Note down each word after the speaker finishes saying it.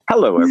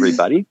Hello,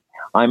 everybody.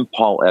 I'm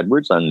Paul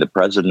Edwards. I'm the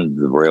president of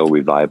the Braille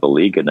Revival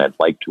League, and I'd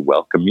like to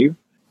welcome you.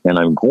 And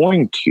I'm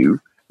going to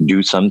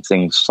do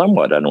something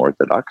somewhat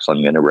unorthodox.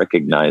 I'm going to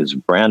recognize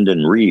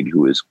Brandon Reed,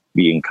 who is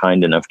being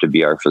kind enough to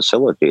be our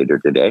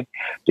facilitator today,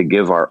 to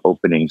give our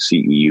opening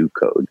CEU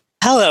code.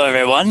 Hello,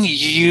 everyone.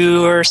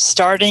 Your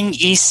starting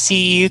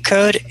ECU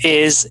code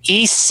is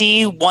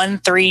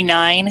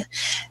EC139.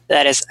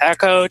 That is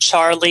Echo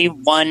Charlie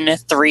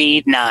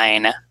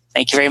 139.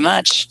 Thank you very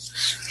much.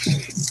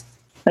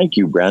 Thank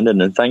you,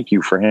 Brandon, and thank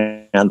you for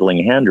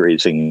handling hand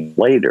raising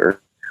later.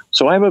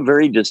 So I have a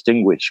very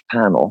distinguished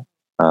panel,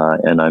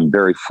 and I'm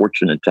very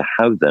fortunate to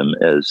have them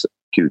as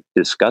to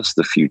discuss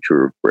the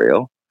future of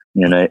Braille.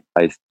 And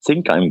I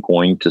think I'm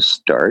going to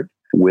start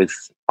with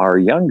our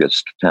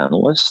youngest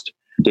panelist.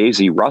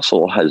 Daisy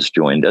Russell has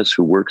joined us,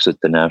 who works at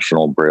the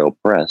National Braille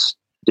Press.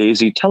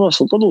 Daisy, tell us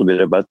a little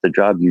bit about the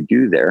job you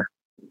do there.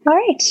 All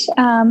right.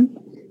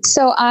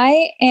 So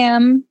I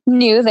am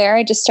new there.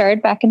 I just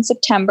started back in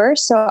September.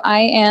 So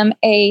I am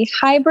a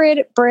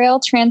hybrid Braille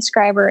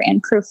transcriber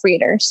and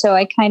proofreader. So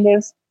I kind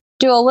of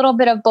do a little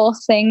bit of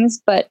both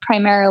things, but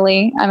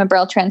primarily I'm a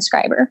Braille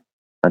transcriber.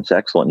 That's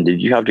excellent.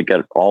 Did you have to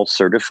get all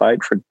certified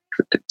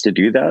to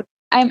do that?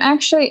 I'm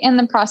actually in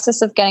the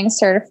process of getting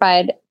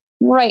certified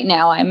right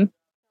now. I'm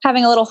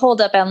having a little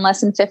holdup on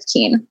lesson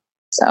 15.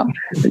 So,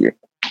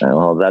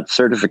 well, that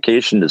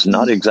certification is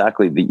not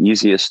exactly the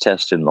easiest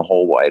test in the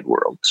whole wide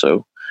world.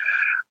 So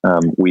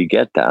we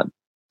get that.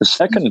 The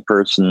second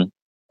person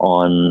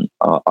on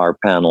our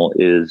panel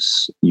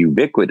is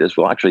ubiquitous.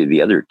 Well, actually,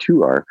 the other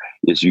two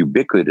is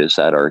ubiquitous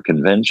at our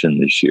convention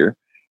this year.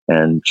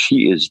 And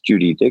she is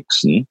Judy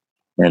Dixon.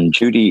 And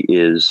Judy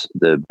is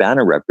the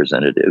Banner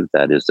representative,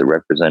 that is the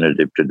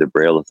representative to the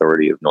Braille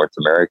Authority of North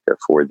America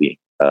for the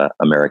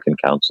American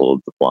Council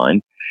of the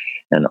Blind,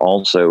 and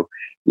also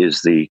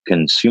is the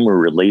consumer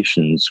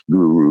relations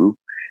guru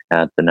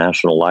at the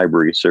National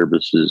Library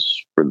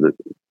Services for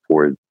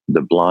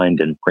the blind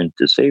and print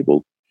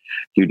disabled.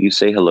 Judy,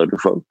 say hello to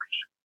folks.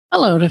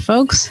 Hello to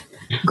folks.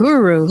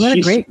 Guru.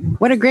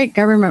 What a great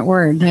government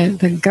word.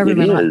 The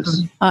government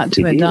ought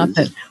to adopt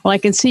it. Well, I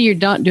can see you're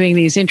not doing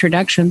these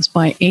introductions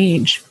by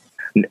age.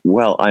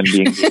 Well, I'm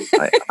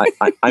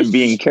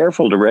being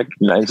careful to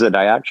recognize that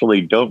I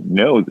actually don't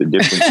know the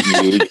difference in the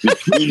age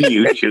between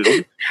you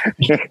two.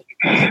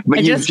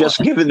 But you've just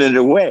given it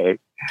away.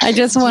 I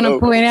just want to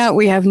point out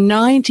we have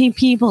 90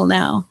 people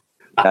now.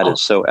 That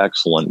is so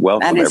excellent.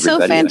 Welcome, that is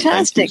everybody. So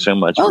fantastic. Thank you so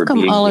much Welcome, for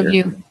being all here. of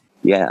you.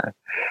 Yeah.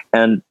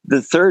 And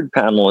the third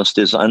panelist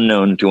is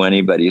unknown to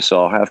anybody,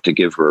 so I'll have to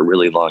give her a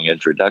really long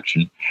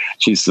introduction.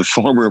 She's the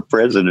former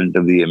president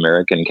of the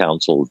American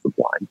Council of the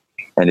Blind.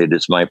 And it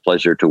is my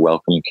pleasure to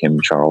welcome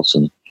Kim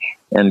Charlson.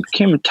 And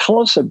Kim,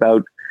 tell us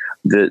about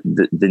the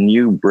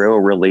new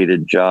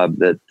Braille-related job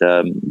that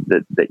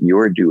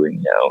you're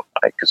doing now,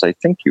 because I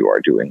think you are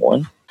doing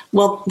one.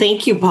 Well,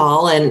 thank you,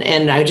 Paul.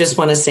 And I just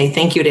want to say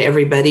thank you to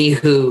everybody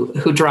who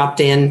dropped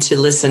in to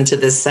listen to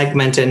this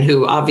segment and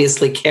who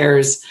obviously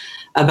cares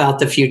about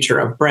the future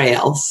of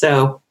Braille.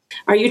 So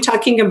are you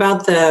talking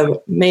about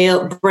the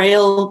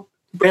Braille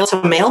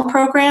to Mail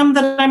program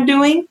that I'm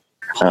doing?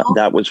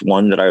 That was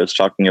one that I was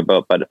talking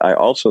about, but I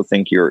also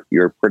think you're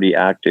pretty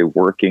active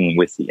working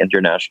with the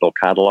International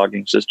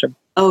Cataloging System.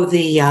 Oh,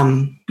 the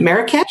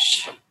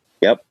Marrakesh?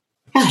 Yep.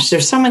 Gosh,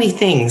 there's so many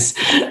things.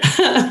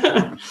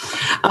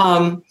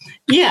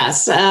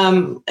 Yes,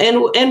 and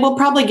we'll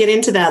probably get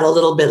into that a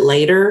little bit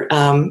later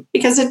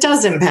because it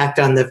does impact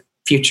on the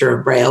future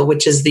of Braille,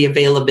 which is the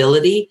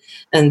availability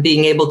and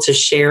being able to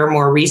share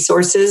more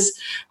resources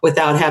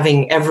without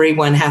having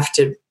everyone have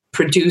to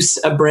produce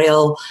a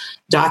Braille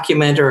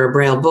document or a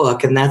Braille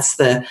book. And that's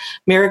the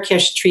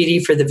Marrakesh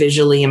Treaty for the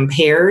Visually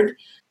Impaired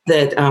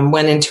that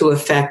went into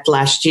effect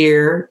last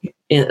year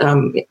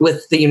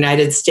with the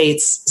United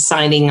States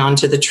signing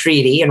onto the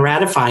treaty and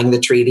ratifying the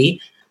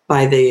treaty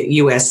by the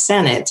U.S.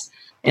 Senate.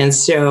 And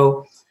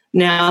so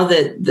now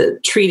that the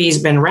treaty's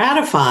been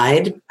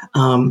ratified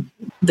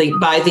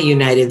by the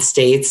United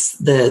States,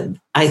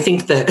 I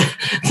think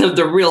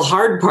the real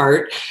hard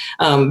part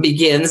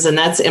begins, and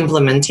that's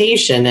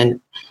implementation.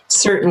 And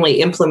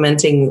certainly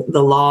implementing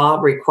the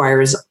law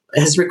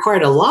has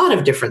required a lot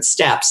of different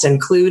steps,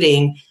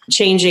 including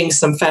changing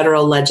some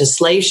federal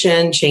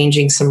legislation,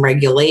 changing some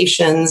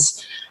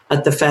regulations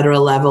at the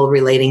federal level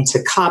relating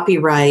to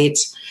copyright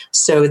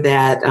so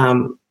that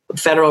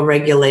federal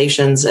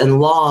regulations and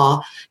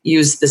law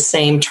use the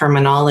same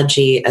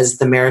terminology as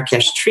the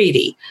Marrakesh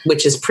Treaty,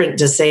 which is print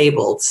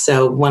disabled.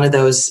 So one of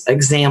those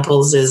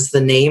examples is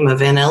the name of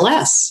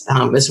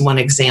NLS is one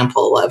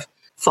example of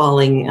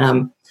falling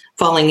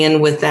in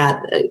with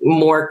that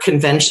more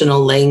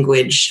conventional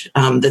language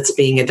that's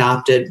being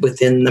adopted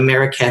within the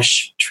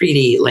Marrakesh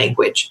Treaty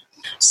language.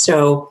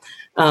 So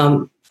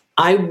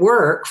I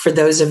work, for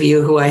those of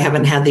you who I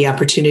haven't had the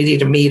opportunity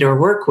to meet or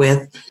work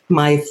with,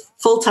 my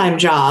full-time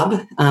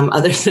job,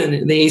 other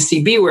than the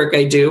ACB work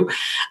I do,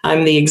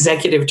 I'm the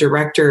executive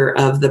director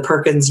of the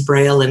Perkins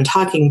Braille and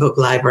Talking Book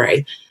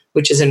Library.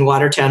 which is in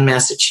Watertown,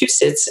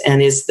 Massachusetts,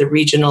 and is the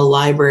regional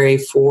library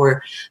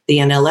for the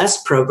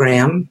NLS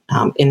program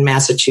in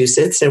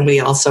Massachusetts. And we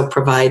also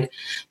provide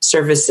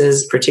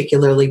services,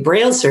 particularly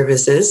Braille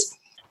services,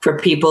 for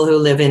people who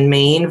live in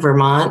Maine,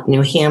 Vermont,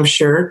 New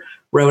Hampshire,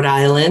 Rhode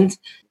Island,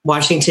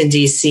 Washington,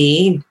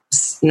 D.C.,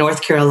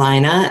 North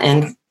Carolina,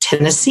 and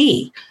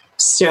Tennessee.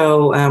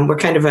 So we're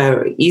kind of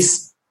a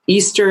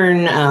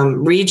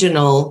Eastern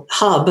regional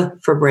hub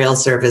for Braille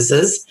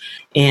services.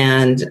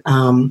 And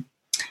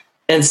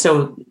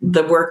so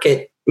the work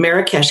at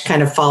Marrakesh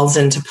kind of falls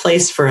into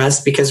place for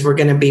us because we're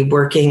going to be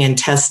working and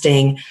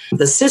testing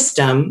the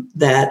system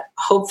that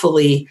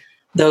hopefully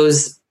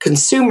those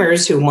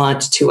consumers who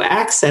want to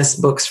access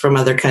books from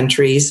other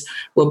countries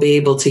will be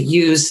able to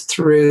use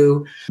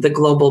through the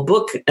Global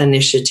Book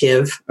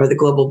Initiative or the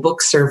Global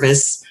Book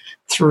Service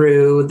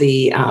through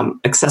the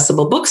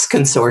Accessible Books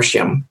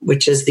Consortium,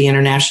 which is the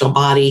international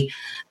body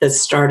that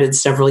started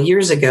several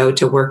years ago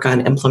to work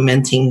on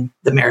implementing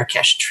the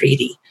Marrakesh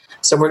Treaty.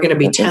 So we're going to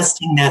be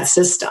testing that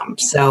system.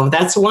 So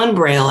that's one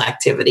Braille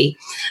activity.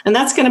 And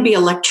that's going to be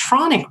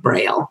electronic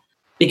Braille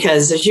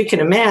because, as you can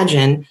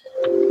imagine,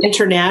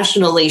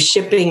 internationally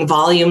shipping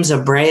volumes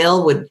of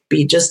Braille would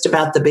be just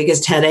about the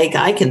biggest headache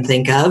I can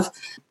think of.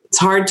 It's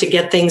hard to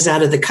get things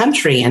out of the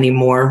country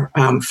anymore.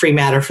 Free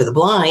Matter for the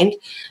Blind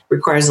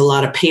requires a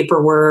lot of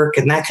paperwork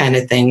and that kind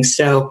of thing.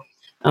 So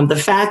the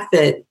fact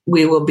that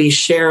we will be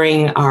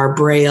sharing our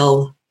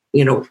Braille,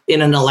 in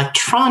an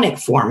electronic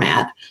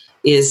format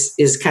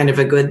is kind of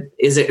a good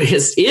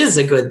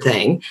a good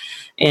thing,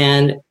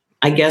 and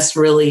I guess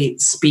really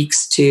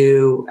speaks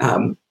to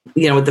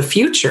the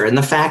future and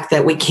the fact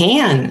that we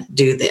can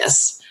do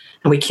this.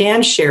 And we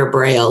can share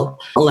Braille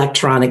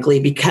electronically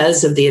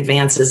because of the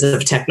advances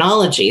of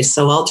technology.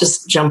 So I'll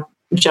just jump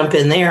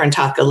in there and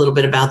talk a little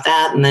bit about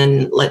that and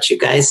then let you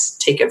guys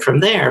take it from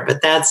there.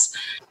 But that's,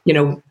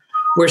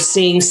 we're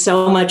seeing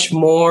so much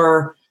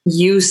more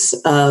use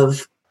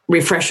of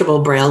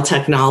refreshable Braille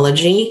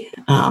technology.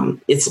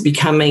 It's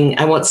becoming,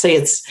 I won't say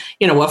it's,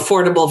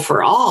 affordable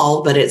for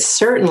all, but it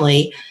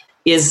certainly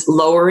is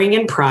lowering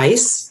in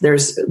price.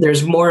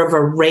 There's more of a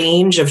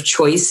range of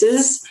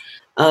choices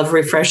of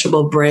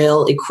refreshable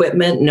Braille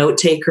equipment, note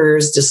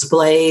takers,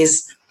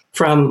 displays,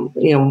 from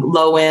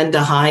low end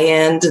to high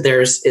end.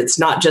 It's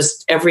not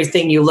just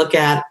everything you look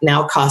at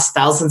now costs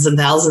thousands and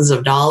thousands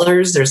of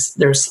dollars.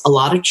 There's a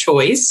lot of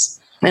choice,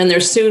 and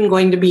there's soon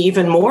going to be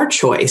even more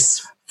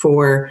choice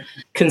for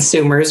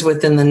consumers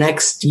within the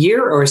next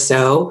year or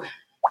so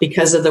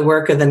because of the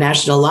work of the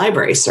National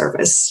Library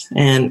Service.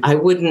 And I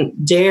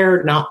wouldn't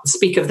dare not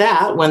speak of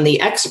that when the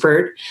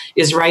expert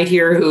is right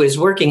here who is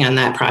working on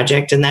that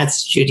project, and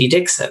that's Judy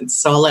Dixon.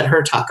 So I'll let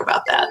her talk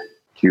about that.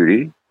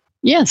 Judy?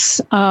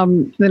 Yes,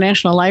 the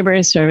National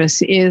Library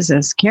Service is,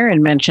 as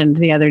Karen mentioned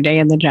the other day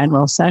in the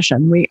general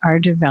session, we are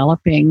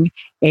developing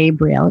a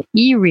Braille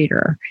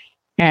e-reader.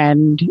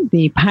 And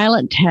the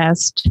pilot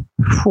test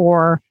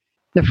for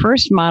the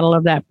first model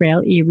of that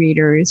Braille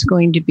e-reader is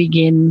going to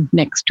begin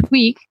next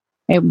week.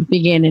 It will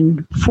begin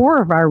in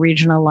 4 of our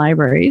regional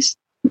libraries.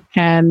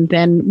 And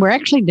then we're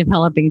actually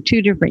developing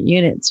 2 different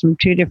units from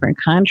 2 different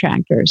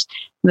contractors.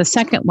 The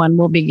second one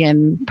will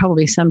begin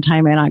probably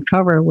sometime in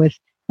October with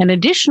an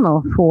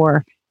additional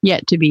 4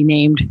 yet to be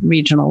named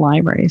regional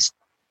libraries.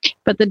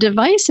 But the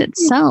device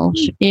itself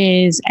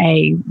is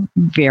in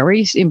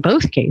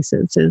both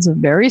cases, is a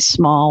very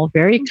small,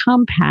 very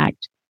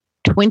compact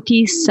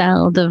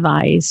 20-cell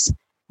device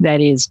that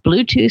is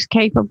Bluetooth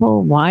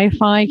capable,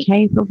 Wi-Fi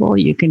capable.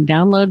 You can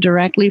download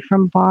directly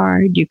from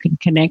Bard. You can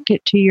connect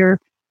it to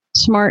your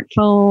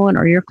smartphone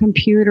or your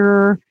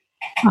computer.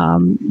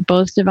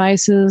 Both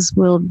devices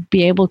will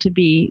be able to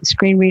be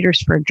screen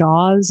readers for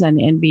JAWS and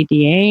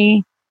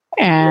NVDA.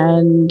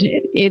 And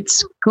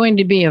it's going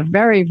to be a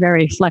very,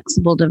 very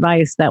flexible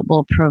device that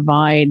will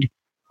provide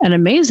an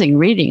amazing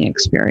reading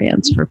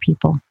experience for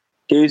people.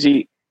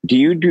 Daisy, do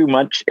you do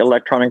much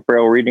electronic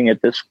Braille reading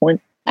at this point?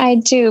 I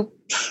do.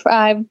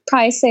 I'd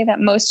probably say that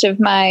most of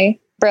my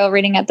Braille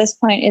reading at this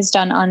point is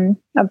done on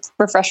a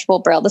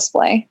refreshable Braille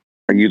display.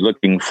 Are you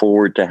looking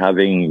forward to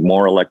having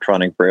more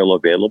electronic Braille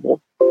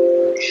available?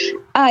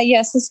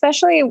 Yes,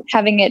 especially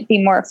having it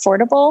be more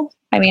affordable.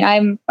 I mean,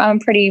 I'm a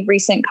pretty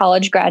recent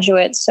college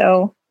graduate,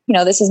 so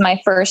this is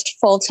my first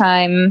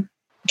full-time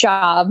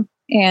job,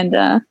 and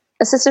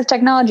assistive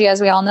technology,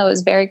 as we all know,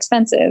 is very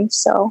expensive.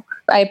 So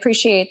I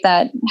appreciate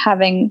that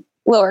having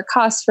lower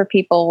costs for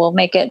people will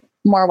make it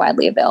more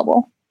widely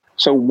available.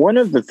 So one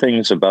of the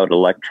things about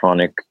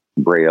electronic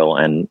Braille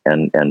and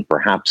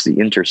perhaps the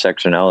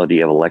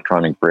intersectionality of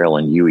electronic Braille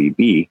and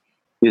UEB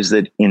is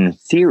that in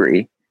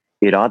theory,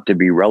 it ought to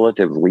be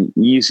relatively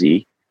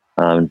easy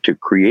to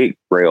create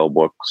Braille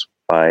books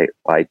by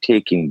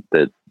taking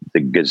the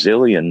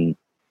gazillion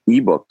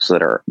ebooks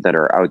that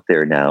are out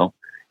there now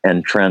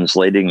and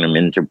translating them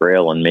into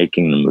Braille and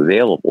making them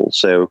available.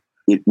 So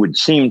it would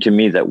seem to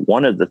me that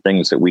one of the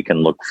things that we can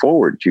look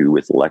forward to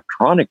with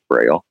electronic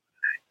Braille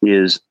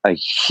is a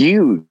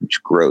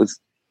huge growth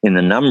in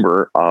the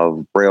number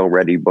of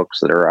Braille-ready books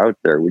that are out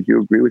there. Would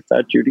you agree with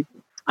that, Judy?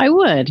 I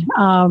would.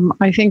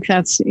 I think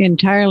that's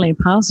entirely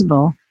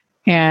possible.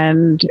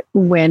 And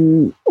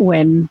when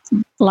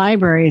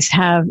libraries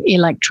have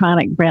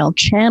electronic Braille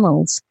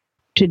channels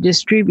to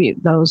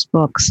distribute those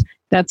books,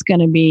 that's going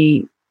to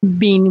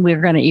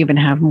we're going to even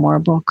have more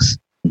books.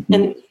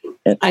 And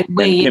I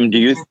think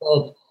Kim,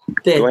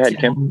 go ahead,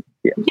 Kim.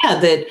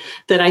 That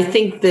I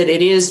think that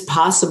it is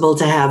possible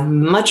to have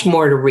much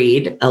more to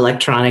read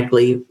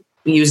electronically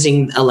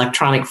using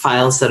electronic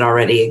files that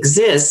already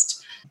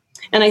exist.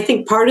 And I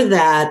think part of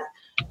that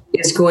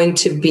is going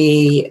to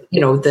be,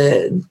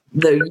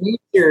 the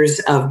users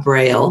of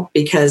Braille,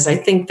 because I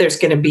think there's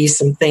going to be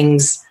some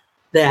things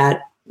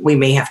that we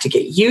may have to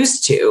get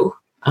used to.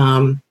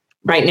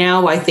 Right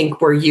now, I think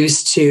we're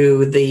used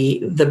to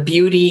the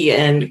beauty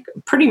and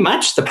pretty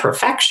much the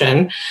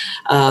perfection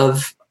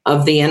of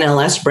the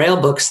NLS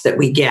Braille books that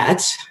we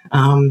get.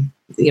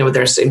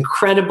 There's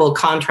incredible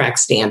contract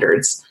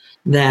standards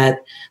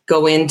that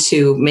go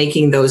into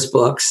making those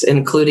books,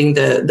 including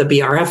the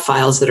BRF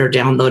files that are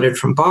downloaded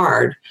from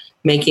BARD,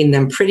 making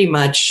them pretty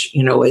much,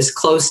 as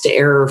close to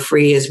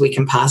error-free as we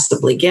can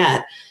possibly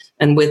get.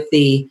 And with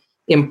the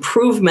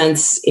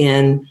improvements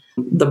in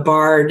the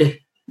BARD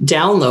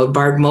download,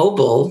 BARD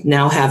Mobile,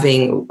 now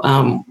having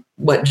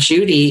what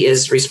Judy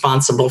is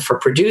responsible for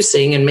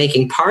producing and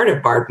making part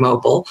of BARD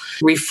Mobile,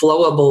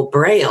 reflowable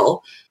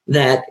Braille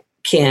that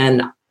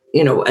can,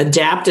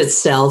 adapt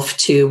itself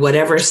to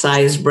whatever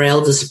size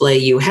Braille display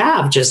you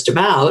have just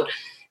about,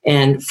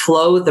 and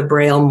flow the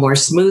Braille more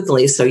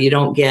smoothly so you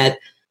don't get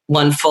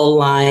one full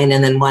line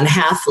and then one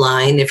half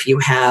line if you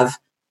have,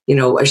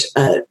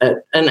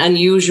 an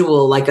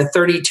unusual, like a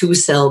 32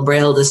 cell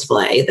Braille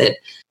display that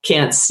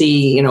can't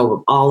see,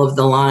 all of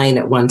the line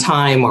at one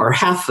time or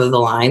half of the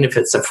line if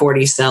it's a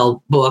 40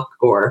 cell book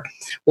or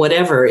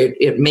whatever.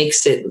 It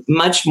makes it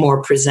much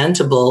more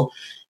presentable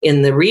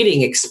in the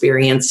reading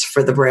experience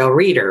for the Braille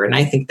reader. And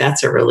I think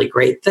that's a really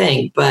great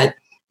thing. But,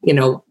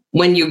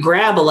 when you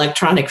grab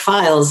electronic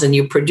files and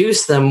you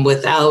produce them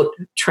without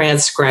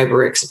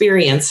transcriber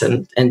experience,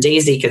 and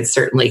Daisy can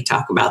certainly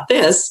talk about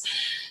this,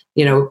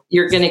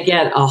 you're going to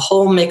get a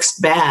whole mixed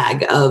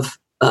bag of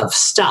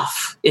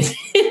stuff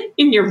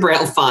in your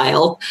Braille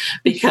file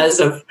because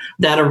of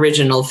that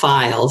original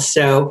file.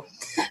 So,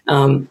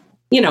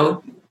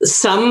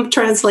 some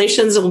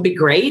translations will be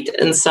great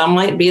and some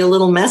might be a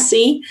little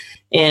messy,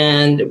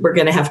 and we're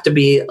going to have to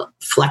be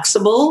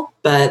flexible,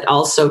 but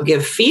also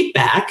give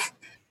feedback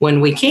when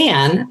we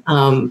can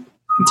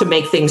to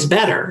make things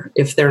better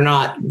if they're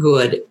not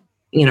good,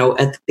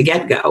 at the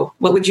get-go.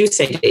 What would you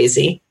say,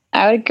 Daisy?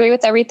 I would agree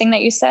with everything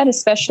that you said,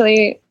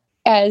 especially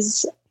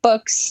as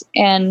books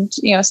and,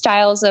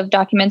 styles of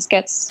documents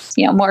gets,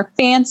 more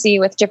fancy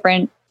with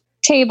different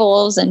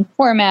tables and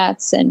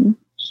formats and,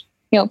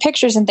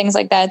 pictures and things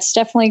like that. It's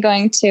definitely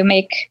going to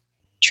make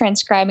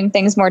transcribing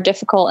things more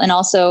difficult, and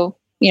also,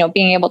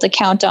 being able to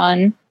count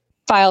on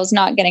files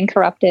not getting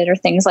corrupted or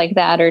things like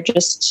that, or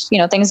just,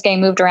 things getting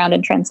moved around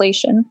in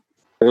translation.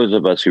 Those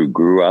of us who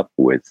grew up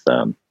with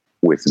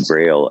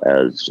Braille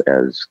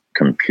as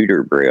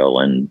computer Braille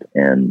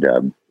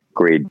and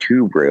grade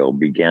 2 Braille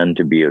began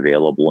to be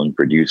available and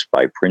produced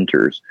by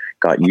printers,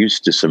 got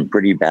used to some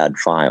pretty bad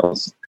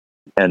files.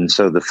 And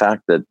so the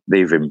fact that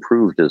they've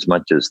improved as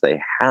much as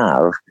they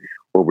have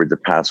over the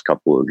past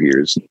couple of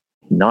years,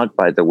 not,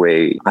 by the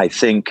way, I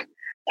think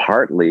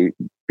partly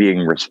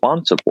being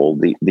responsible,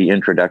 the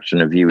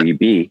introduction of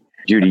UEB.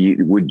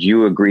 Judy, would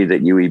you agree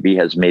that UEB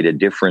has made a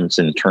difference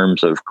in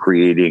terms of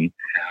creating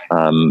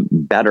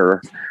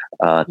better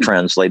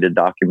translated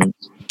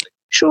documents?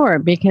 Sure,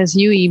 because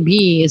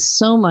UEB is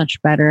so much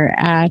better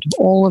at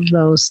all of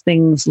those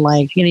things,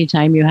 like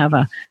anytime you have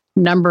a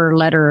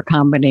number-letter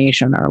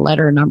combination or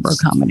letter-number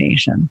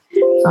combination,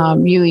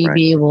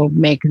 UEB will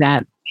make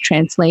that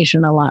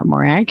translation a lot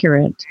more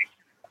accurate.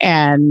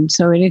 And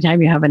so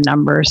anytime you have a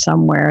number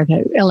somewhere,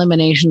 the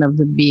elimination of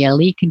the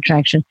BLE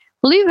contraction,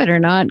 believe it or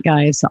not,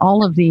 guys,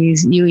 all of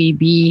these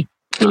UEB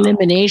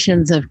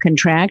eliminations of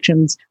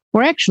contractions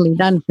were actually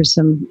done for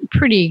some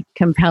pretty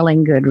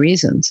compelling good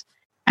reasons.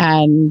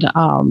 And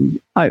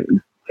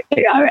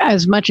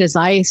as much as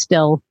I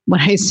still,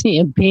 when I see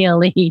a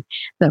BLE,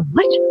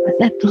 what?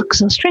 That looks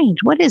so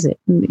strange. What is it?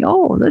 And,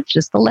 that's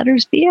just the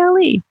letters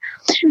BLE.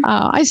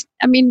 I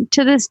mean,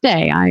 to this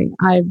day,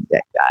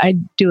 I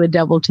do a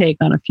double take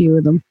on a few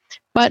of them.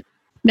 But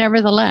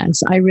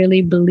nevertheless, I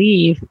really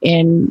believe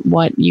in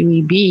what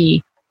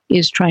UEB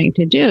is trying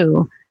to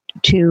do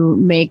to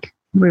make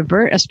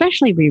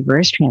especially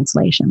reverse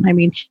translation. I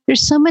mean,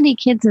 there's so many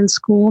kids in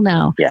school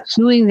now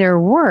doing their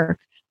work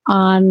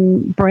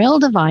on Braille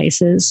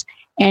devices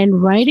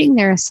and writing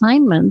their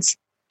assignments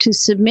to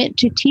submit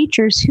to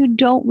teachers who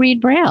don't read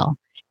Braille.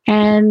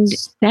 And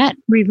that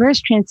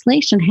reverse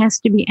translation has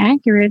to be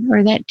accurate,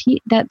 or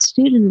that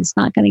student is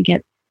not going to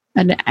get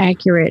an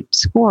accurate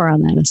score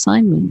on that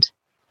assignment.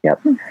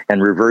 Yep.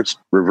 And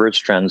reverse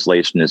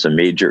translation is a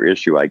major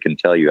issue. I can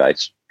tell you,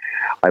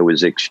 I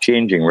was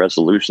exchanging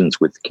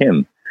resolutions with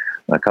Kim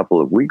a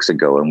couple of weeks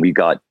ago, and we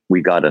got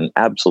an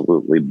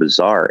absolutely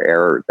bizarre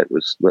error that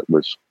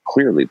was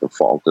clearly the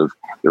fault of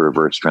the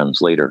reverse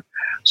translator.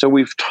 So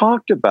we've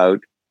talked about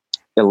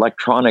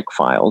electronic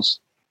files,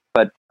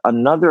 but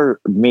another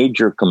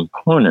major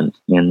component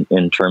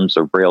in terms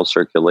of Braille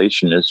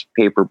circulation is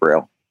paper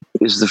Braille.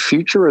 Is the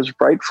future as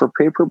bright for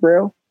paper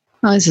Braille?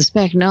 Well, I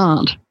suspect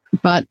not,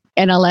 but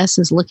NLS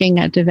is looking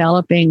at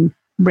developing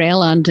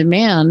Braille on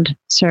demand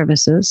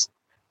services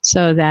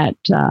so that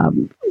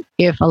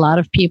if a lot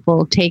of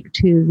people take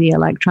to the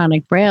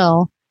electronic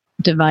Braille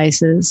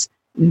devices,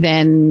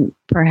 then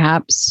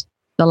perhaps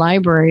the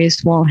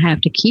libraries won't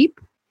have to keep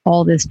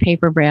all this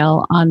paper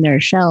Braille on their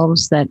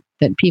shelves that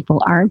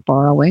people aren't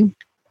borrowing.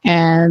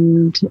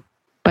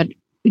 But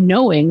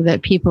knowing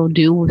that people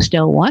do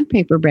still want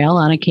paper Braille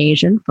on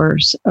occasion for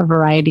a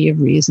variety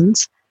of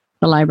reasons,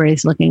 the library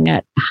is looking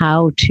at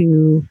how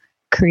to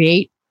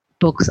create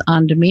books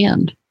on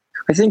demand.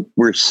 I think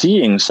we're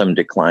seeing some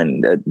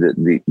decline.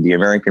 The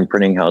American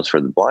Printing House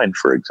for the Blind,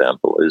 for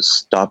example, is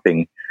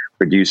stopping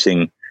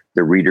producing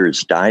the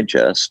Reader's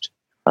Digest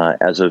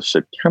as of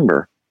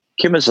September.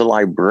 Kim, as a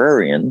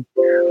librarian,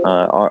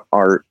 are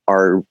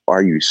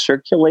you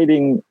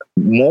circulating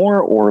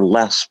more or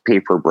less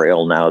paper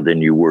Braille now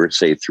than you were,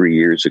 say, 3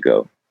 years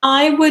ago?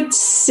 I would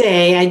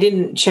say, I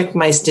didn't check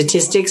my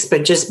statistics,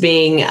 but just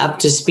being up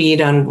to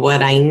speed on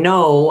what I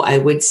know, I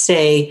would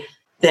say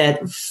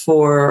that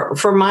for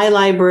my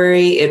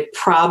library, it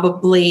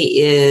probably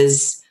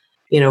is,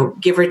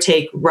 give or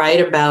take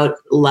right about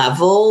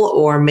level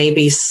or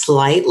maybe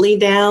slightly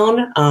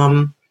down.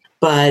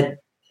 But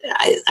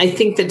I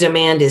think the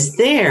demand is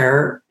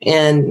there.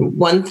 And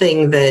one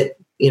thing that,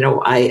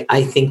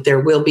 I think there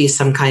will be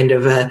some kind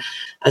of a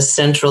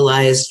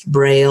centralized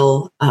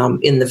Braille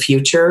in the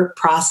future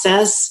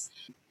process,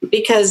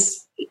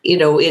 because,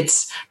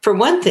 it's, for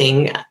one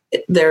thing,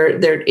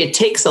 it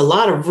takes a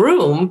lot of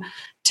room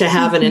to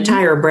have an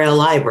entire Braille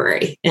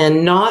library,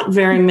 and not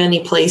very many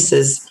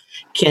places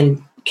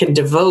can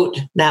devote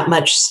that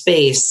much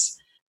space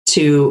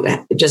to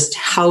just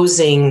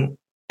housing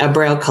a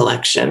Braille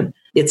collection.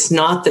 It's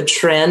not the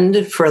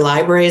trend for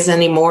libraries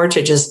anymore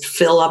to just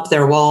fill up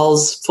their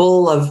walls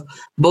full of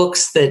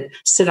books that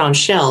sit on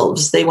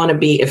shelves. They want to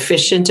be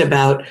efficient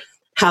about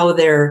how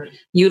they're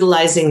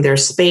utilizing their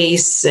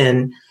space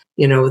and,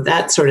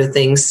 that sort of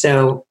thing.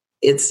 So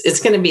it's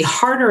going to be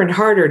harder and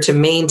harder to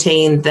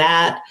maintain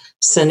that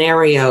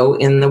scenario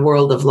in the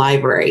world of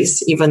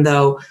libraries, even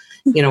though,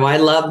 I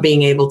love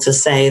being able to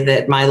say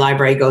that my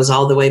library goes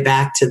all the way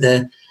back to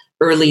the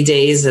early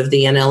days of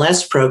the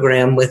NLS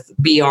program with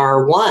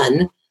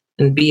BR1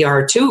 and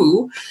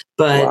BR2.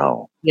 But,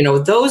 wow.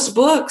 Those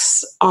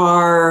books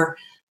are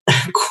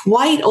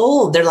quite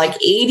old. They're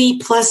like 80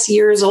 plus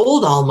years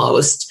old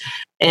almost.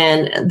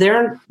 And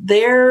they're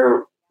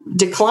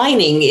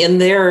declining in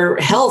their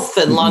health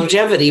and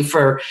longevity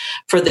for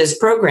this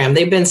program.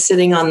 They've been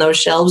sitting on those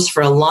shelves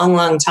for a long,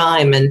 long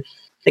time. And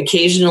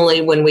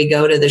occasionally when we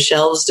go to the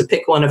shelves to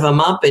pick one of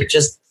them up, it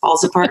just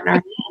falls apart in our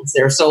hands.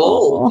 They're so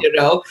old,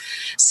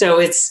 So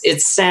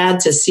it's sad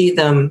to see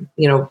them,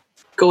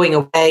 going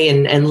away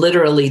and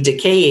literally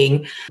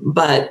decaying.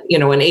 But,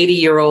 an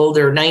 80-year-old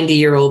or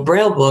 90-year-old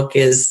Braille book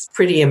is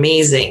pretty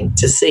amazing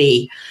to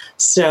see.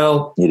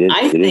 So it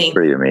is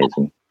pretty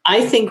amazing.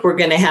 I think we're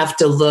going to have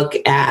to look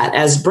at,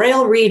 as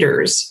Braille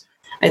readers,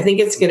 I think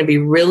it's going to be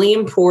really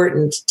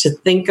important to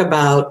think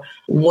about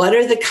what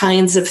are the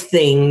kinds of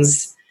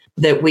things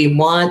that we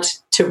want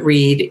to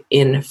read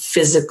in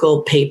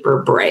physical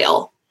paper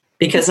Braille.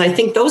 Because I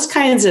think those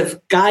kinds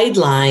of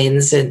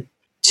guidelines and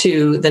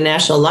to the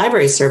National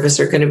Library Service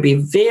are going to be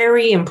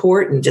very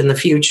important in the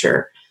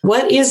future.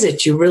 What is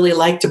it you really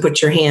like to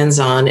put your hands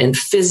on and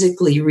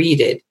physically read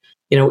it?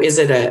 Is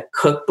it a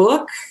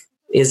cookbook?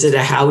 Is it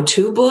a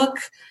how-to book?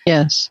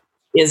 Yes.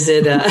 Is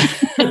it a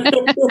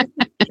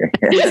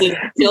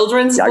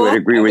children's book? I would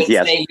agree with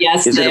yes.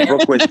 Yes. Is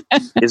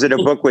it a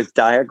book with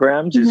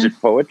diagrams? Is it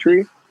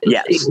poetry?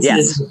 Yes.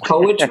 Is it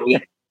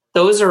poetry?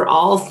 Those are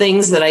all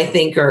things that I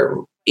think are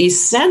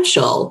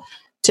essential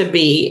to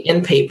be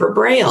in paper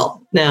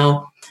Braille.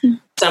 Now,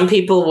 some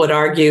people would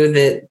argue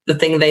that the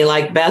thing they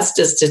like best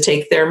is to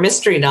take their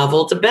mystery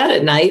novel to bed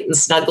at night and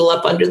snuggle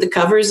up under the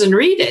covers and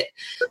read it.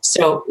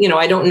 So,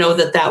 I don't know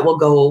that will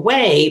go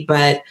away,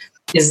 but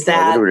is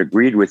that... I would have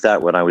agreed with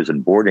that when I was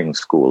in boarding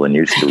school and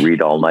used to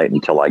read all night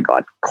until I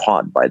got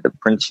caught by the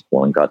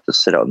principal and got to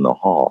sit out in the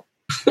hall.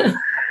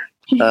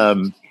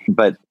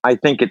 But I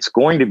think it's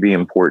going to be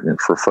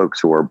important for folks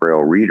who are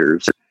Braille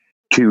readers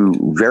to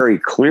very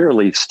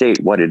clearly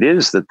state what it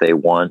is that they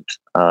want.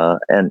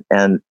 And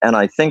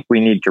I think we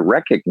need to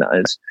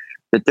recognize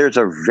that there's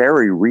a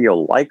very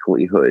real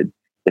likelihood,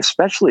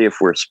 especially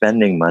if we're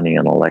spending money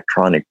on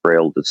electronic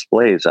Braille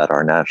displays at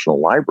our national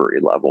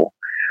library level,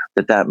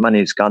 that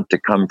money's got to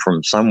come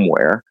from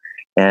somewhere.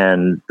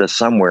 And the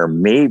somewhere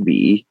may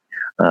be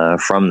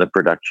from the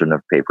production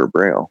of paper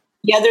Braille.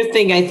 The other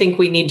thing I think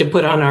we need to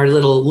put on our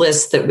little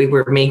list that we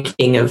were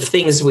making of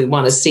things we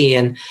want to see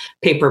in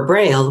paper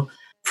Braille,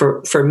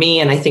 for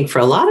me, and I think for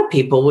a lot of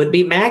people, would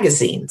be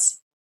magazines.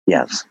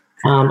 Yes.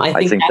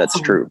 I think that's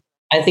true.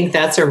 I think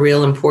that's a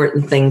real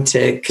important thing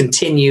to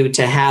continue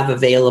to have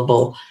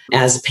available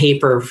as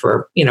paper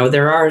for,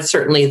 there are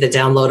certainly the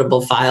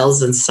downloadable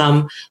files, and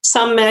some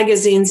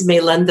magazines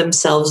may lend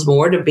themselves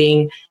more to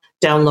being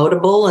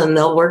downloadable and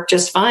they'll work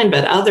just fine.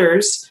 But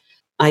others,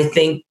 I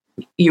think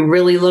you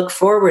really look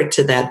forward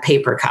to that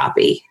paper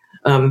copy.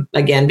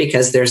 Again,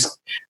 because there's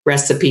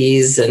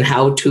recipes and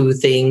how-to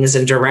things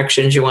and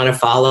directions you want to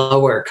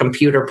follow, or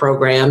computer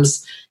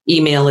programs,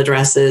 email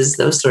addresses,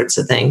 those sorts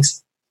of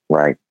things.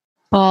 Right.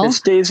 Paul?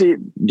 Miss Daisy,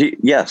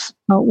 yes.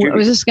 I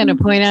was just going to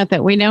point out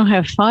that we now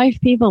have 5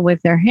 people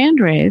with their hand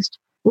raised,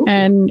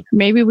 and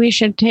maybe we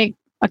should take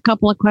a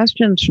couple of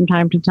questions from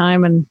time to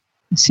time and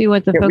see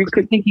what the folks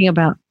are thinking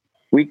about.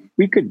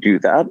 We could do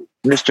that.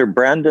 Mr.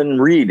 Brandon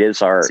Reed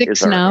is our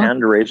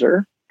hand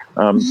raiser.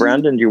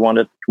 Brandon, do you want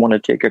to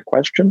take a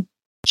question?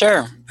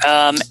 Sure.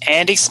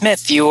 Andy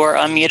Smith, you are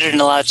unmuted and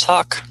allowed to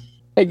talk.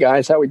 Hey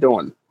guys, how we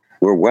doing?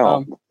 We're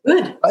well.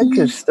 Good. I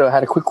just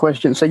had a quick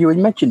question. So you had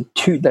mentioned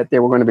that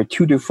there were going to be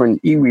 2 different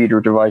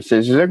e-reader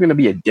devices. Is there going to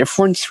be a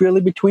difference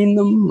really between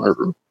them?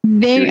 Or?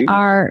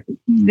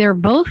 They're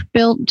both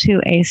built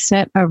to a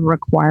set of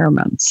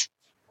requirements.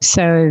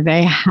 So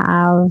they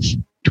have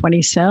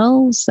 20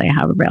 cells, they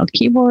have a Braille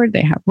keyboard,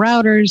 they have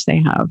routers, they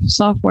have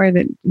software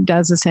that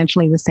does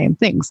essentially the same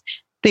things.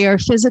 They are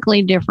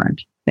physically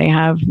different. They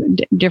have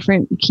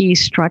different key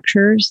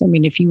structures. I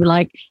mean, if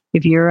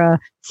you're a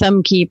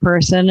thumb key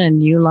person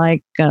and you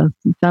like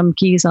thumb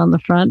keys on the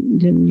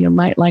front, then you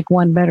might like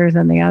one better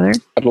than the other.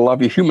 I'd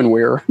love your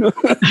humanware.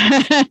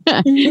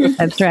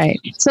 That's right.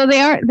 So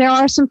there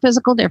are some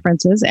physical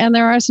differences, and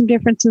there are some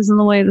differences in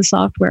the way the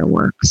software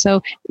works.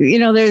 So,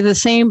 they're the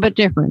same but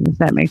different, if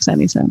that makes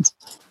any sense.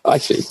 I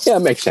see. Yeah,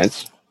 it makes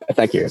sense.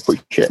 Thank you. I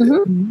appreciate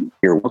it.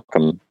 You're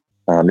welcome.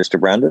 Mr.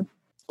 Brandon?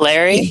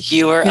 Larry,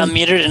 you are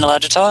unmuted and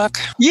allowed to talk.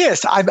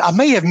 Yes, I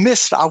may have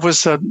missed. I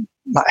was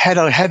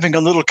having a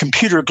little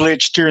computer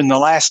glitch during the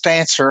last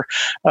answer.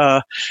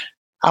 I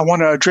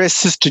want to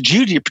address this to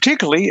Judy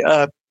particularly.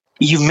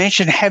 You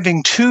mentioned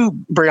having 2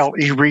 Braille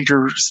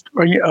e-readers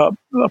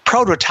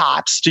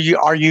prototypes. Is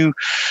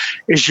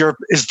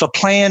the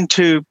plan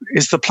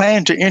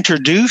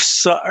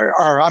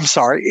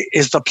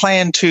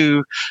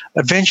to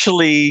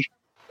eventually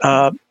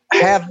have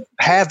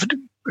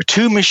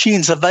 2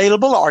 machines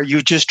available, or are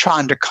you just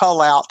trying to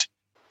cull out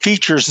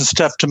features and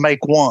stuff to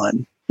make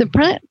one? The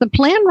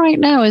plan right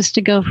now is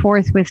to go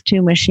forth with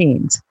 2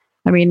 machines.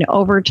 I mean,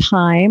 over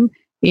time,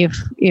 if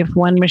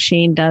one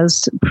machine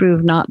does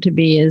prove not to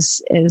be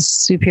as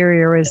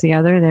superior as the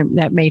other, then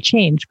that may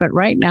change. But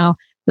right now,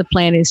 the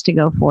plan is to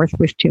go forth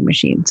with 2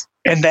 machines.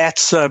 And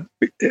that's,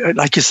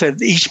 like you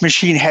said, each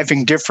machine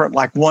having different,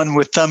 like one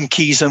with thumb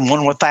keys and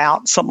one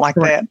without, something like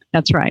that.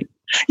 That's right.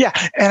 Yeah,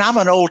 and I'm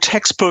an old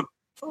textbook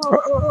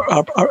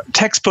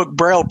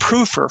Braille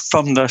proofer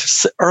from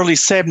the early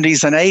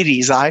 70s and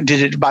 80s. I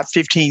did it about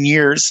 15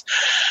 years.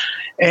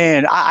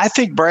 And I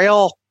think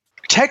Braille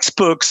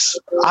textbooks,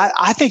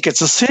 I think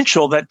it's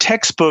essential that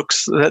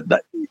textbooks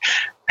that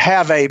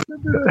have a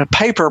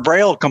paper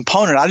Braille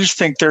component. I just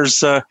think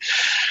there's,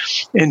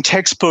 in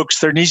textbooks,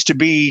 there needs to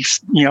be,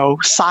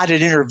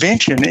 sighted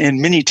intervention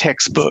in many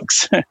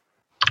textbooks.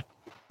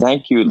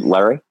 Thank you,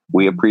 Larry.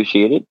 We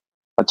appreciate it.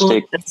 Let's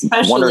take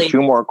 1 or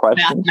 2 more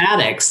questions.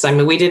 Mathematics. I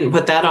mean, we didn't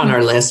put that on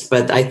our list,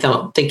 but I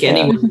don't think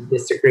anyone would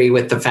disagree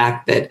with the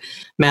fact that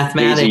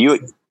mathematics. You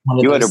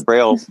had a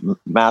Braille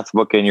math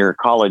book in your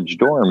college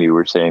dorm, you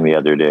were saying the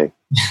other day.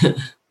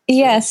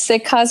 Yes,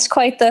 it caused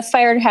quite the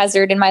fire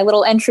hazard in my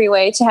little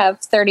entryway to have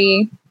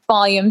 30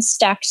 volumes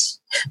stacked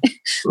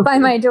by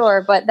my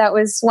door. But that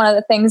was one of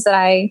the things that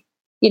I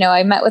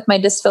met with my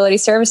disability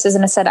services,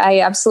 and I said, I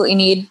absolutely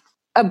need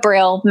a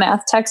Braille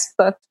math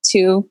textbook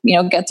to,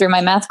 get through my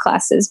math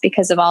classes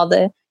because of all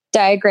the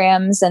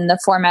diagrams and the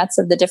formats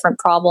of the different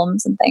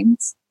problems and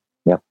things.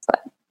 Yep.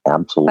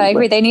 Absolutely. But I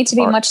agree, they need to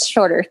be much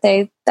shorter.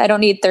 I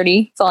don't need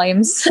 30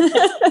 volumes.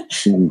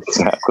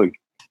 Exactly.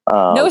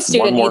 No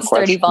student needs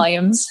 30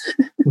 volumes.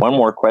 1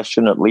 more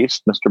question at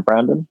least, Mr.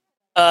 Brandon.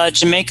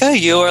 Jamaica,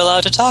 you are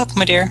allowed to talk,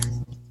 my dear.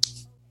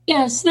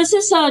 Yes, this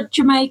is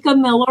Jamaica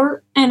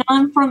Miller, and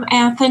I'm from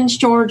Athens,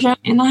 Georgia,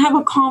 and I have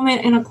a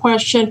comment and a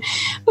question.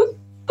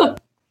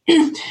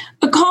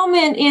 The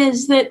comment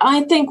is that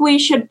I think we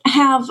should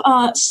have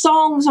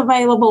songs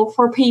available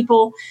for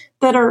people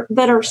that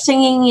are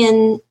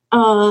singing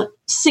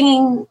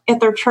at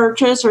their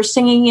churches or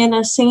singing in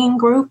a singing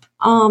group,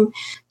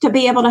 to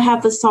be able to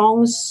have the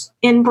songs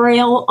in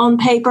Braille on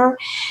paper.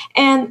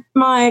 And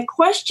my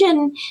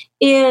question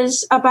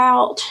is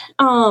about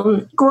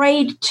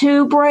grade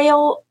 2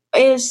 Braille.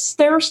 Is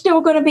there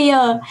still going to be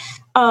a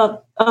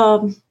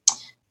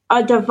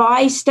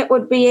device that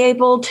would be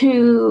able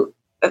to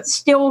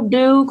still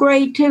do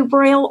grade 2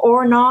 Braille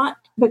or not?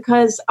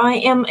 Because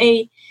I'm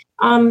a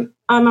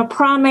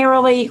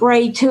primarily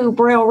grade 2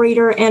 Braille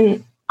reader,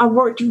 and I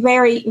worked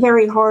very,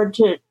 very hard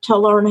to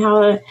learn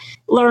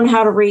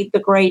how to read the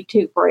grade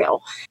 2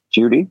 Braille.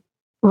 Judy?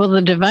 Well,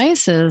 the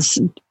devices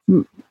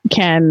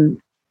can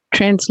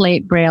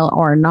translate Braille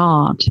or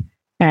not.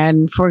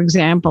 And for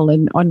example,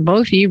 on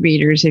both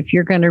e-readers, if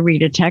you're going to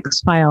read a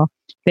text file,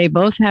 they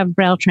both have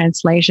Braille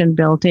translation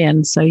built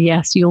in. So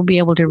yes, you'll be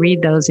able to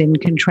read those in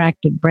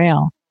contracted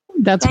Braille.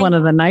 That's one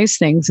of the nice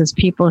things is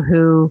people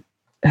who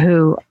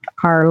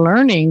are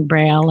learning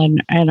Braille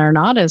and are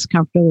not as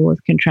comfortable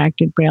with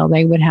contracted Braille,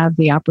 they would have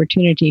the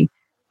opportunity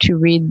to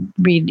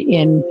read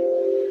in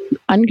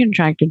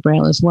uncontracted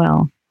Braille as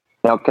well.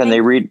 Now,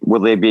 will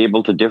they be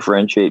able to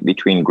differentiate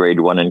between grade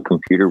 1 and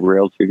computer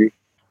Braille, Judy?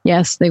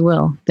 Yes, they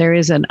will. There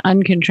is an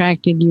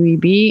uncontracted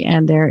UEB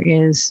and there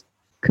is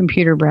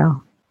computer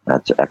Braille.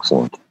 That's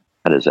excellent.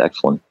 That is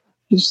excellent.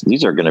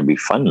 These are going to be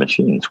fun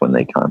machines when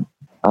they come.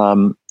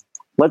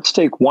 Let's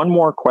take one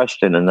more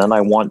question, and then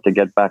I want to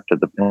get back to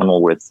the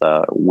panel with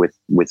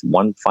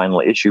one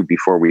final issue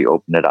before we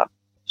open it up.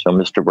 So,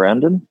 Mr.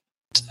 Brandon?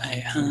 I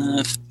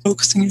have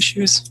focusing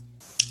issues.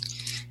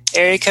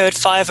 Area code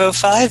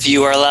 505,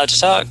 you are allowed to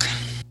talk.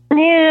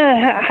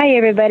 Yeah, hi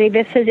everybody.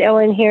 This is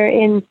Ellen here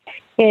in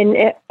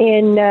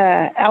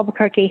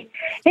Albuquerque.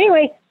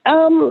 Anyway,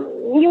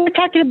 you were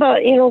talking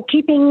about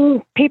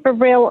keeping paper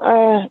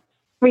Braille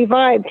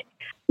revived.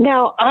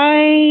 Now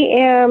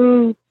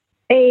I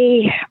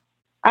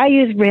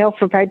use Braille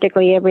for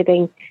practically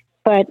everything,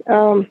 but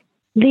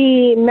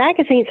the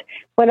magazines.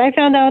 When I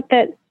found out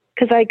that,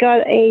 because I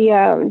got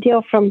a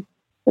deal from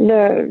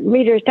the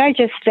Reader's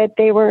Digest that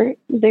they were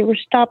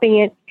stopping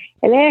it,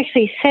 and they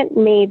actually sent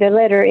me the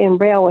letter in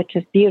Braille, which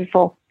is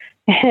beautiful.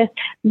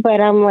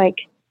 But I'm like,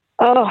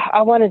 oh,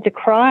 I wanted to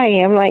cry.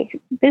 I'm like,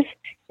 this,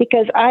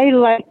 because I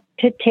like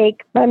to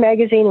take my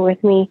magazine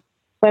with me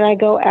when I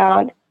go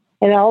out,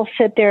 and I'll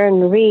sit there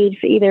and read,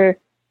 either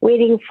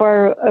waiting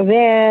for a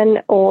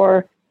van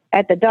or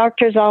at the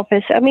doctor's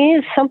office. I mean,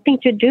 it's something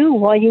to do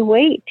while you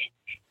wait.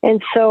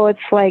 And so it's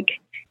like,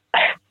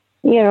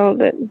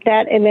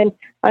 that, and then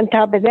on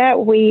top of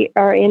that, we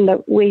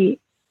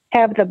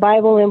have the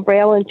Bible in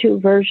Braille in 2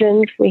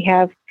 versions. We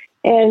have,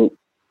 and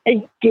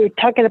you're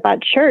talking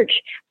about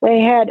church.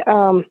 We had,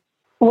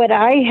 what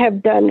I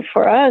have done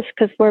for us,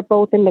 because we're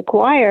both in the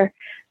choir,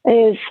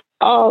 is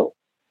I'll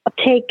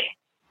take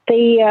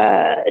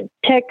the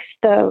text,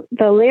 the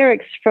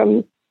lyrics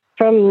from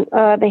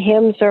the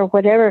hymns or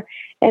whatever,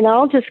 and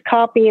I'll just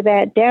copy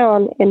that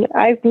down. And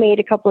I've made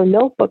a couple of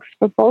notebooks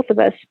for both of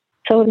us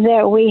so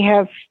that we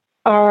have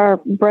our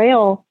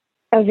Braille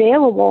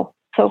available.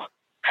 So,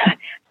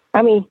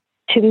 I mean,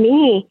 to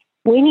me,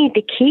 we need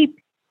to keep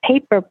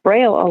paper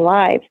Braille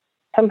alive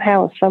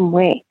somehow, some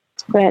way.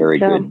 But, very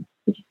good.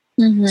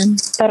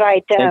 But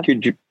I thank you,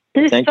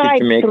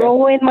 Jamaica.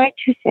 Throw in my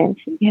 2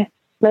 cents. Yeah.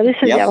 No, this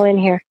is Ellen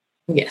here.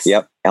 Yes.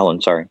 Yep,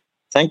 Ellen. Sorry.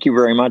 Thank you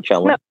very much,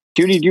 Ellen. No.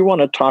 Judy, do you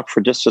want to talk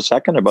for just a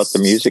second about the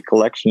music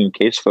collection in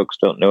case folks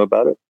don't know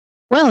about it?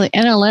 Well, the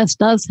NLS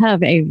does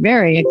have a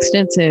very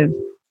extensive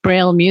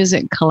Braille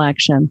music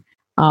collection.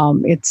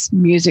 It's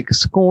music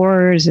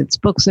scores, it's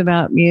books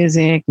about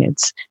music.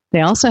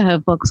 They also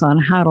have books on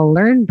how to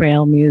learn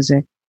Braille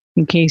music.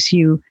 In case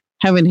you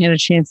haven't had a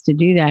chance to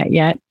do that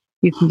yet,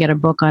 you can get a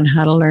book on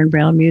how to learn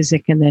Braille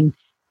music and then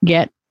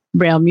get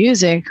Braille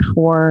music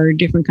for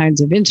different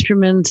kinds of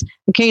instruments.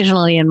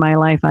 Occasionally in my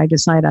life, I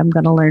decide I'm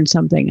going to learn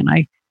something, and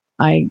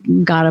I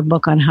got a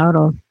book on how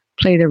to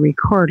play the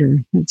recorder.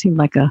 It seemed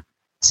like a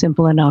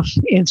simple enough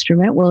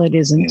instrument. Well, it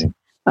isn't.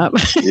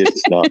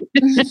 It's not.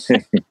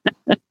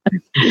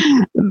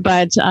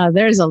 But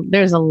there's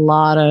a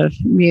lot of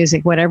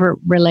music. Whatever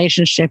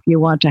relationship you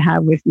want to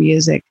have with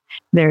music,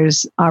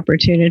 there's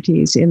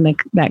opportunities in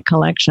that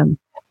collection.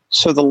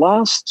 So the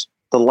last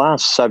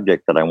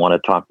subject that I want to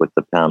talk with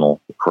the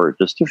panel for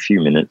just a few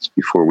minutes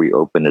before we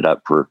open it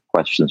up for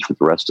questions for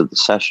the rest of the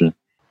session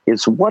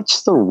is,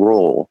 what's the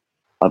role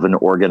of an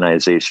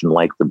organization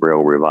like the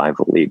Braille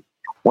Revival League?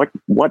 What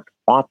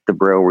ought the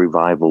Braille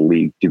Revival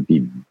League to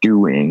be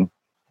doing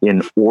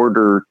in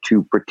order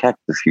to protect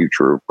the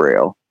future of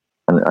Braille?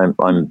 And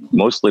I'm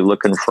mostly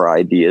looking for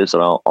ideas,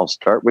 and I'll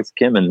start with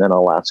Kim, and then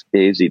I'll ask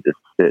Daisy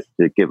to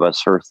give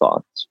us her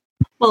thoughts.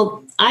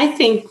 Well, I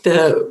think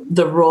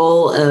the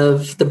role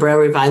of the Braille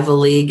Revival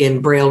League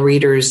and Braille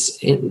readers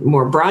in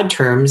more broad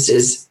terms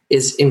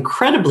is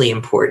incredibly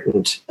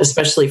important,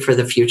 especially for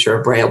the future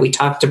of Braille. We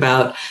talked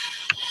about,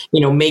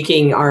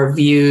 making our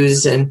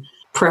views and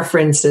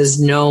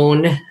preferences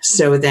known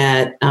so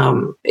that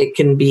it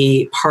can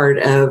be part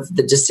of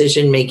the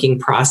decision-making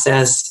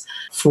process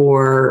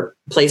for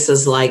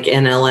places like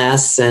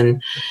NLS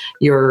and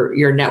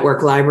your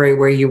network library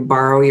where you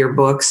borrow your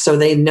books, so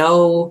they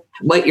know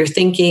what you're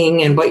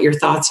thinking and what your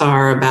thoughts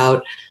are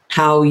about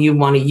how you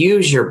want to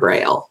use your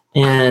Braille.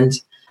 And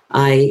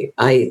I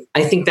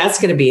think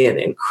that's going to be an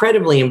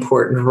incredibly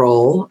important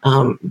role,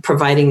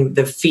 providing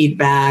the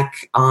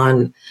feedback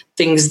on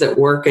things that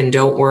work and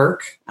don't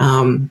work,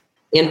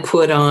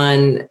 input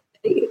on,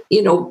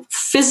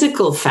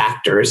 physical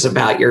factors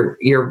about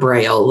your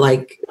Braille.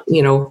 Like,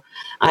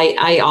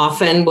 I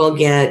often will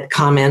get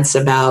comments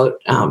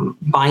about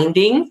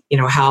binding,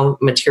 how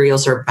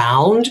materials are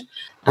bound,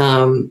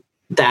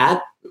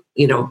 that,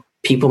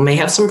 people may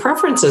have some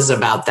preferences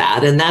about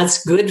that. And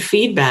that's good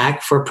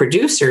feedback for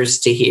producers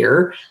to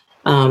hear.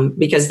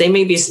 because they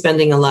may be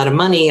spending a lot of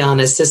money on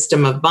a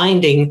system of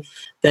binding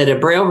that a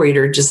Braille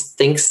reader just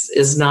thinks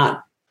is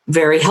not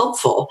very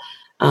helpful.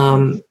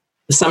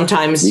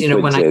 Sometimes,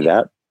 when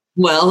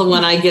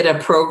I get a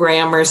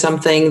program or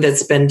something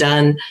that's been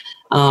done,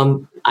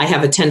 I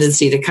have a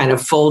tendency to kind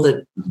of fold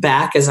it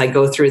back as I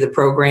go through the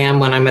program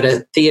when I'm at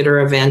a theater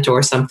event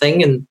or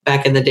something. And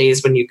back in the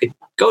days when you could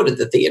go to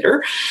the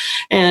theater,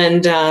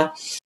 and,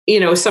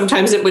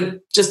 sometimes it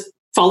would just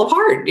fall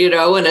apart,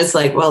 and it's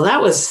like, well,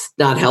 that was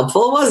not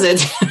helpful, was it?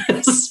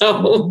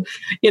 So,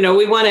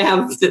 we want to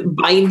have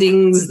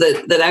bindings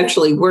that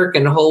actually work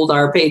and hold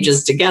our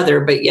pages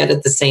together, but yet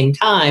at the same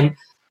time,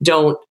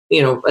 don't,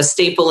 a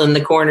staple in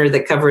the corner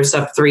that covers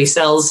up 3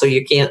 cells so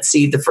you can't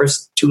see the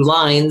first 2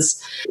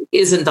 lines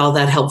isn't all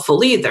that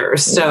helpful either.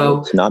 So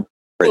it's not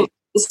pretty.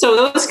 So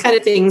those kind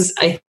of things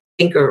I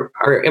think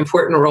are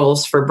important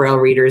roles for Braille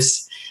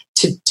readers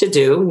to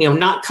do,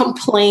 not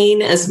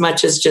complain as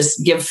much as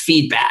just give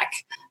feedback.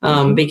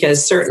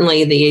 Because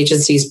certainly the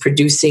agencies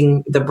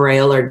producing the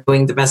Braille are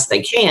doing the best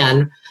they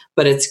can,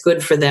 but it's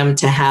good for them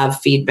to have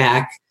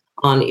feedback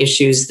on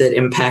issues that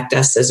impact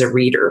us as a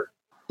reader.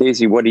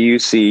 Daisy, what do you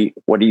see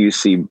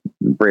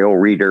Braille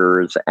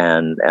readers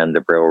and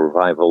the Braille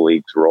Revival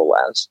League's role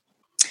as?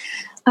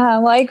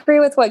 Well, I agree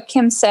with what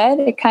Kim said.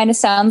 It kind of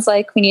sounds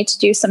like we need to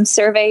do some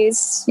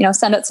surveys,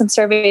 send out some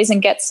surveys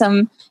and get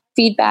some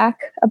feedback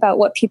about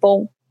what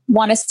people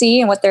want to see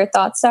and what their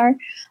thoughts are.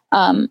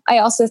 I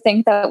also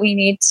think that we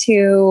need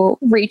to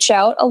reach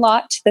out a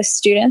lot to the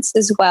students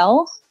as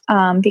well,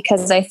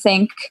 because I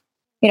think,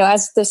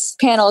 as this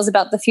panel is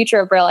about the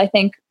future of Braille, I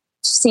think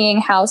seeing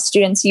how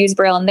students use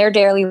Braille in their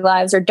daily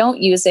lives or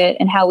don't use it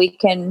and how we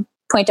can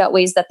point out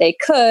ways that they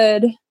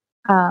could,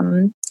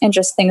 and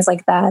just things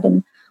like that.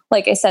 And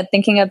like I said,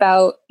 thinking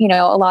about,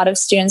 a lot of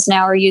students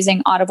now are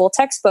using Audible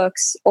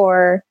textbooks,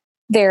 or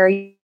they're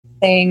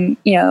using,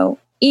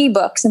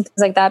 ebooks and things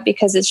like that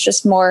because it's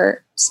just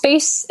more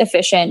space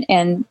efficient.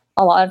 And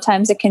a lot of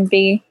times it can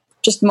be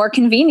just more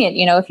convenient,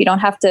 if you don't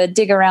have to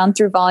dig around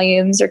through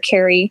volumes or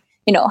carry,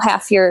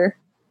 half your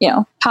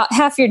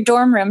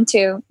dorm room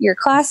to your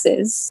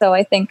classes. So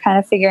I think kind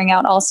of figuring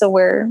out also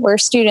where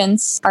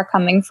students are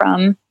coming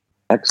from.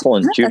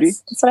 Excellent. Judy?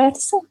 That's what I have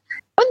to say.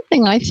 One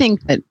thing I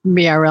think that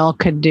BRL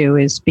could do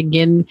is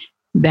begin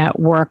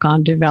that work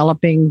on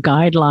developing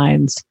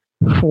guidelines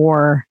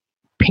for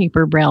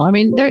paper Braille. I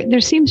mean, there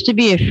seems to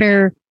be a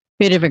fair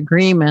bit of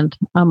agreement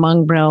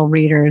among Braille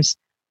readers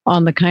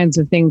on the kinds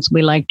of things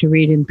we like to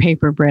read in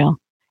paper Braille.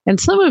 And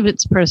some of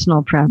it's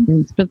personal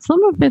preference, but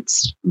some of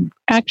it's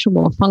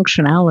actual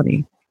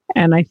functionality.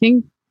 And I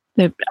think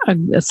that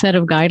a set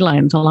of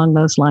guidelines along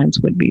those lines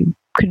could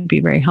be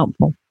very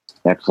helpful.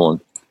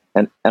 Excellent.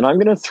 And I'm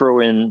going to throw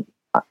in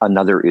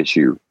another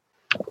issue.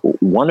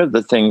 One of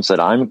the things that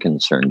I'm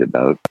concerned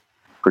about,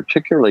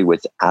 particularly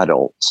with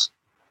adults,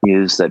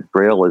 is that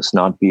Braille is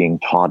not being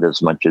taught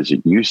as much as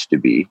it used to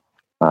be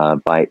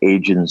by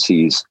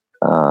agencies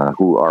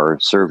who are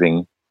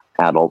serving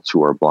adults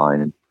who are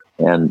blind.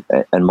 And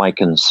my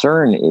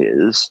concern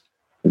is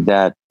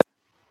that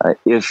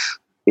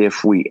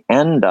if we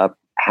end up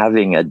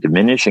having a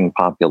diminishing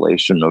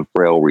population of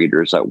Braille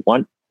readers, at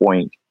what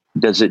point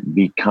does it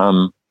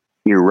become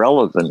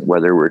irrelevant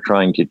whether we're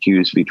trying to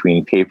choose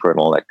between paper and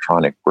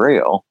electronic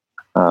Braille?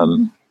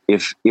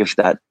 If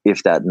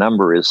that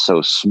number is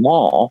so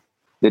small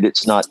that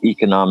it's not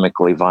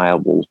economically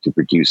viable to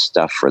produce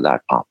stuff for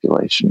that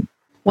population.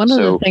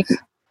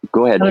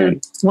 Go ahead,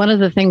 Judy. One of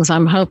the things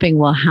I'm hoping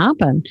will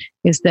happen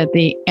is that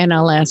the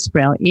NLS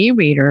Braille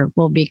e-reader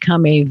will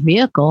become a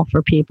vehicle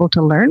for people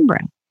to learn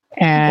Braille.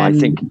 And I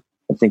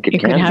think it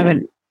could have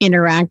an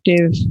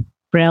interactive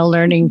Braille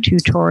learning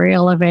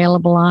tutorial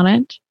available on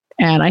it.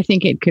 And I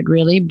think it could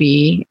really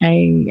be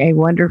a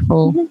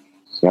wonderful.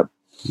 Yep,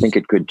 I think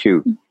it could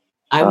too.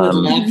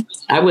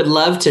 I would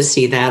love to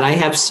see that. I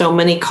have so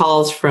many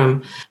calls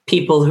from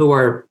people who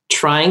are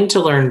trying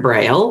to learn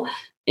Braille,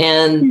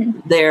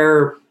 and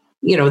they're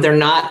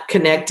not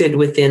connected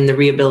within the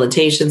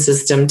rehabilitation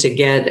system to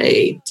get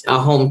a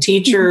home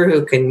teacher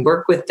who can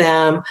work with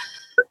them.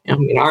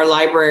 Our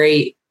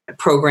library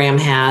program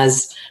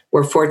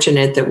we're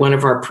fortunate that one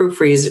of our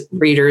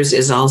proofreaders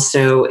is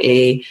also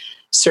a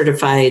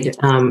certified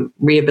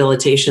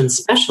rehabilitation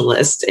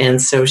specialist.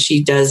 And so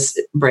she does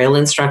Braille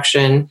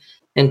instruction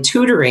and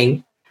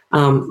tutoring.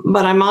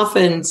 But I'm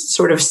often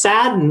sort of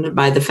saddened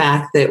by the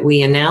fact that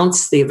we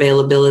announce the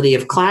availability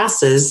of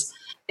classes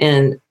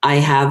and I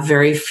have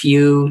very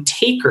few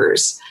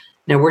takers.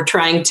 Now we're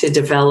trying to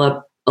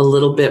develop a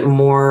little bit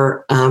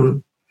more,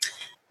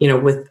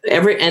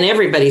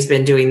 everybody's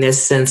been doing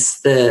this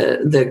since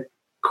the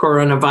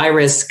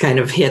coronavirus kind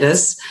of hit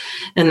us,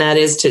 and that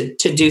is to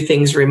do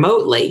things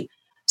remotely.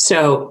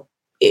 So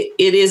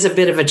it is a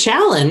bit of a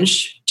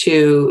challenge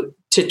to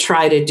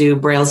try to do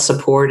Braille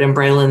support and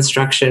Braille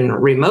instruction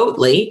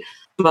remotely.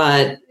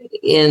 But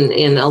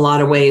in a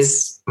lot of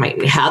ways,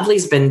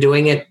 Hadley's been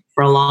doing it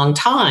for a long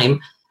time,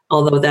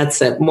 although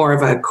that's more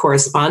of a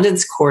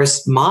correspondence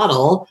course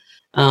model.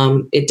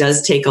 It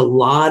does take a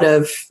lot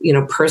of,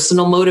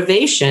 personal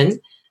motivation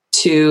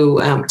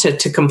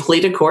to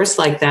complete a course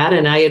like that.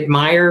 And I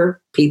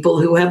admire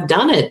people who have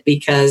done it,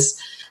 because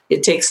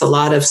it takes a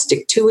lot of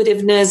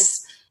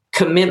stick-to-itiveness,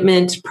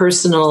 commitment,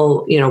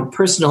 personal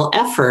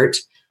effort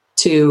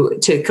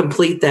to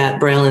complete that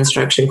Braille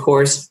instruction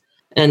course,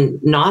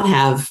 and not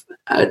have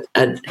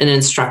an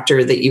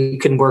instructor that you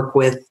can work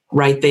with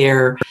right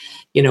there,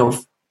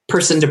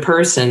 person to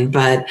person.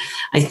 But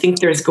I think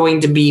there's going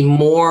to be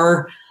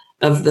more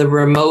of the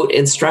remote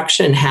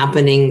instruction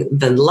happening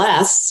than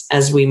less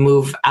as we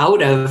move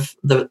out of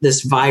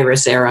this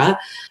virus era,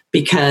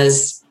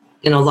 because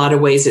in a lot of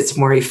ways it's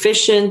more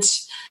efficient.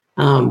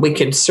 We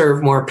can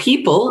serve more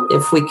people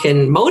if we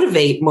can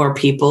motivate more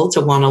people to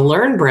want to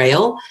learn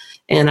Braille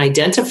and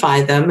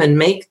identify them and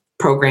make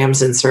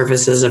programs and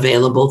services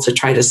available to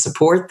try to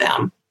support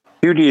them.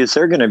 Judy, is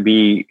there going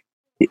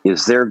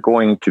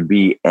to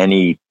be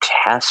any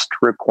test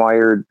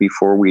required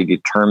before we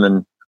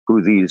determine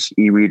who these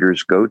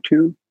e-readers go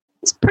to?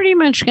 It's pretty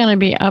much going to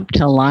be up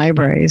to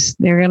libraries.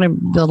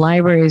 The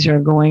libraries are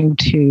going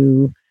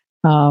to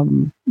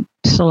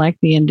select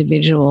the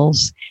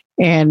individuals,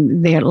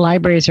 and the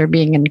libraries are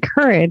being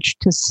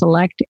encouraged to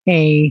select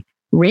a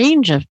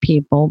range of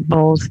people,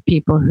 both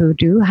people who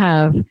do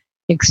have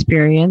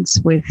experience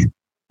with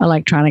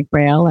electronic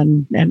Braille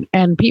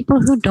and people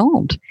who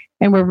don't.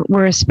 And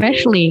we're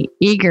especially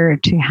eager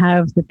to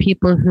have the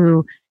people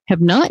who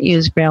have not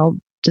used Braille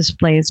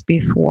displays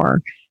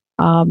before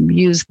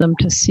use them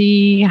to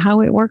see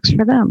how it works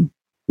for them.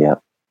 Yeah.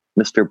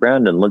 Mr.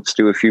 Brandon, let's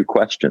do a few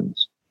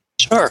questions.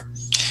 Sure.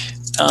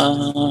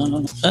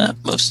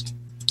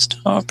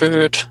 Stop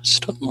it.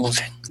 Stop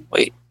moving.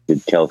 Wait.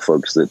 You tell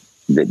folks that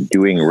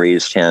doing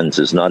raised hands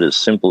is not as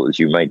simple as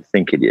you might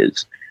think it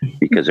is,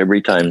 because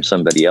every time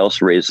somebody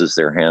else raises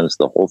their hands,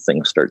 the whole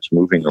thing starts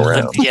moving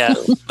around. Yeah,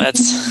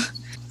 that's...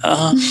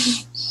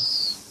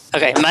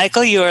 Okay,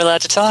 Michael, you are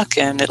allowed to talk,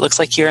 and it looks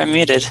like you're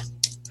unmuted.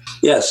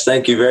 Yes,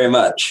 thank you very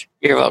much.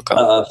 You're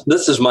welcome.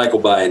 This is Michael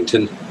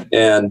Byington,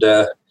 and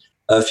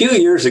a few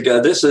years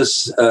ago, this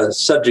is a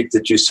subject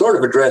that you sort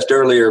of addressed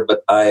earlier,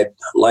 but I'd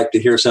like to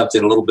hear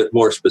something a little bit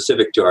more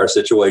specific to our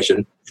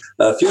situation.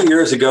 A few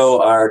years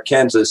ago, our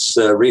Kansas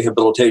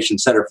Rehabilitation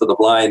Center for the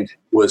Blind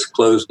was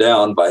closed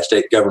down by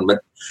state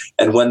government.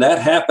 And when that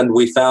happened,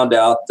 we found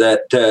out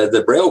that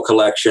the Braille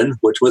collection,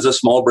 which was a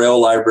small Braille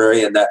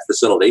library in that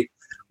facility,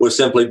 was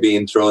simply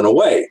being thrown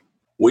away.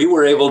 We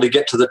were able to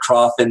get to the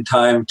trough in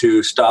time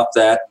to stop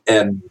that,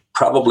 and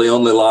probably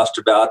only lost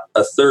about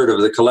a third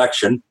of the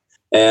collection.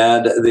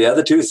 And the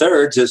other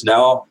 2/3 is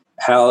now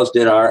housed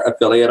in our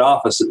affiliate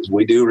offices.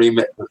 We do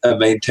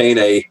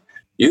maintain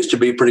used to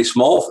be pretty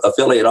small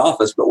affiliate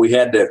office, but we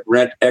had to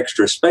rent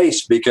extra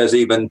space because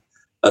even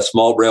a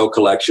small Braille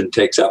collection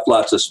takes up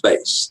lots of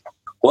space.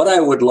 What I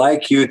would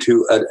like you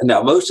to,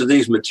 now most of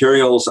these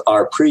materials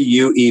are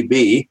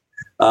pre-UEB,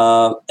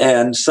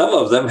 and some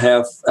of them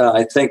have,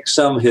 I think,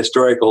 some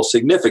historical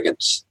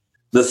significance.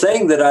 The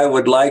thing that I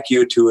would like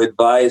you to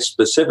advise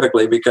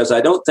specifically, because I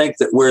don't think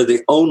that we're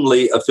the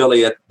only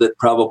affiliate that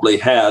probably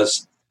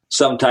has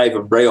some type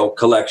of Braille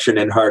collection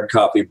in hard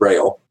copy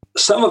Braille.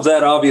 Some of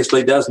that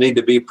obviously does need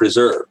to be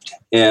preserved.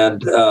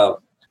 And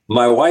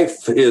my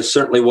wife is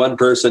certainly one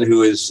person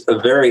who is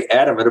very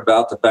adamant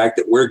about the fact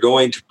that we're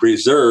going to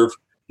preserve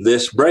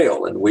this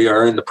Braille. And we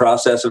are in the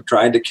process of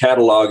trying to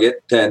catalog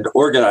it and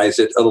organize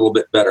it a little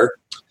bit better.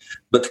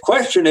 But the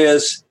question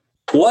is,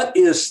 what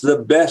is the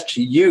best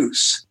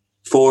use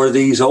for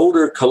these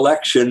older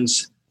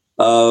collections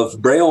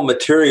of Braille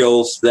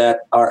materials that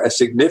are a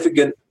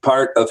significant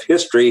part of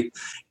history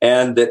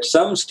and that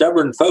some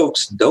stubborn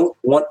folks don't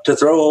want to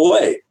throw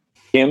away?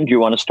 Kim, do you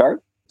want to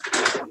start?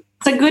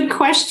 It's a good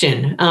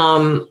question.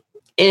 And,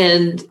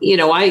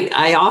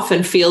 I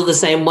often feel the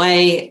same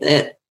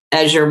way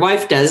as your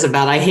wife does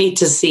about, I hate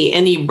to see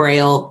any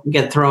Braille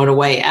get thrown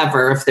away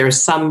ever if there's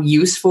some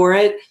use for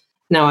it.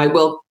 Now, I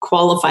will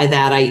qualify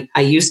that.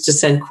 I used to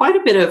send quite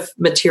a bit of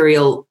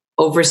material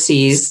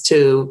overseas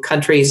to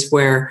countries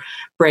where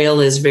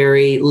Braille is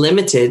very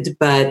limited,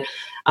 but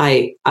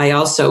I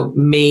also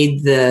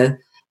made the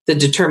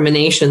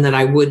determination that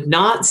I would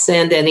not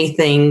send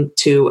anything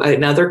to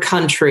another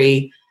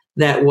country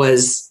that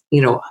was,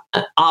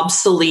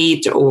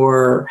 obsolete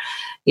or,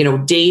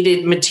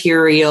 dated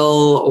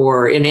material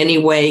or in any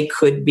way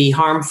could be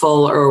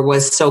harmful or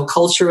was so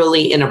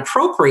culturally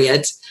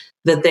inappropriate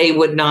that they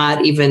would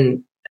not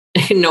even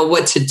know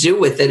what to do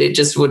with it. It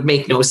just would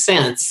make no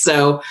sense.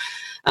 So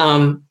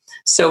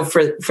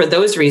for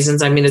those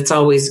reasons, it's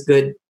always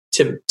good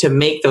to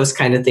make those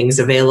kind of things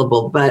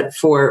available. But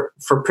for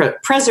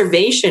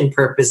preservation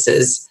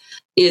purposes,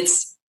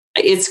 it's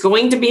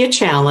going to be a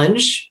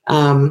challenge.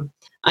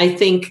 I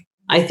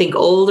think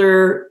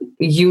older,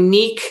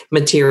 unique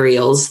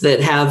materials that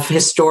have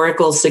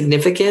historical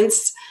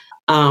significance.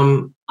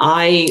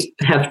 I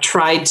have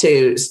tried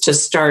to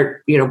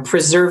start,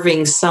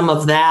 preserving some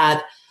of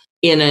that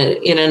in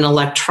an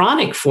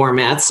electronic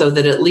format, so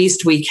that at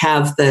least we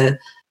have the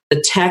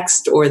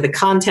text or the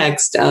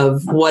context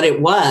of what it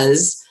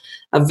was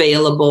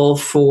available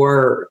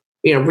for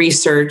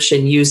research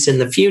and use in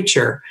the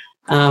future.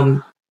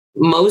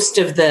 most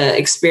of the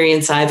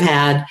experience I've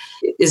had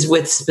is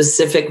with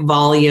specific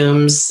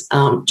volumes,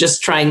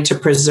 just trying to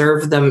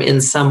preserve them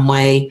in some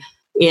way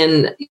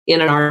in an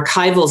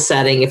archival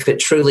setting, if it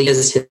truly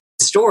is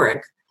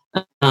historic,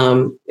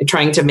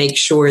 trying to make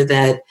sure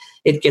that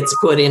it gets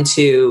put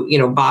into,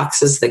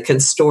 boxes that can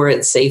store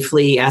it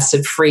safely,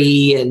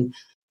 acid-free, and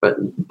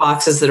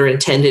boxes that are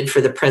intended for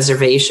the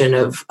preservation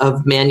of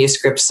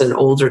manuscripts and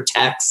older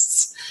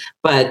texts.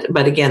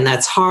 But again,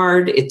 that's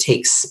hard. It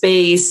takes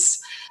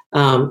space.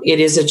 It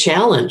is a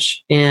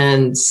challenge.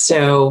 And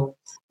so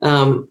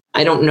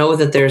I don't know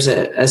that there's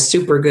a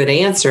super good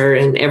answer.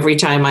 And every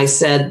time I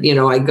said,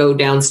 I go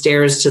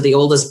downstairs to the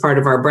oldest part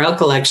of our Braille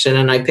collection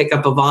and I pick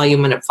up a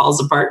volume and it falls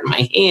apart in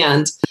my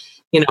hand,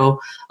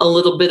 a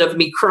little bit of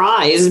me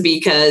cries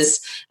because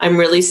I'm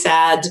really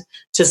sad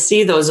to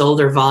see those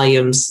older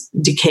volumes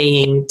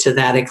decaying to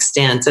that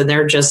extent. And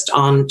they're just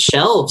on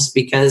shelves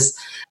because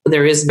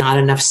there is not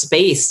enough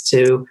space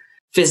to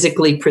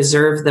physically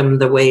preserve them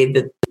the way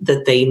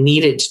that they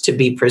needed to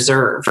be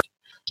preserred.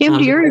 Kim,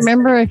 do you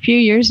remember a few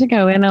years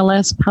ago,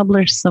 NLS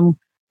published some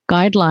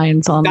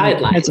guidelines on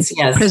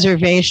yes.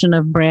 preservation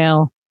of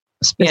Braille?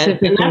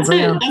 Specifically,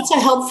 and that's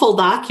a helpful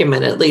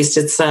document. At least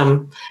it's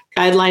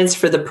guidelines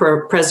for the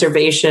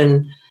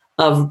preservation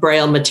of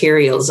Braille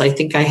materials. I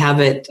think I have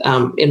it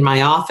in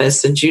my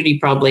office, and Judy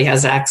probably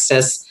has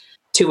access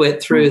to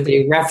it through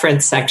the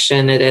reference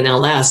section at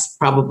NLS,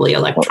 probably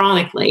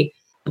electronically.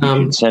 You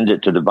can send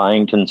it to the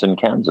Byingtons in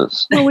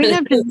Kansas. Well,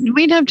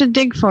 we'd have to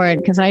dig for it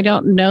because I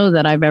don't know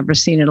that I've ever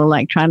seen it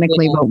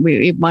electronically, but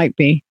it might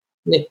be.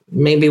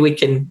 Maybe we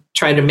can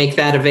try to make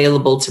that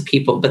available to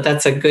people, but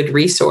that's a good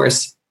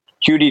resource.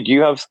 Judy, do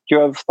you have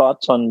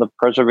thoughts on the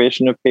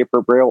preservation of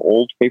paper Braille,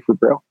 old paper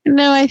Braille?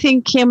 No, I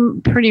think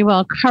Kim pretty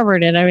well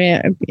covered it. I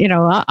mean,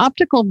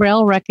 optical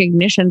Braille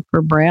recognition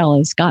for Braille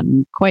has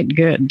gotten quite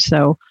good.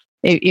 So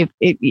I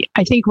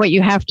think what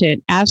you have to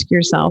ask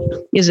yourself,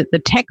 is it the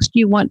text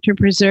you want to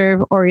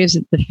preserve or is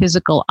it the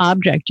physical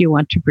object you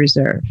want to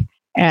preserve?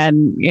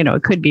 And,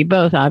 it could be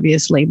both,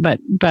 obviously, but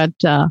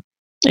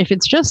if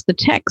it's just the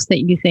text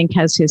that you think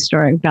has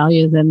historic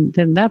value,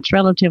 then that's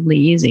relatively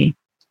easy.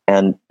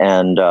 And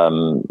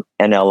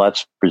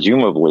NLS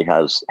presumably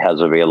has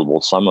available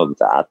some of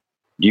that.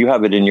 Do you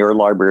have it in your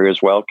library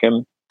as well,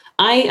 Kim?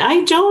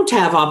 I don't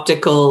have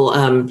optical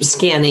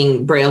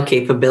scanning Braille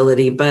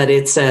capability, but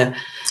it's a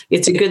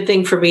good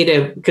thing for me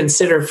to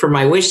consider for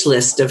my wish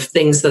list of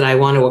things that I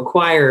want to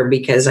acquire,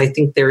 because I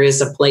think there is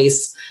a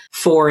place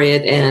for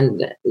it,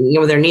 and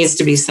there needs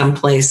to be some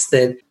place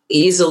that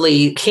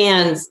easily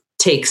can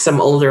take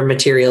some older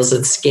materials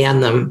and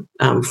scan them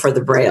for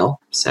the Braille.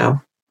 So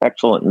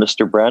excellent,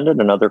 Mr.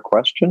 Brandon. Another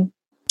question.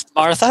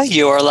 Martha,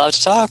 you are allowed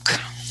to talk.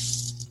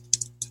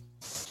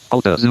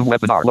 Alta Zoom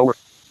webinar lower.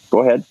 Go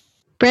ahead.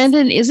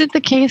 Brandon, is it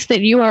the case that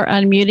you are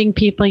unmuting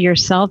people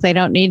yourself? They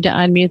don't need to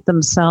unmute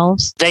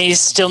themselves? They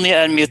still need to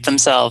unmute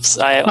themselves.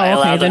 I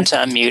allow them to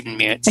unmute and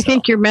mute. I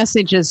think your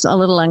message is a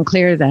little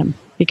unclear then,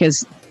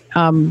 because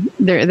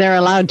they're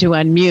allowed to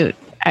unmute.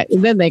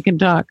 Then they can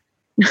talk.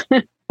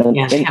 In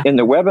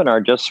the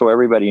webinar, just so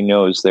everybody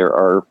knows, there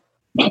are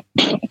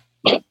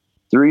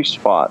 3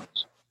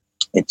 spots.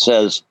 It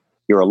says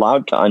you're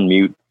allowed to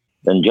unmute.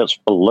 Then just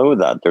below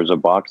that, there's a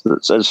box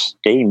that says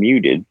stay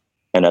muted.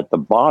 And at the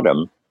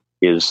bottom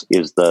is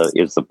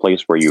the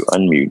place where you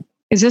unmute.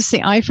 Is this the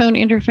iPhone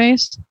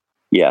interface?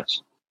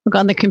 Yes. Look,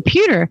 on the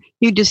computer,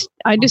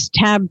 I just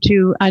tab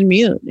to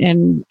unmute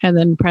and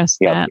then press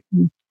that.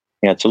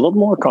 Yeah, it's a little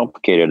more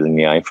complicated than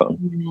the iPhone.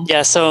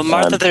 Yeah, so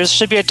Martha, there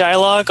should be a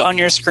dialogue on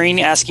your screen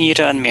asking you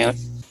to unmute.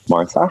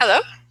 Martha? Hello?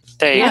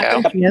 There you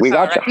go. We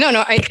got you.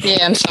 No,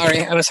 I'm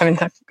sorry. I was having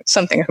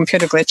a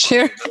computer glitch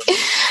here.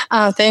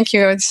 Thank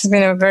you. This has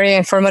been a very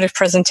informative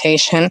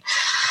presentation.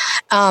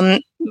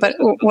 But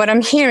what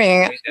I'm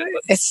hearing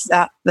is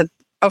that,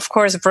 of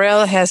course,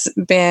 Braille has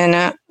been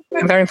a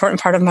very important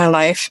part of my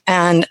life.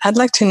 And I'd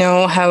like to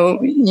know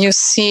how you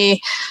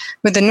see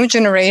with the new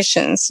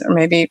generations, or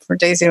maybe for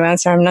Daisy to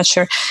answer, I'm not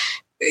sure.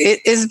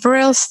 Is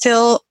Braille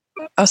still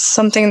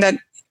something that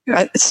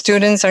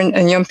students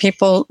and young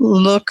people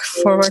look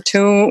forward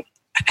to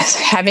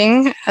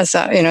having as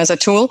a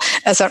tool,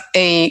 as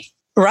a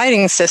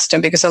writing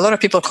system? Because a lot of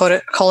people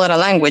call it a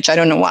language. I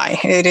don't know why.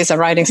 It is a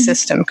writing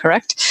system,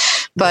 correct?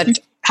 But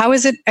how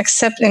is it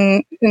accepted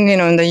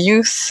in the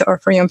youth or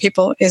for young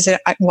people? Is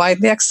it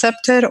widely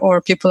accepted,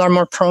 or people are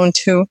more prone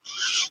to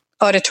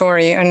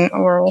auditory and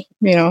oral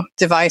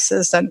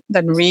devices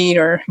that read,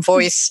 or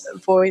voice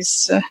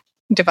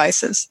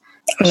devices?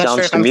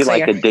 Sounds to me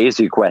like a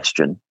Daisy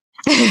question.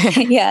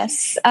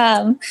 Yes.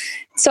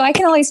 So I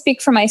can only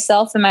speak for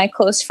myself and my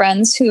close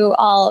friends who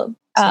all,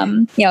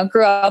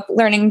 grew up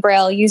learning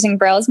Braille, using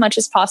Braille as much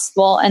as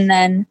possible. And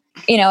then,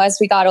 as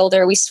we got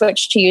older, we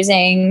switched to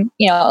using,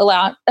 a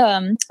lot,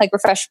 like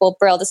refreshable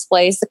Braille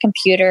displays, the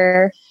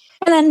computer.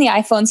 And then the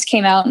iPhones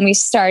came out and we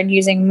started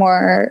using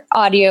more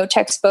audio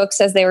textbooks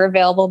as they were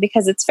available,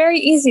 because it's very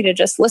easy to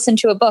just listen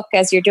to a book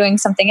as you're doing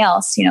something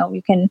else.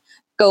 You can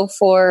go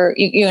for,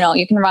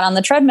 you can run on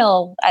the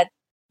treadmill at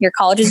your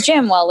college's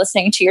gym while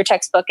listening to your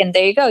textbook, and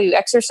there you go, you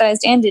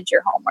exercised and did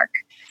your homework.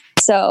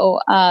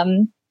 So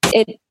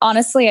it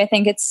honestly, I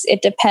think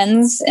it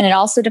depends, and it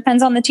also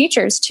depends on the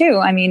teachers too.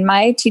 I mean,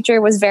 my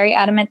teacher was very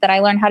adamant that I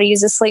learn how to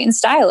use a slate and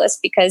stylus,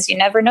 because you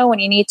never know when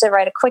you need to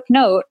write a quick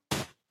note,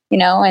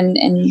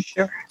 and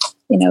Sure.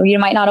 you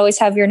might not always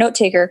have your note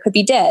taker, could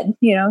be dead,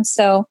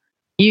 so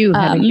You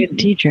have a good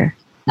teacher.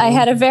 I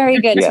had a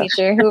very good Yes.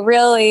 teacher who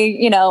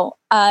really,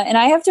 and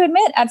I have to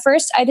admit, at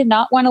first I did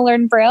not want to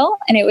learn Braille,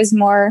 and it was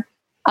more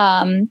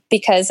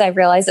because I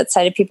realized that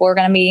sighted people were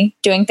going to be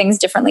doing things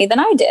differently than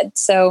I did.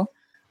 So,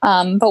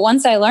 but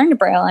once I learned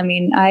Braille, I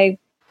mean, I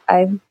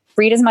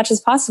read as much as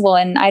possible,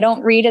 and I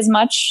don't read as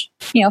much,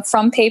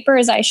 from paper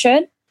as I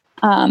should.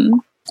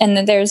 And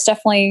then there's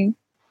definitely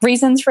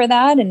reasons for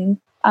that. And,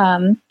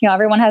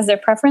 everyone has their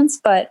preference,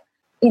 but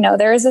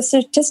there is a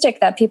statistic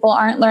that people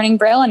aren't learning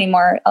Braille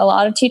anymore. A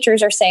lot of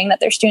teachers are saying that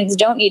their students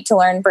don't need to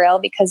learn Braille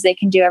because they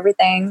can do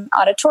everything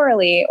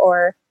auditorily,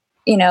 or,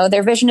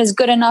 their vision is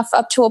good enough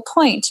up to a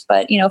point.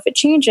 But, if it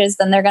changes,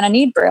 then they're going to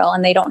need Braille,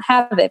 and they don't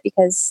have it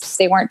because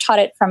they weren't taught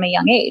it from a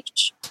young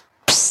age.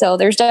 So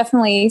there's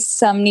definitely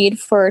some need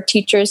for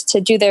teachers to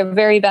do their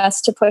very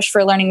best to push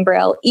for learning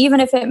Braille, even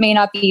if it may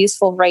not be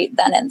useful right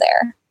then and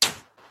there.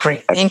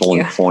 Great. Thank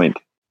you. Excellent point.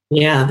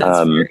 Yeah,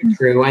 that's very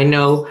true. I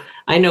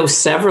know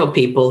several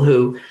people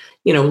who,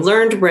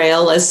 learned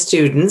Braille as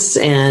students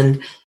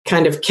and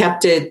kind of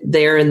kept it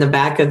there in the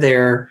back of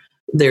their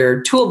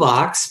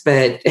toolbox,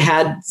 but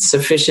had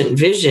sufficient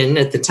vision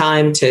at the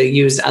time to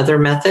use other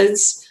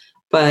methods.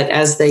 But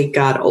as they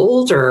got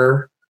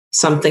older,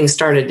 something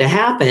started to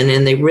happen,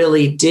 and they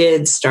really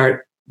did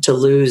start to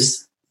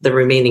lose the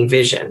remaining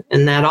vision.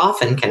 And that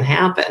often can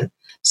happen.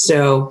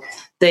 So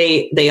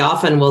they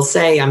often will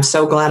say, I'm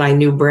so glad I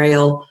knew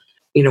Braille,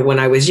 when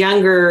I was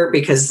younger,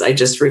 because I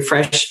just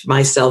refreshed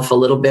myself a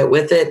little bit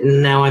with it,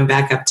 and now I'm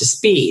back up to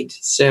speed.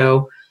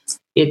 So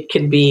it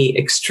can be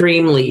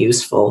extremely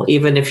useful,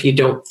 even if you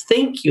don't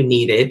think you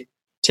need it,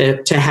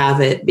 to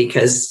have it,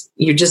 because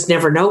you just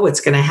never know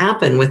what's going to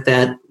happen with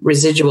that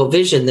residual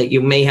vision that you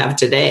may have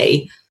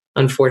today,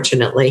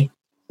 unfortunately.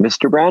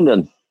 Mr.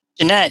 Brandon.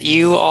 Jeanette,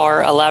 you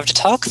are allowed to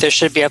talk. There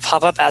should be a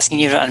pop-up asking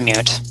you to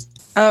unmute.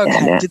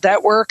 Okay, Yeah. did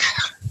that work?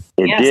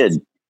 It Yes.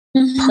 did.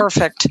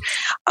 Perfect.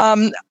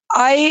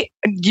 I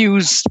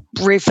use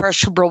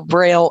refreshable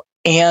Braille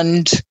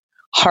and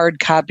hard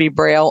copy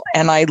Braille,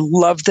 and I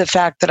love the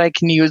fact that I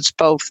can use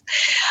both.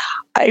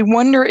 I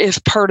wonder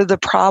if part of the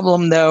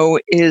problem, though,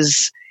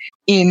 is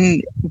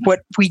in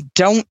what we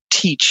don't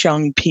teach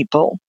young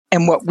people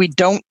and what we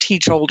don't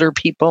teach older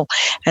people,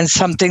 and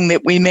something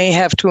that we may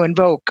have to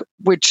invoke,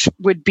 which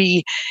would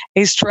be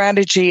a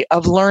strategy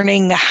of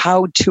learning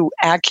how to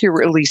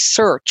accurately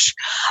search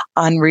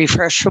on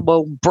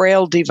refreshable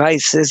Braille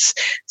devices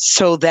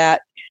so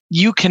that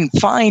you can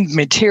find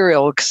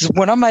material. Because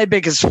one of my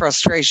biggest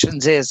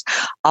frustrations is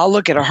I'll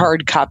look at a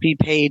hard copy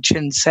page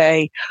and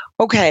say,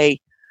 okay,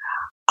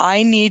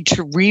 I need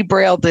to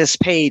re-Braille this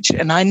page,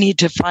 and I need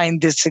to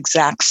find this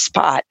exact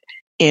spot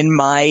in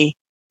my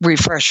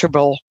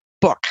refreshable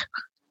book.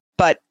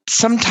 But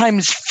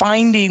sometimes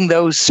finding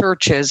those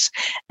searches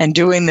and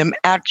doing them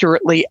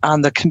accurately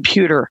on the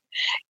computer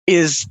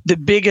is the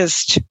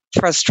biggest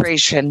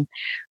frustration,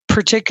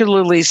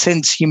 particularly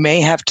since you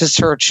may have to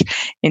search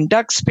in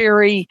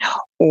Duxbury,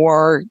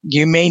 or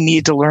you may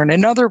need to learn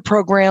another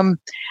program.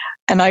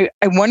 And I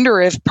wonder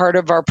if part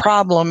of our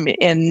problem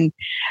in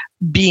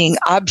being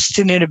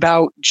obstinate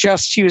about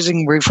just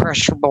using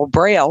refreshable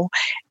Braille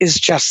is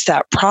just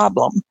that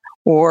problem.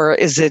 Or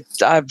is it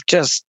I've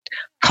just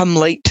come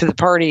late to the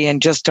party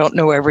and just don't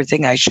know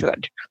everything I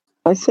should?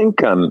 I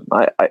think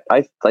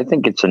I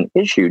think it's an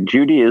issue.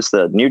 Judy, is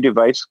the new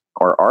device,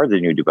 or are the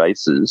new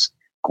devices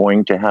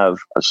going to have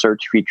a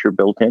search feature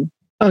built in?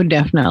 Oh,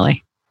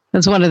 definitely.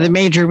 That's one of the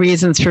major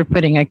reasons for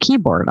putting a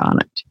keyboard on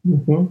it.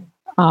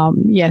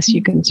 Mm-hmm. Yes,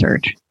 you can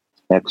search.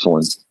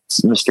 Excellent.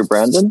 Mr.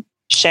 Brandon?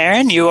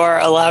 Sharon, you are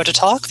allowed to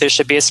talk. There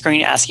should be a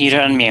screen asking you to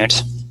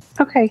unmute.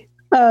 Okay.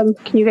 Can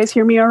you guys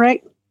hear me all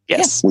right?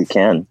 Yes. We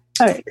can.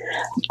 All right.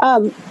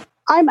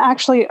 I'm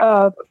actually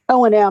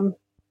O&M,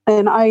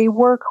 and I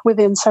work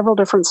within several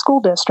different school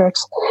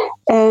districts.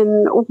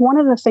 And one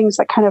of the things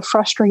that kind of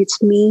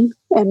frustrates me,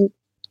 and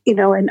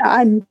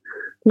I'm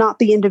not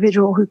the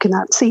individual who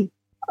cannot see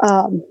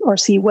or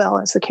see well,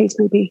 as the case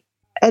may be.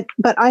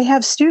 But I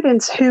have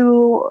students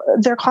who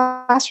their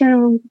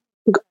classroom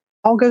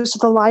all goes to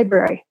the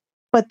library,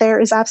 but there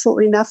is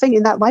absolutely nothing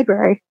in that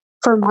library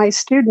for my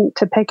student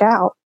to pick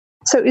out.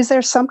 So is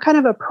there some kind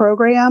of a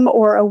program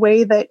or a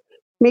way that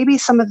maybe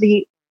some of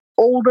the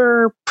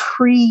older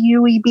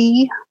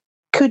pre-UEB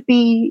could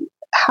be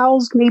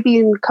housed maybe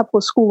in a couple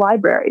of school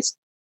libraries,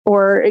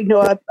 or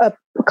a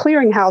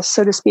clearinghouse,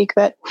 so to speak,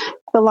 that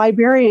the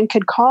librarian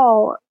could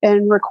call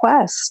and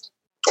request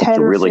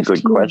 10 or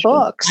 15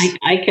 books?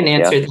 I can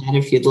answer that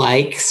if you'd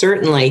like.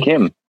 Certainly.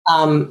 Kim.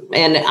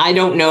 And I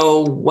don't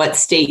know what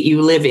state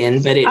you live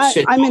in, but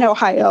I'm in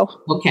Ohio.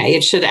 Okay.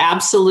 It should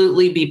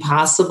absolutely be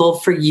possible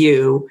for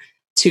you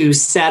to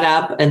set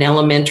up an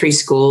elementary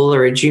school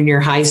or a junior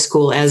high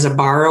school as a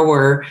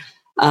borrower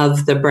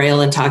of the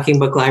Braille and Talking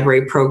Book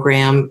Library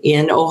program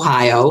in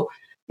Ohio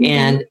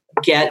and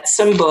get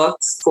some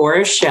books for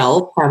a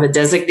shelf, have a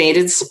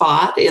designated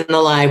spot in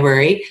the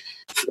library,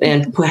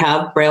 and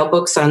have Braille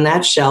books on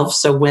that shelf.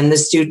 So when the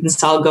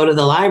students all go to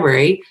the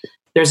library,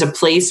 there's a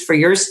place for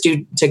your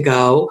student to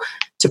go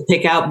to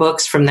pick out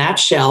books from that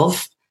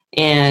shelf.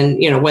 And,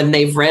 when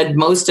they've read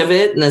most of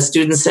it and the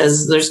student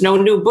says there's no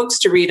new books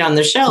to read on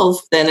the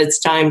shelf, then it's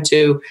time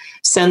to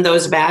send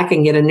those back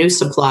and get a new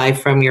supply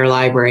from your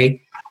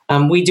library.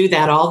 We do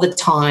that all the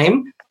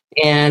time,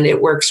 and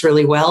it works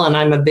really well. And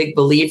I'm a big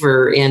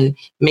believer in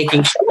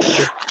making sure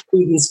that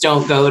students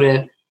don't go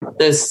to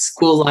the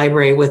school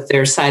library with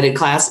their sighted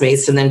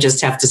classmates and then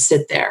just have to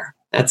sit there.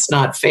 That's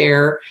not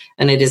fair,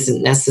 and it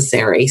isn't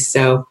necessary.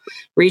 So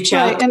reach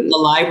out to the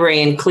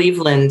library in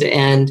Cleveland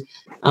and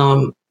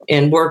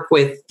work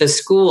with the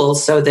school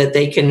so that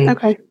they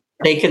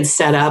can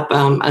set up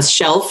a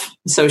shelf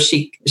so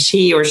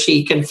she or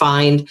she can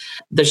find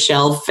the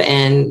shelf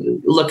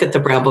and look at the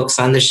Braille books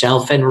on the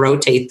shelf and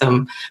rotate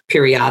them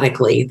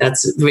periodically.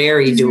 That's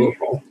very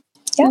doable.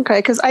 Yeah. Okay,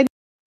 because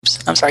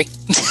I'm sorry.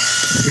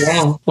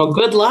 Yeah. Well,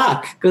 good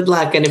luck. Good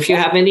luck. And if you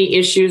have any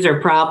issues or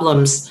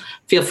problems,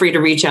 feel free to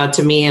reach out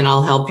to me and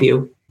I'll help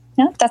you.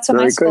 Yeah, that's what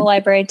my school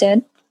library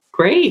did.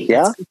 Great.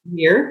 Yeah. That's good to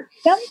hear.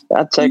 Yeah.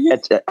 That's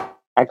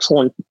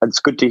excellent. That's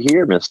good to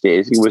hear, Miss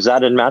Daisy. Was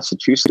that in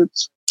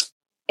Massachusetts?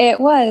 It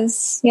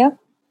was. Yep.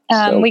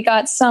 We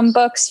got some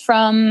books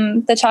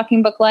from the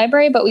Talking Book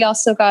Library, but we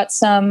also got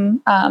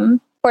some.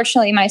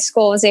 Fortunately, my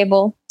school was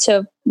able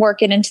to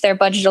work it into their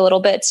budget a little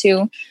bit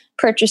to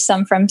purchase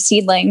some from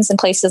Seedlings and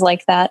places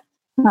like that.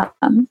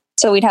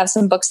 So we'd have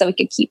some books that we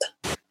could keep.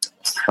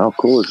 How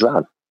cool is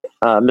that?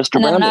 Mr. And then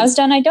Brandon. when I was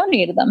done, I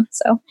donated them.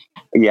 So.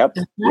 Yep.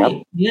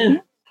 Right.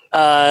 Yep.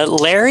 Yeah.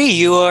 Larry,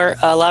 you are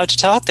allowed to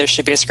talk. There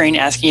should be a screen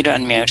asking you to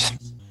unmute.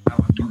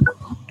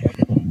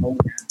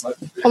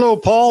 Hello,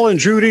 Paul and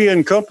Judy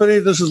and company.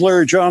 This is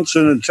Larry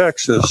Johnson in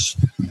Texas.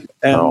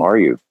 And how are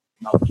you?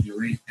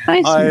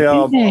 I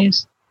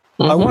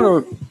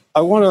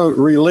want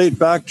to relate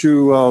back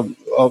to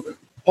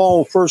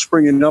Paul first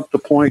bringing up the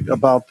point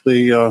about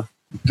the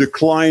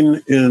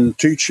decline in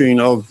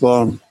teaching of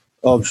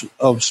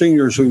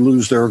seniors who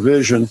lose their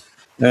vision,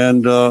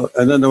 and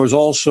then there was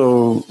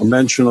also a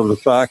mention of the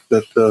fact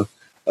that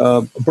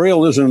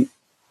Braille isn't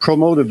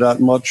promoted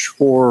that much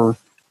for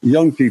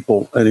young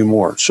people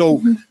anymore.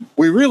 So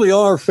we really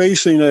are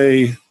facing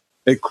a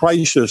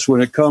crisis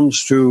when it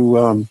comes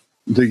to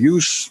the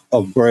use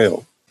of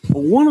Braille.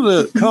 One of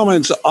the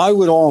comments I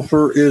would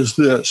offer is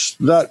this,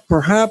 that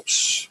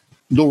perhaps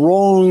the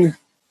wrong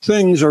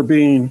things are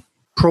being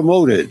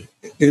promoted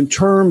in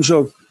terms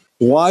of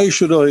why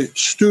should a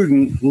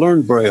student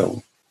learn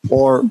Braille,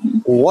 or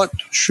what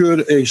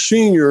should a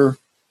senior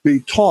be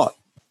taught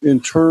in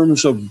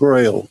terms of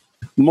Braille.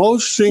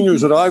 Most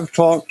seniors that I've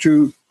talked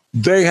to,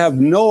 they have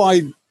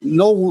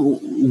no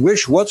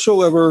wish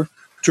whatsoever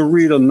to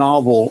read a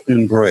novel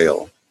in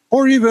Braille,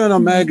 or even a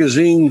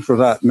magazine for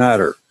that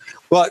matter.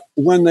 But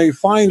when they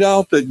find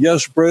out that,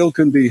 yes, Braille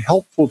can be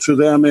helpful to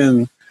them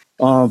in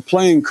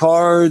playing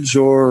cards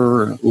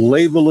or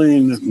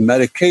labeling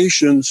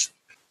medications,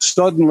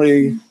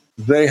 suddenly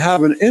they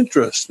have an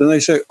interest and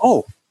they say,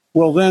 oh,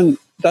 well, then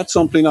that's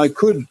something I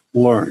could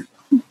learn.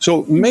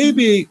 So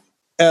maybe,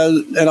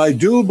 and I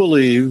do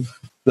believe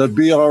that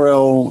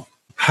BRL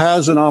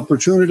has an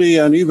opportunity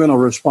and even a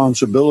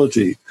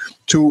responsibility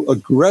to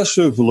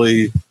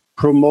aggressively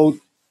promote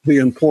the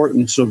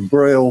importance of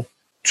Braille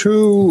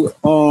to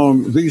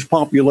these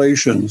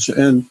populations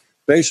and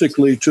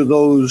basically to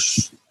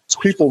those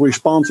people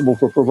responsible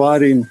for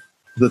providing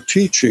the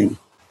teaching,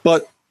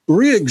 but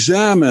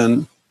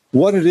re-examine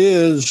what it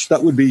is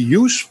that would be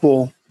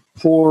useful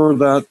for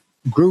that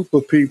group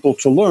of people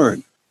to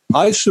learn.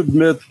 I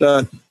submit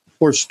that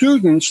for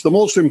students, the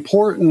most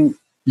important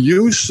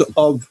use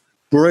of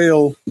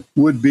Braille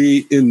would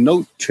be in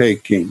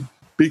note-taking,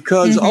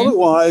 because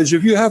otherwise,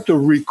 if you have to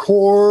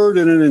record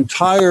in an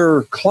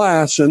entire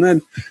class and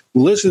then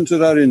listen to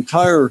that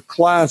entire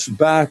class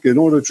back in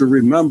order to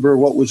remember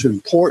what was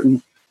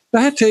important,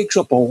 that takes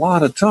up a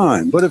lot of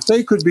time. But if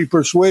they could be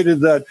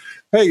persuaded that,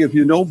 hey, if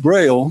you know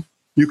Braille,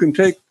 you can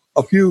take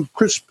a few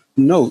crisp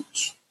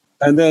notes,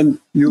 and then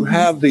you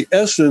have the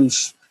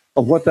essence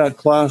of what that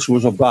class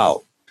was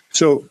about.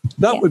 So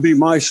that would be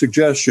my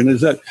suggestion,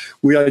 is that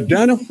we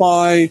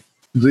identify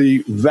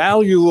the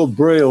value of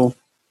Braille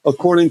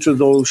according to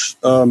those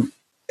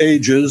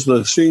ages,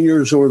 the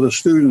seniors or the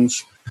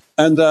students,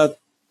 and that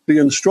the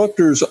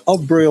instructors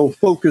of Braille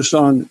focus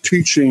on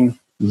teaching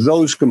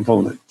those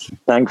components.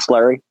 Thanks,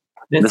 Larry.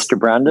 Mr.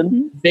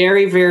 Brandon?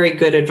 Very, very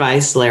good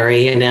advice,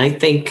 Larry. And I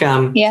think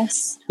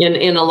yes,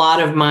 in a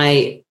lot of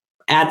my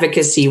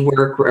advocacy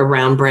work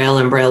around Braille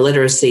and Braille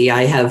literacy,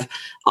 I have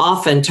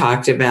often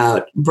talked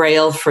about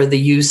Braille for the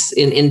use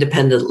in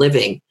independent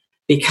living,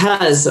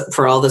 because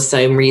for all the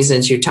same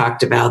reasons you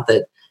talked about,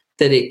 that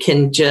it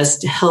can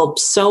just help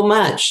so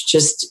much.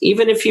 Just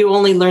even if you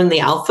only learn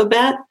the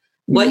alphabet,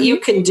 what you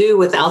can do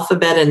with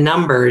alphabet and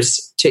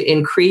numbers to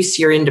increase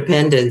your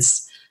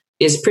independence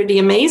is pretty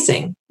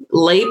amazing.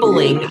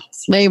 Labeling.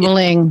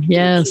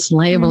 Yes,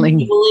 labeling.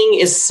 Labeling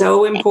is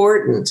so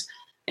important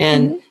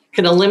and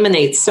can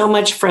eliminate so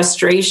much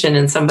frustration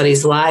in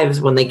somebody's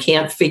lives when they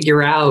can't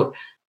figure out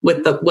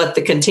what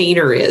the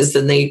container is,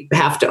 and they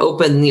have to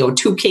open,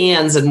 2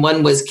 cans, and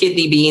one was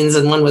kidney beans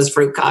and one was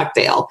fruit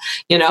cocktail,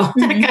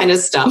 that kind of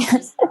stuff.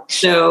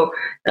 So,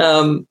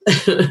 and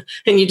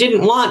you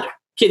didn't want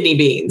kidney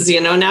beans,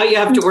 now you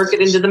have to work it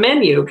into the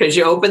menu because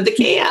you opened the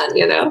can,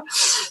 So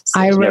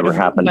it's never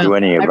happened to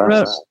any of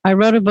us. I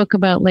wrote a book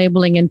about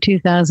labeling in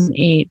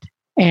 2008,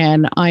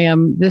 and I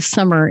am this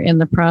summer in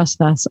the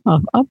process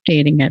of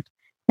updating it.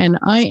 And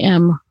I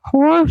am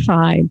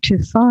horrified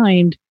to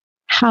find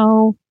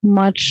how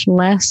much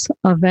less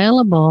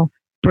available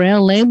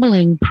Braille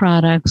labeling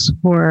products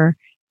were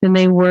than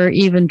they were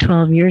even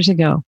 12 years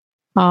ago.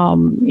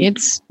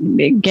 It's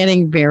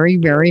getting very,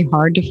 very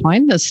hard to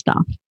find this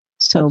stuff.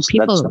 So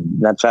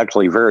that's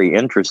actually very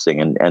interesting.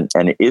 And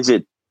is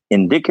it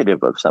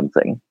indicative of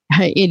something?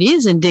 It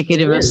is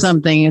indicative of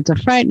something. It's a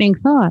frightening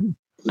thought.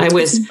 I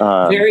was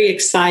very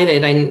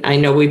excited. I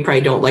know we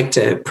probably don't like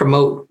to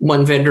promote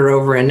one vendor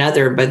over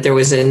another, but there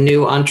was a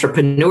new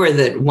entrepreneur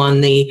that won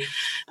the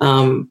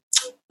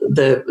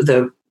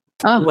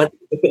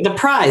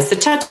prize, the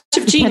Touch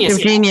of Genius.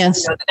 Touch of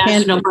Genius. The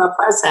National Braille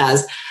Press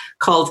has,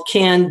 called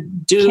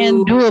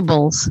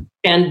Can-Doables.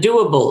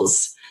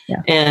 Can-Doables.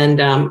 Yeah. And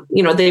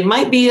they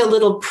might be a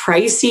little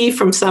pricey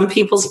from some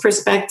people's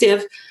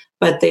perspective,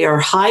 but they are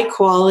high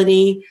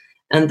quality.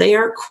 And they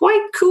are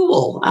quite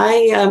cool.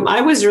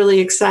 I was really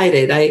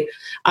excited.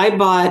 I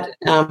bought.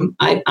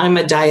 I'm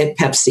a Diet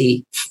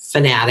Pepsi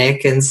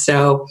fanatic, and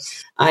so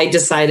I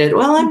decided,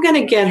 well, I'm going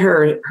to get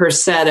her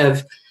set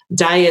of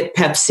Diet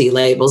Pepsi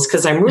labels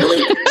because I'm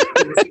really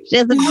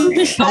Diet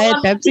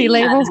Pepsi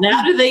labels.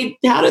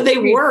 How do they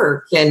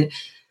work? And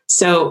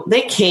so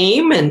they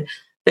came, and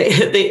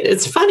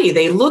it's funny.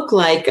 They look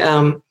like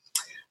a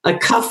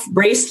cuff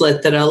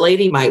bracelet that a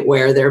lady might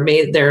wear.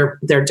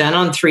 They're done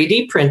on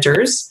 3D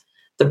printers.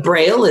 The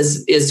Braille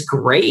is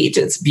great.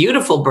 It's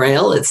beautiful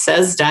Braille. It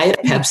says Diet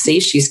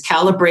Pepsi. She's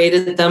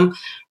calibrated them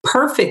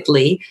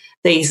perfectly.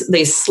 They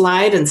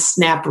slide and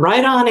snap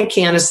right on a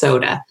can of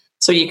soda.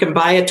 So you can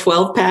buy a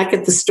 12-pack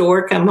at the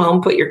store, come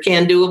home, put your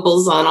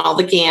Can-Doables on all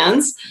the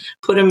cans,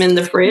 put them in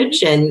the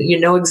fridge, and you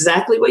know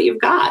exactly what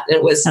you've got.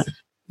 It was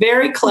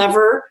very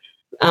clever,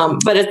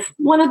 but it's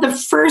one of the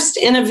first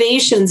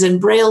innovations in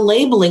Braille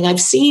labeling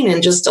I've seen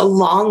in just a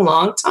long,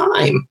 long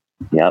time.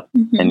 Yep,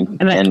 and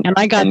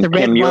I got the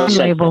red wine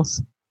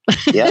labels.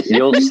 Yeah,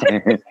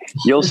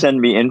 you'll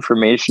send me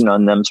information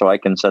on them so I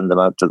can send them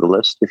out to the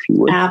list if you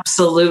would.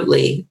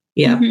 Absolutely,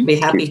 yeah, be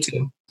happy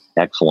to.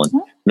 Excellent,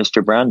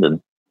 Mr. Brandon.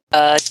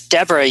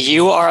 Deborah,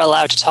 you are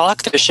allowed to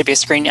talk. There should be a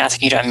screen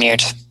asking you to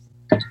unmute.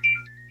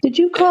 Did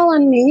you call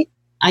on me?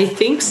 I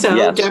think so,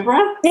 yes.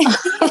 Deborah.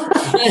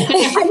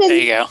 There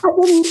you go.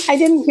 I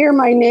didn't hear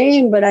my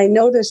name, but I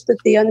noticed that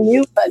the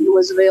unmute button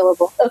was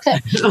available. Okay.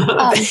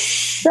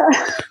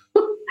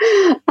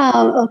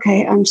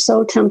 Okay, I'm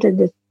so tempted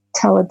to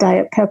tell a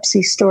Diet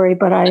Pepsi story,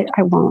 but I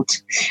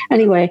won't.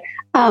 Anyway,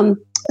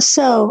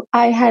 so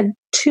I had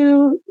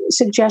 2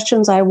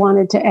 suggestions I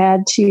wanted to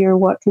add to your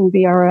What Can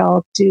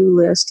BRL Do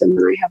list, and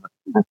then I have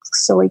a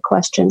silly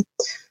question.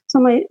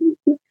 So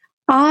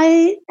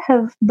I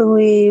have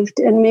believed,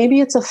 and maybe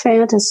it's a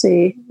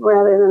fantasy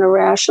rather than a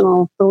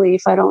rational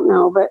belief, I don't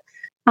know, but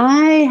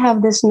I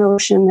have this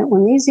notion that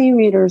when these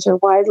e-readers are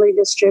widely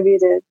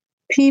distributed,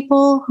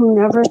 people who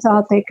never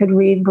thought they could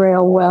read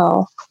Braille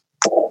well,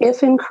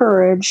 if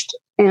encouraged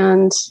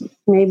and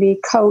maybe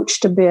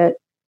coached a bit,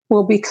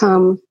 will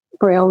become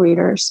Braille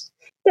readers.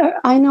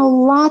 I know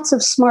lots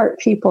of smart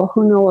people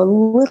who know a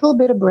little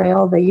bit of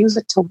Braille. They use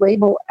it to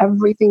label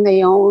everything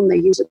they own. They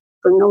use it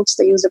for notes.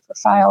 They use it for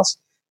files.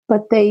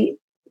 But they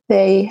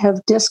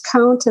have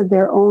discounted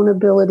their own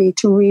ability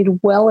to read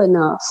well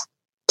enough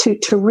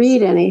to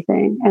read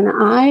anything. And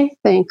I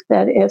think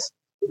that if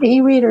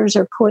e-readers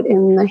are put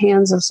in the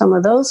hands of some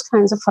of those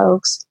kinds of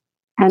folks,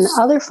 and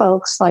other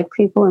folks like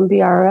people in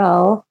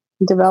BRL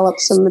develop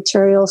some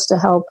materials to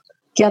help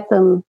get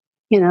them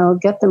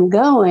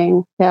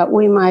going, that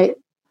we might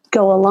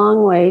go a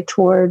long way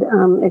toward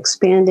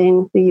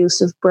expanding the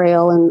use of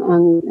Braille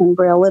and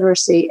Braille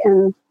literacy.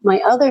 And my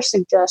other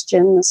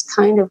suggestion is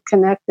kind of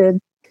connected,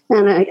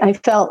 and I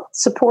felt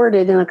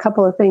supported in a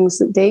couple of things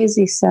that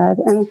Daisy said,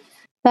 and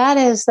that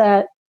is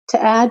that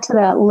to add to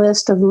that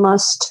list of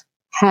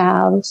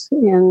must-haves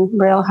in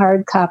Braille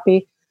hard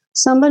copy,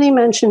 somebody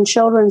mentioned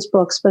children's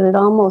books, but it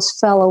almost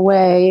fell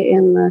away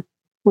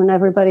when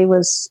everybody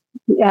was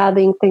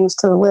adding things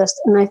to the list.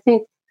 And I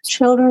think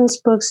children's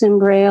books in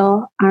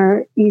Braille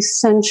are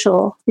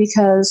essential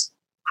because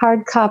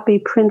hard copy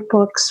print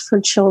books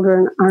for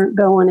children aren't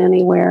going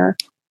anywhere.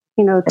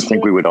 I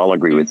think we would all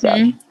agree with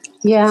that.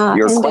 Yeah.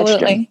 Your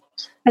question.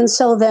 And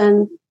so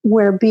then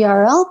where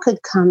BRL could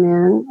come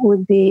in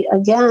would be,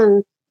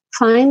 again,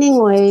 finding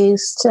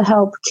ways to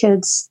help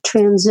kids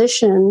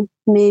transition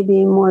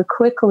maybe more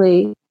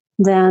quickly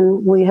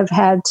than we have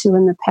had to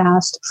in the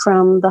past,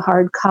 from the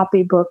hard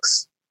copy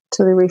books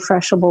to the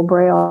refreshable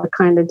Braille, to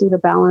kind of do the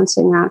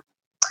balancing act.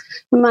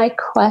 My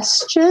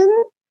question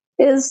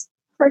is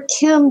for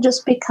Kim,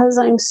 just because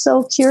I'm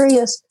so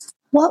curious,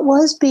 what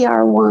was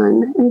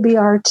BR1 and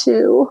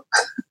BR2?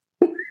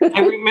 I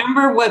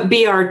remember what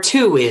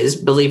BR2 is,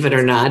 believe it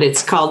or not.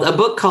 It's called a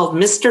book called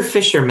Mr.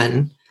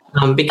 Fisherman,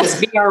 because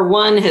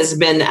BR1 has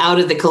been out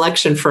of the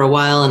collection for a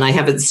while and I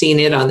haven't seen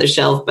it on the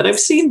shelf, but I've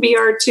seen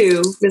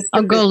BR2.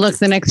 I'll go look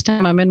the next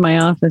time I'm in my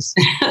office.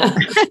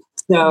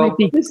 So,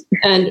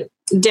 and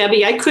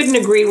Debbie, I couldn't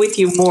agree with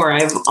you more.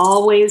 I've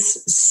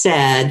always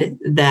said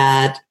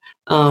that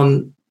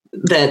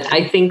that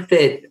I think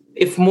that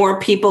if more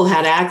people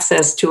had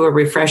access to a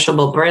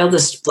refreshable Braille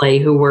display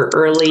who were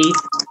early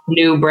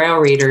new Braille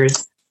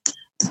readers,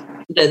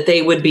 that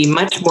they would be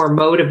much more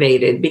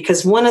motivated,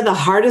 because one of the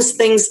hardest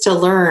things to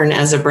learn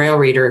as a Braille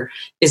reader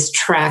is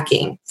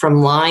tracking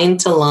from line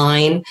to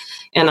line.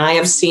 And I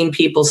have seen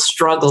people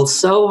struggle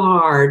so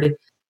hard.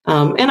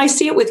 And I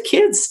see it with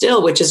kids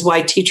still, which is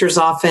why teachers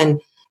often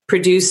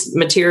produce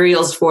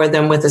materials for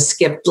them with a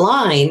skipped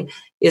line,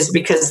 is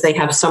because they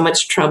have so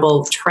much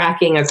trouble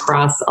tracking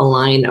across a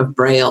line of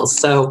Braille.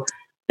 So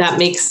that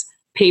makes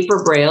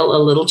paper Braille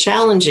a little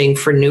challenging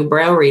for new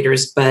Braille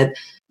readers. But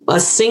a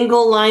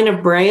single line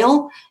of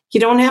Braille, you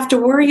don't have to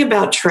worry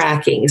about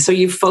tracking. So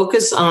you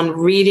focus on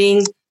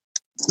reading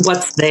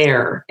what's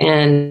there.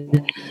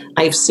 And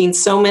I've seen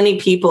so many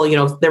people,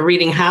 they're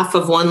reading half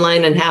of one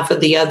line and half of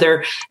the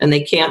other, and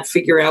they can't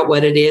figure out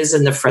what it is,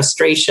 and the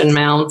frustration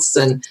mounts,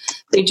 and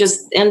they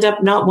just end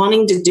up not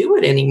wanting to do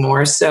it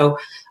anymore. So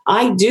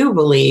I do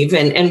believe,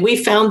 and we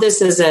found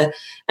this as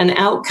an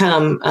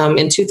outcome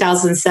in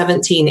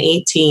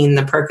 2017-18,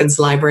 the Perkins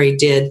Library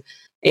did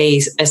a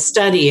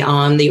study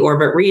on the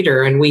Orbit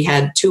Reader, and we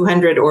had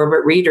 200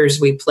 Orbit readers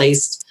we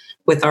placed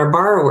with our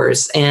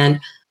borrowers,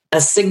 and a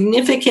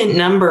significant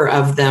number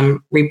of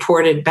them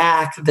reported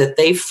back that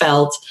they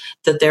felt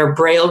that their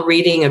Braille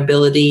reading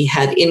ability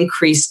had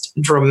increased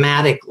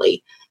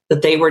dramatically,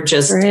 that they were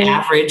just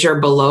average or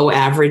below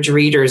average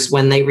readers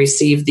when they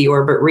received the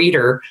Orbit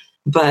Reader.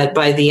 But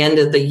by the end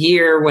of the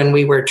year, when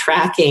we were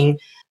tracking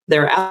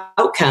their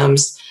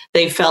outcomes,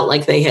 they felt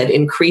like they had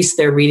increased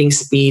their reading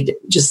speed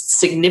just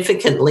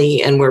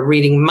significantly and were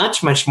reading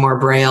much, much more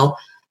Braille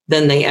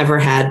than they ever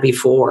had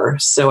before.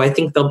 So I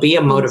think there'll be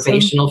a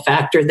motivational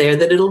factor there,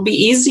 that it'll be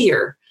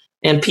easier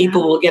and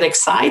people will get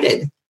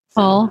excited.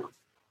 Paul?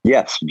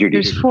 Yes, Judy.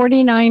 There's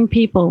 49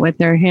 people with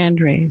their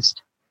hand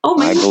raised. Oh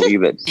my I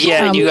believe it.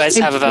 Yeah, you guys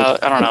have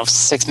about,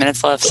 6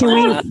 minutes left.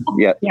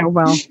 Yeah.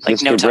 Well,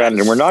 Mr.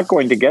 Brandon, we're not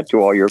going to get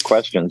to all your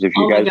questions. If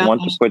you guys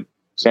want to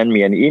send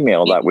me an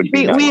email, that would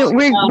be nice.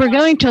 We're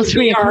going till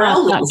 3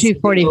 o'clock, not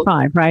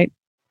 2:45, right?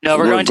 No,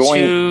 we're going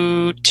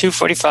to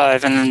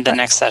 2:45 and then the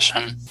next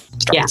session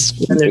starts.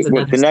 Yeah.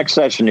 The next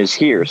session is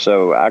here.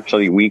 So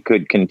actually we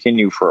could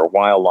continue for a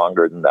while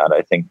longer than that,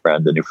 I think,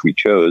 Brandon, if we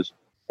chose.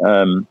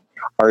 Do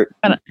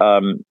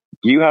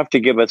you have to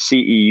give a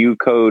CEU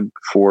code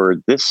for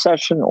this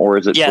session, or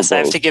is it? Yes, I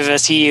have to give a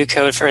CEU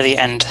code for the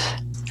end,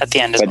 at the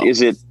end as well. But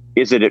is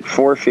it at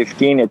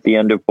 4:15 at the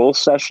end of both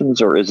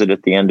sessions, or is it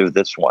at the end of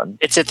this one?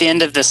 It's at the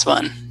end of this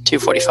one,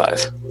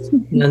 2:45.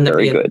 And then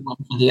Very good.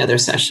 For the other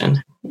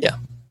session. Yeah.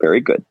 Very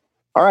good.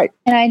 All right.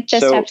 And I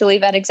just have to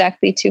leave at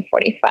exactly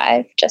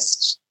 2:45.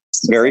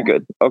 Very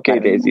good. Okay,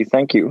 Daisy.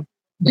 Thank you.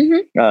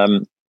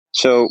 Mm-hmm.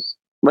 So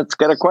let's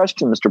get a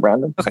question, Mr.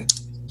 Brandon. Okay.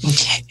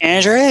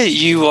 Andrea,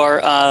 you are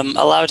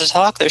allowed to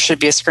talk. There should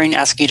be a screen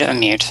asking you to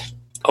unmute.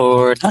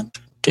 Or not.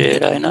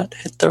 Did I not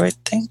hit the right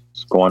thing?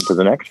 Let's go on to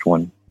the next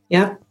one.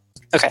 Yeah.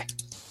 Okay.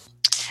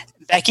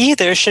 Becky,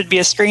 there should be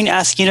a screen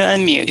asking you to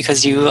unmute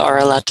because you are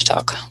allowed to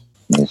talk.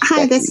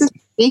 Hi, this is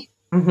Becky.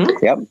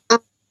 Mm-hmm. Yep.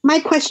 My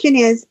question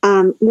is,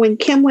 when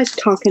Kim was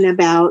talking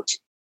about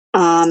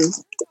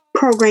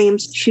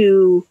programs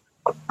to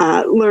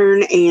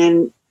learn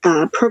and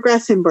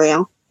progress in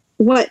Braille,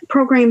 what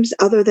programs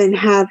other than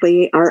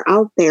Hadley are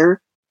out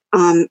there?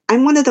 I'm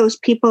one of those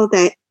people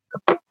that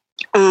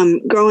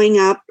growing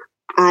up,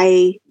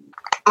 I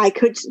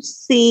could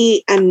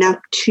see enough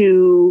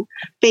to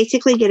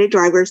basically get a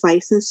driver's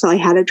license. So I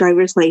had a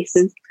driver's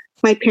license.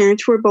 My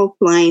parents were both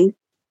blind.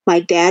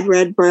 My dad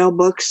read Braille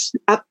books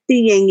up the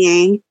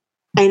yin-yang.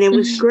 And it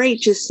was great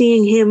just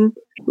seeing him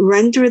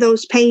run through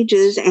those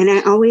pages. And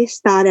I always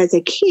thought as a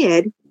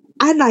kid,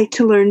 I'd like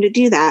to learn to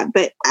do that.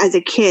 But as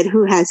a kid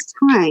who has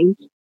time,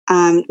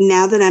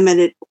 now that I'm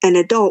an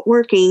adult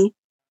working,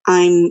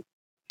 I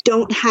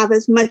don't have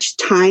as much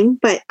time,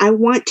 but I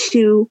want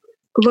to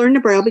learn the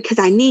Braille because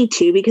I need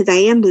to, because I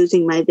am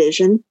losing my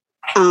vision,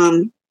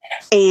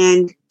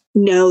 and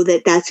know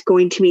that that's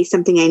going to be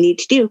something I need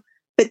to do.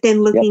 But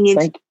then looking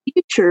into the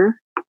future,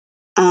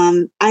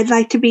 I'd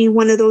like to be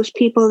one of those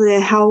people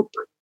that help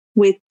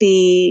with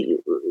the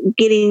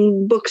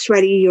getting books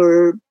ready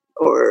or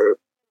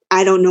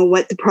I don't know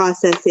what the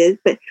process is,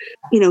 but,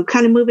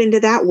 kind of move into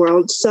that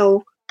world.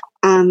 So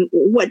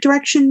what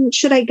direction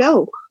should I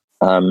go?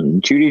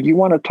 Judy, do you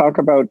want to talk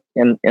about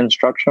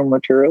instructional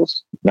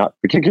materials? Not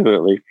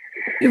particularly.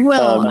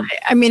 Well,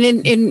 I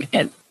mean,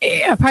 in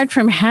apart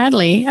from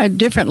Hadley,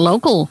 different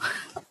local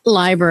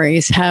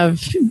libraries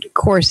have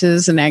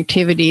courses and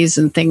activities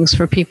and things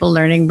for people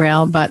learning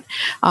Braille. But,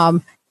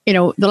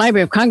 the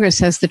Library of Congress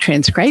has the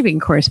transcribing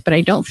course, but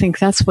I don't think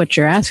that's what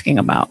you're asking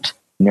about.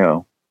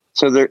 No.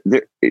 So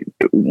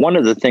one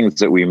of the things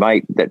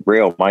that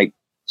Braille might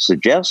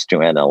suggest to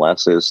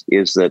NLS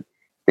is that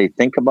they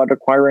think about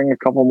acquiring a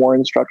couple more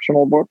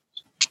instructional books.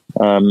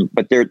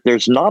 But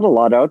there's not a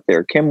lot out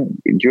there.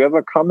 Kim, do you have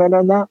a comment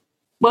on that?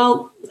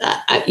 Well,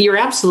 you're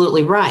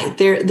absolutely right.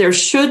 There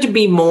should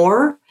be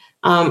more,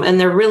 and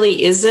there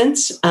really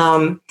isn't.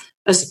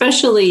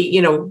 Especially,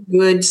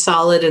 good,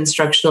 solid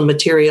instructional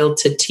material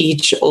to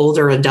teach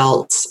older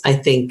adults, I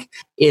think,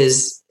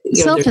 is...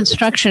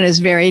 Self-instruction is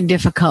very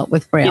difficult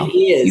with Braille. It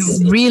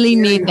is. You really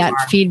need that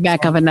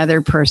feedback of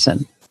another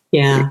person.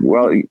 Yeah.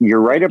 Well,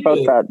 you're right about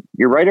that.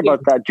 You're right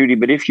about that, Judy.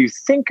 But if you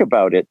think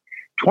about it,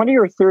 20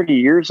 or 30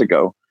 years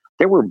ago,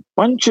 there were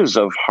bunches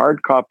of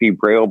hard copy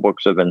Braille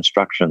books of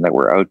instruction that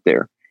were out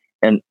there,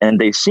 and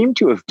they seem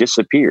to have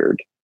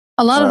disappeared.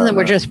 A lot of them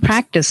were just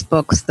practice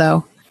books,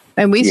 though.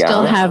 And we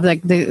still have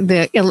like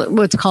the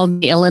what's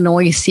called the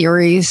Illinois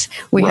series.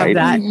 We have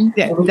that.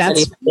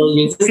 That's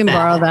you can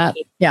borrow that.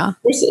 Yeah.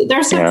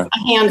 There's a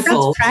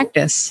handful. That's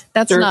practice.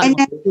 That's not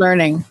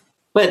learning.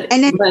 But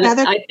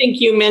I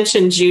think you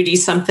mentioned, Judy,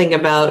 something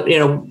about,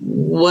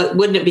 what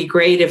wouldn't it be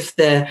great if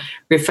the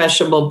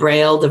refreshable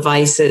Braille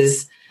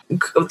devices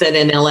that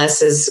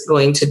NLS is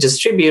going to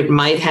distribute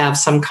might have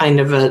some kind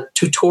of a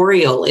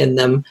tutorial in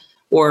them,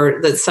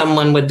 or that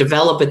someone would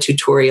develop a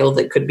tutorial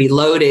that could be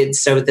loaded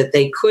so that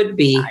they could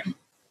be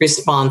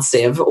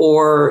responsive,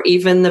 or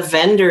even the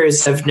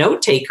vendors of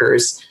note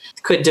takers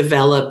could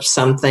develop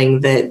something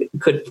that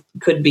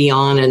could be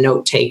on a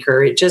note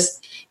taker.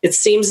 It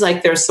seems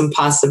like there's some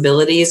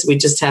possibilities. We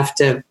just have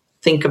to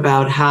think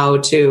about how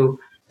to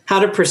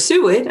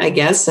pursue it, I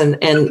guess. And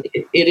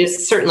it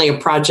is certainly a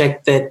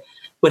project that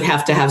would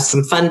have to have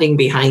some funding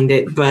behind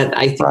it, but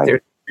I think there's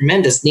a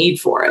tremendous need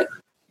for it.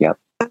 Yep.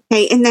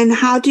 Okay. And then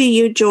how do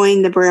you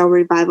join the Braille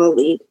Revival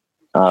League?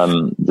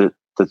 The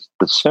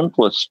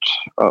simplest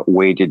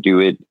way to do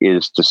it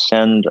is to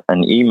send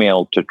an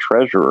email to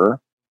treasurer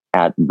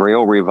at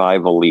Braille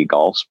Revival League,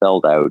 all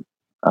spelled out,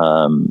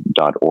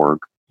 .org.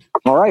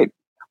 All right.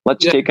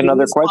 Let's take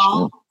another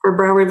question. For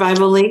Braille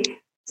Revival League?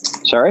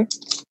 Sorry?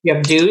 You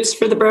have dues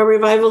for the Braille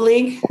Revival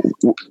League?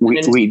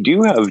 We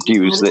do have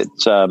dues.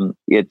 It's $10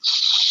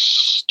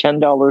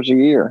 a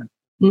year.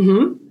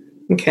 Mm-hmm.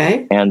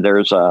 Okay. And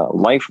there's a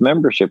life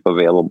membership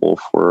available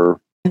for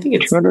I think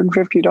it's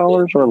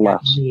 $250 or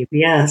less.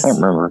 Yes. I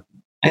don't remember.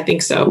 I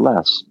think so.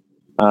 Less.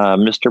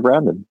 Mr.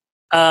 Brandon.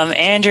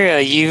 Andrea,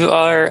 you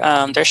are,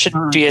 there should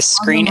be a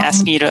screen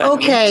asking you to.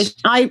 Okay.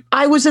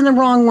 I was in the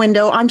wrong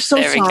window. I'm so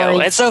sorry. There we go.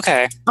 It's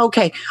okay.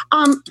 Okay.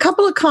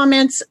 Couple of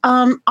comments.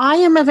 I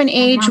am of an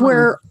age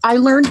where I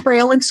learned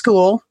Braille in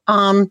school.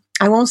 I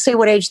won't say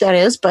what age that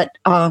is, but,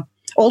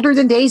 older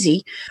than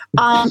Daisy.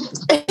 And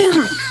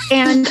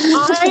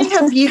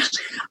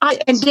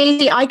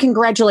Daisy, I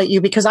congratulate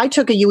you because I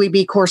took a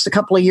UEB course a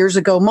couple of years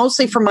ago,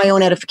 mostly for my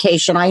own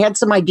edification. I had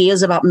some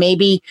ideas about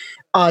maybe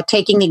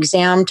taking the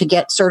exam to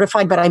get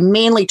certified, but I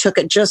mainly took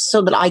it just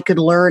so that I could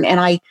learn.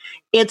 And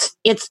it's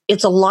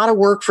a lot of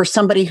work for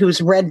somebody who's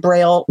read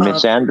Braille.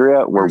 Miss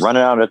Andrea, we're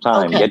running out of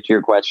time. Okay. Get to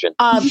your question.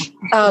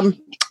 My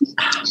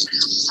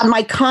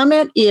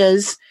comment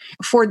is,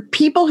 for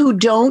people who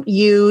don't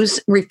use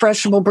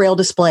refreshable Braille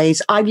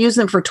displays, I've used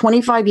them for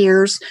 25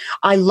 years.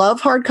 I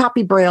love hard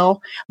copy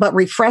Braille, but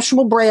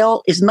refreshable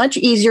Braille is much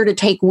easier to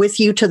take with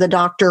you to the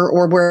doctor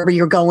or wherever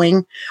you're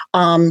going.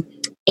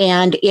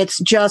 And it's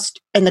just,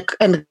 and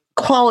the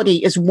quality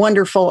is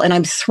wonderful. And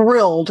I'm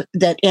thrilled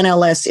that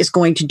NLS is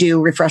going to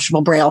do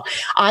refreshable Braille.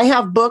 I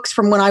have books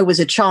from when I was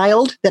a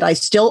child that I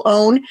still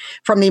own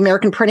from the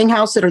American Printing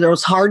House that are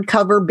those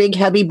hardcover, big,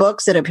 heavy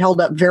books that have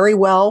held up very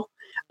well.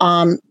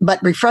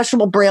 But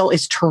refreshable Braille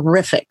is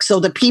terrific.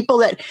 So the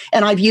people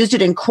and I've used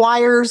it in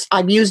choirs,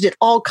 I've used it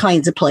all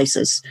kinds of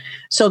places.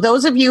 So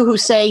those of you who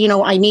say,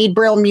 I need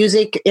Braille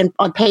music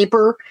on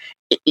paper,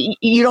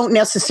 you don't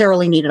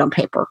necessarily need it on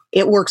paper.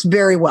 It works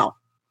very well.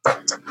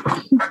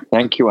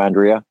 Thank you,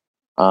 Andrea.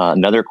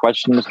 Another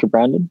question, Mr.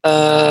 Brandon?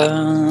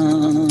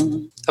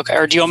 Okay.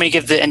 Or do you want me to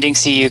give the ending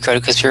CEU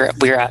code because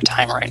we're at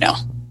time right now?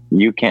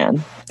 You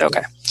can.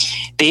 Okay.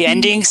 The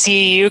ending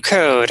CEU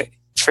code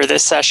for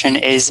this session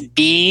is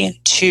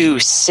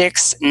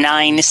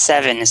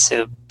B2697,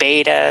 so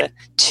Beta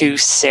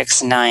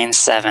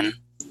 2697.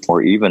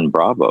 Or even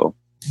Bravo.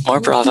 Or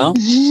Bravo.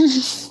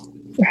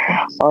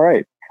 All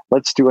right,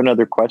 let's do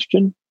another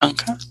question.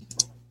 Okay.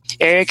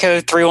 Area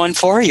code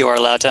 314, you are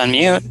allowed to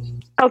unmute.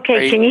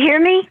 Okay, can you hear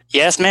me?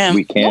 Yes, ma'am.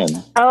 We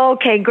can.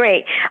 Okay,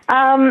 great.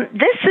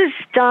 This is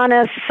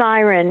Donna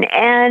Siren,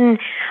 and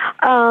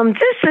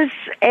this is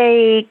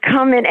a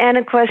comment and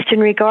a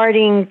question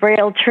regarding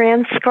Braille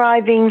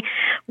transcribing.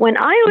 When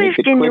I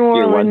lived in New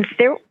Orleans,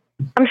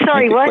 I'm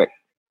sorry, what?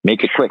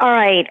 Make it quick. All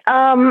right.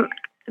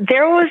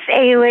 There was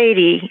a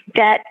lady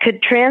that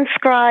could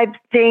transcribe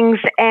things,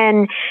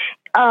 and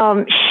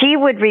she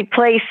would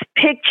replace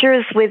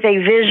pictures with a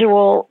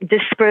visual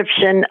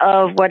description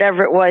of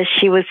whatever it was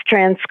she was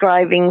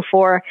transcribing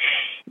for,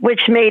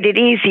 which made it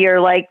easier,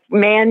 like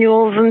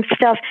manuals and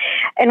stuff.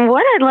 And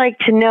what I'd like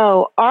to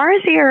know, are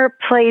there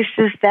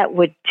places that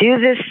would do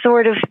this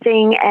sort of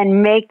thing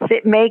and make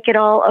it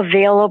all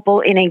available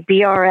in a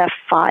BRF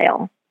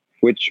file?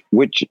 Which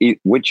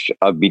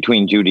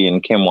between Judy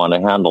and Kim want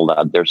to handle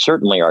that? There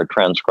certainly are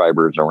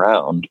transcribers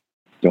around.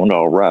 Don't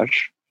all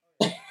rush.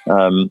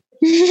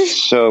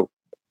 So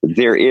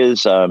there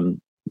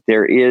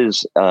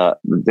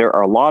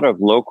are a lot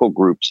of local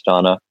groups,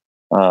 Donna,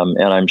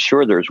 and I'm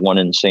sure there's one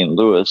in St.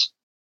 Louis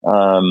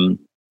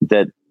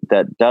that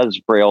does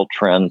Braille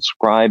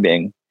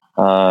transcribing.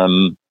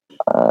 You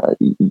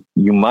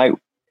might.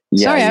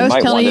 Yeah, sorry, I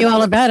was telling you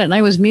all about it, and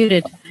I was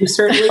muted. You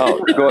certainly.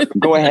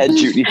 Go ahead,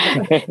 Judy.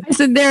 I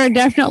said there are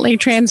definitely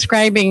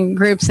transcribing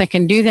groups that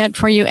can do that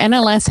for you.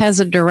 NLS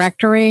has a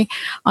directory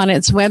on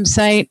its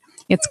website.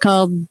 It's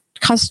called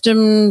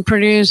Custom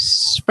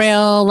Produce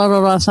Braille, blah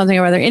blah blah, something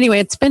or other. Anyway,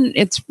 it's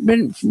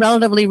been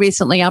relatively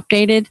recently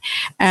updated,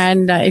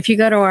 and if you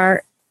go to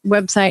our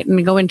website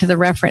and go into the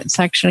reference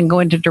section and go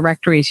into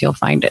directories, you'll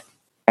find it.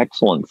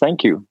 Excellent,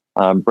 thank you,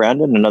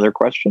 Brandon. Another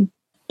question.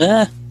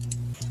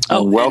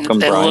 Welcome,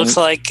 Brian. It looks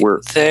like we're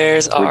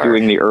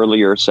doing the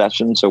earlier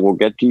session, so we'll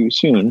get to you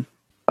soon.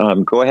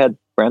 Go ahead,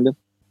 Brandon.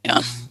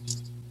 Yeah.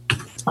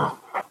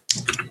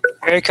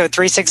 Area code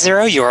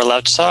 360. You are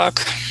allowed to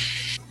talk.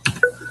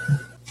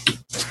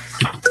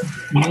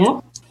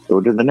 Yep.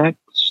 Go to the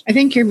next. I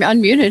think you're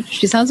unmuted.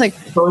 She sounds like.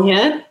 Go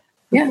ahead.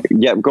 Yeah.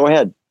 Yeah. Go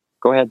ahead.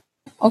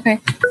 Okay.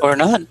 Or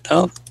not.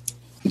 Oh.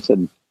 It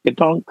said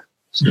 "gadonk."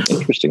 It's an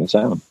interesting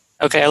sound.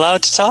 Okay,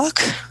 allowed to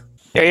talk.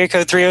 Area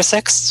code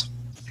 306.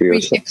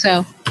 360.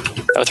 Oh,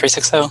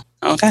 360.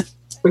 Okay.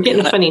 We're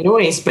getting a funny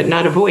noise, but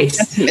not a voice.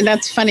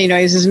 That's funny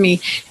noise is me.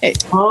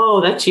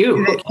 That's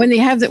you. When you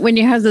have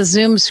the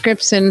Zoom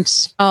scripts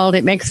installed,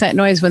 it makes that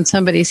noise when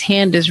somebody's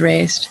hand is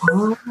raised.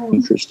 Oh.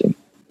 Interesting.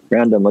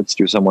 Brandon, let's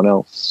do someone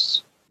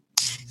else.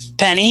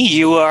 Penny,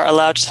 you are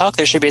allowed to talk.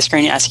 There should be a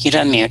screen asking you to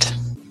unmute.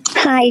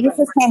 Hi, this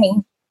is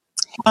Penny.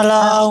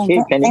 Hello.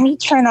 Hey, Penny. Let me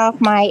turn off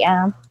my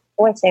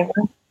voiceover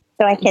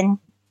so I can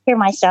hear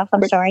myself.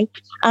 I'm sorry.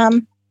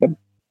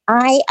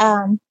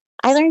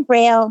 I learned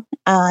Braille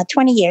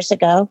 20 years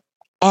ago,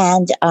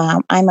 and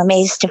I'm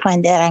amazed to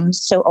find that I'm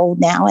so old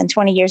now. And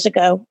 20 years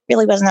ago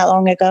really wasn't that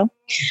long ago.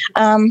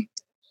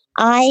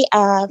 I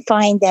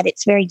find that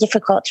it's very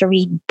difficult to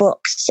read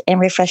books in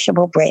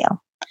refreshable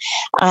Braille.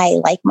 I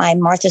like my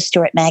Martha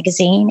Stewart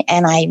magazine,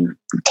 and I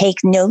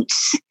take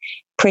notes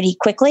pretty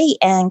quickly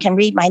and can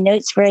read my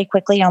notes very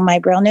quickly on my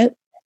Braille note.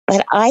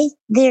 But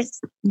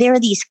there are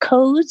these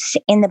codes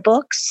in the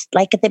books,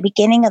 like at the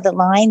beginning of the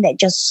line, that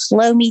just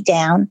slow me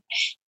down.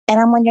 And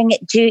I'm wondering,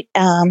 Judy,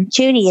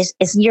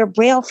 is your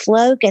Braille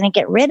flow going to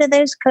get rid of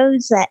those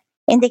codes that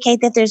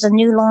indicate that there's a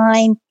new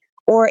line?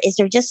 Or is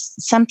there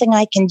just something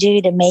I can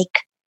do to make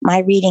my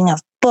reading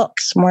of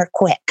books more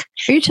quick?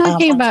 Are you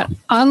talking about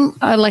on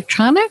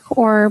electronic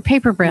or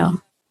paper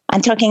Braille?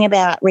 I'm talking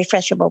about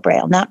refreshable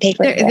Braille, not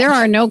paper Braille. There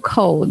are no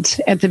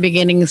codes at the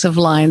beginnings of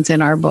lines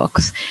in our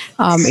books.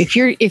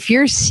 If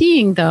you're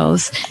seeing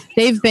those,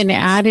 they've been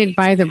added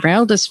by the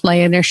Braille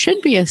display, and there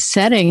should be a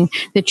setting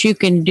that you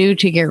can do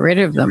to get rid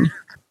of them.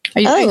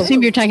 I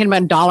assume you're talking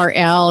about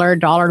 $L or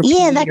 $P.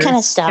 Yeah, that kind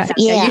of stuff.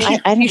 Yeah,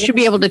 you should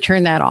be able to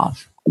turn that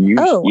off.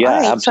 Yeah, all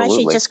right. Absolutely. So I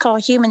should just call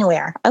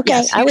Humanware. Okay,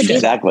 yes, I would do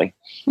exactly.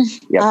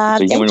 that.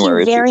 Thank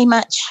you very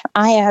much.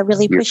 I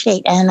really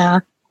appreciate, and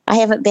I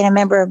haven't been a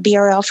member of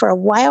BRL for a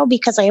while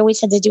because I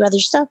always had to do other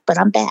stuff, but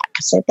I'm back.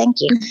 So thank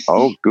you.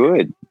 Oh,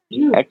 good.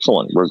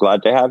 Excellent. We're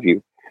glad to have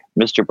you.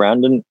 Mr.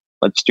 Brandon,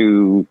 let's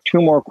do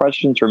 2 more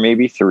questions or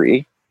maybe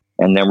 3,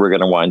 and then we're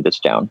going to wind this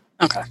down.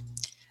 Okay.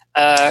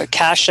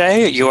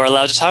 Cache, you are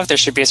allowed to talk. There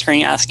should be a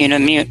screen asking you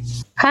to mute.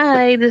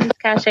 Hi, this is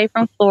Cache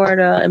from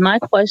Florida, and my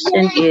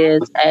question is,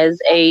 as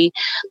a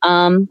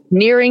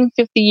nearing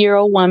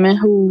 50-year-old woman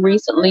who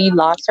recently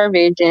lost her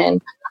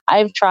vision,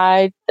 I've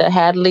tried the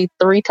Hadley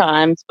 3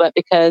 times, but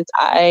because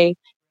I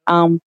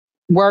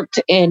worked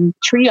in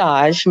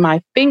triage,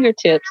 my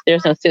fingertips,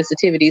 there's no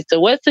sensitivity. So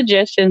what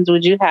suggestions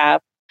would you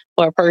have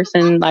for a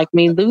person like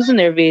me losing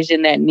their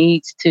vision that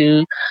needs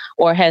to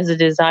or has a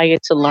desire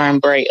to learn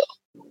Braille?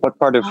 What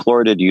part of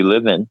Florida do you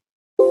live in?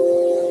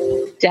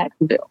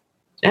 Jacksonville.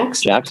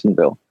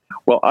 Jacksonville.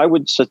 Well, I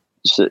would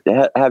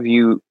have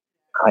you,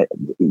 it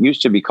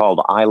used to be called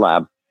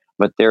iLab,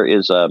 but there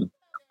is a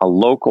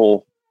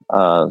local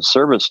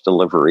service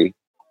delivery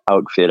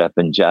outfit up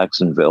in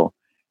Jacksonville.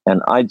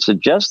 And I'd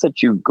suggest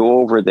that you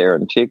go over there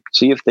and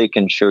see if they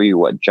can show you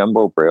what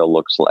Jumbo Braille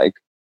looks like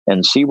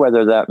and see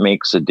whether that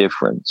makes a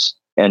difference.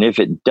 And if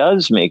it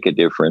does make a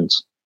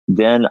difference,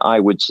 then I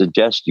would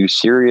suggest you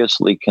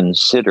seriously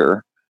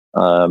consider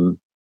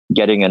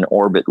getting an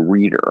Orbit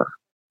reader,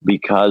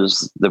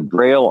 because the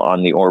Braille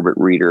on the Orbit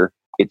reader,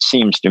 it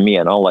seems to me,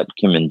 and I'll let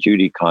Kim and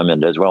Judy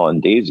comment as well,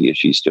 and Daisy if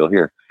she's still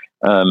here.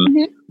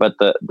 But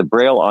the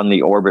Braille on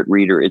the Orbit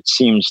reader, it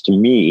seems to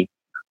me,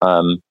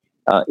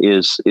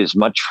 is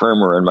much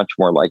firmer and much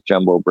more like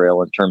Jumbo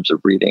Braille in terms of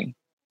reading.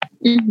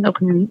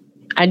 Okay.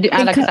 I do.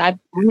 I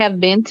have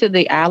been to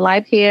the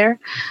iLife here,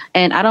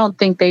 and I don't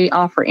think they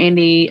offer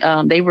any.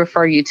 They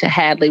refer you to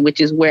Hadley, which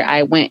is where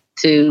I went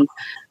to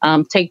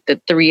take the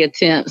 3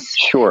 attempts.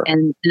 Sure.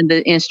 And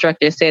the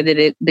instructor said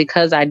that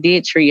because I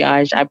did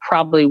triage, I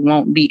probably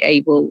won't be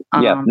able.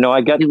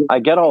 I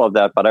get all of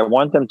that, but I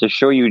want them to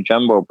show you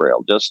Jumbo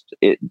Braille. Ask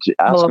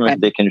them if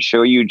they can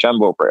show you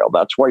Jumbo Braille.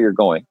 That's why you're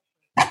going.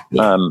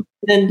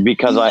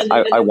 Because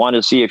I want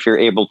to see if you're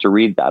able to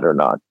read that or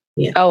not.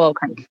 Yeah. Oh,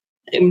 okay.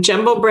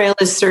 Jumbo Braille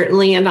is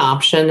certainly an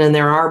option, and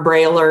there are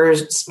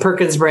Braillers,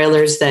 Perkins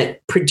Braillers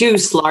that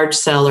produce large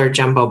cell or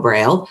Jumbo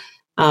Braille.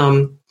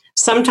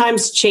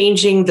 Sometimes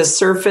changing the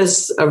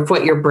surface of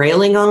what you're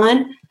brailing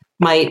on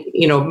might,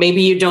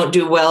 maybe you don't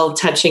do well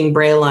touching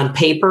Braille on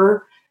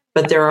paper,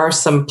 but there are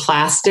some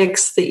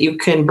plastics that you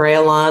can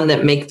Braille on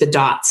that make the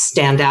dots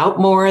stand out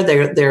more.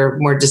 They're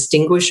more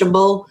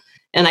distinguishable.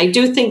 And I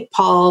do think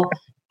Paul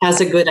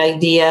has a good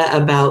idea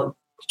about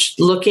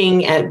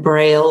looking at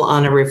Braille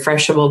on a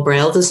refreshable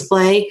Braille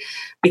display,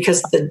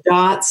 because the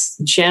dots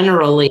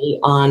generally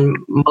on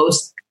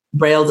most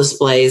Braille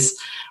displays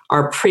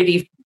are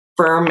pretty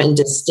firm and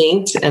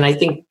distinct. And I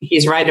think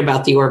he's right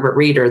about the Orbit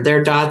Reader.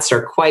 Their dots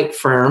are quite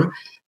firm.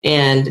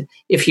 And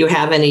if you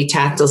have any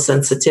tactile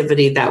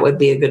sensitivity, that would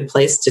be a good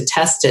place to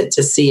test it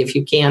to see if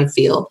you can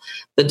feel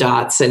the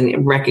dots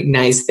and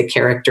recognize the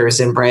characters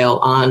in Braille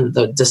on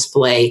the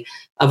display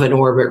of an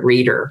Orbit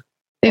Reader.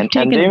 They've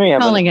taken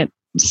calling it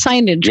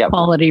signage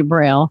quality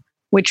Braille,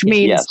 which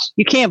means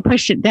you can't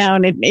push it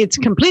down. It's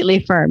completely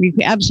firm. You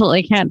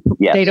absolutely can't.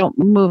 They don't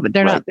move. They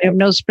have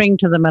no spring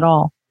to them at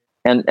all.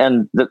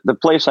 And the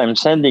place I'm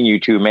sending you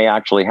to may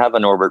actually have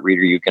an Orbit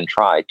Reader you can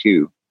try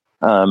too.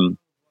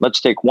 Let's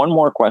take one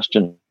more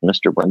question,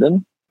 Mr.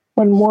 Brendan.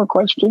 One more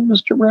question,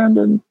 Mr.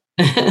 Brandon.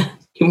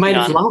 You might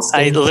have lost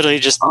I literally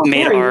just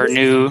made our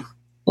new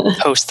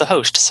host the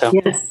host. So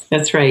yes,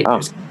 that's right.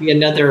 There's going to be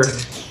another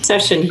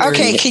session here.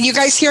 Okay, can you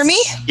guys hear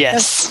me?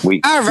 Yes.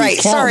 All right,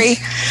 sorry.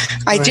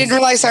 I didn't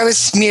realize I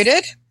was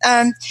muted.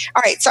 All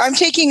right, so I'm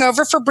taking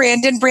over for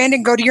Brandon.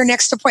 Brandon, go to your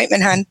next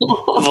appointment, hon.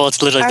 Well,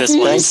 it's literally this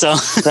one, so.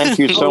 Thank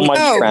you so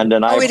much,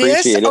 Brandon. I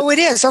appreciate it. Oh, it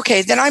is?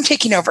 Okay, then I'm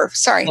taking over.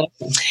 Sorry.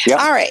 Yep.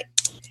 All right.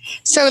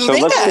 So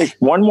Linda. Let's take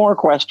one more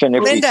question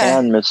if we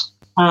can, Miss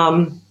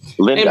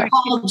Linda. And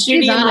Paul,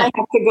 Judy and I have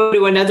to go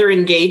to another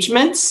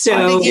engagement,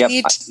 so you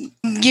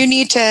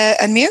need to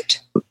unmute.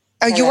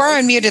 Oh, you are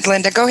unmuted,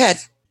 Linda. Go ahead.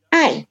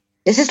 Hi,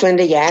 this is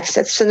Linda Yax.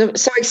 I'm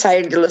so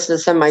excited to listen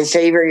to some of my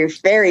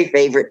very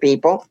favorite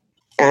people.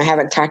 I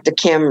haven't talked to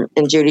Kim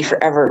and Judy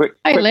forever.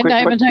 Hi, Linda. I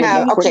haven't talked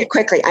to you. Okay,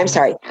 quickly. I'm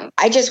sorry.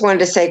 I just wanted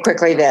to say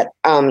quickly that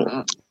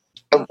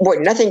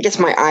nothing gets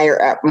my ire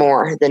up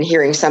more than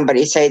hearing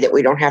somebody say that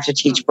we don't have to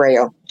teach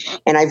Braille.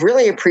 And I've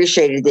really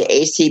appreciated the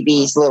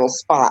ACB's little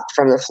spot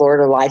from the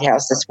Florida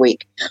Lighthouse this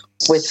week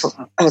with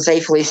Jose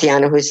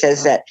Feliciano, who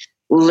says that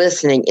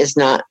listening is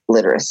not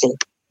literacy.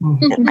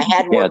 Mm-hmm. I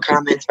had more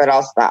comments, but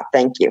I'll stop.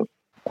 Thank you.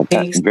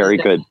 Okay, very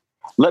good.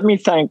 Let me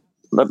thank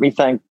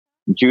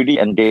Judy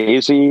and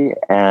Daisy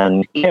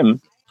and Kim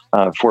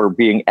for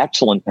being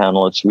excellent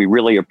panelists. We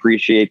really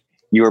appreciate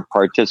your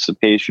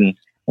participation.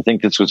 I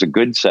think this was a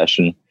good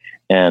session,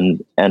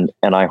 and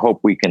I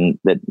hope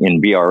that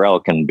in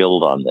BRL can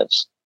build on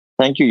this.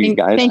 Thank you, you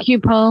guys. Thank you,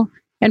 Paul.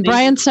 And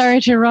Brian,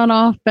 sorry to run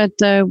off, but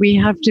we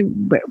have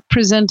to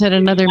present at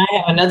another. I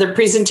have another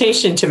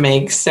presentation to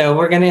make, so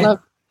we're going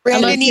to.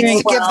 Brandon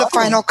needs to give the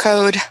final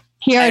code.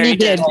 He already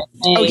did.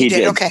 Oh, he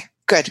did. Okay,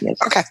 good. Yes.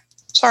 Okay,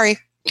 sorry.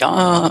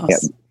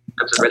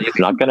 It's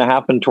not going to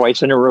happen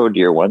twice in a row,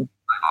 dear one.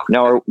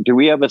 Now, do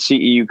we have a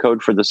CEU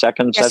code for the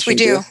second session? Yes, we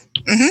do.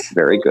 Mm-hmm.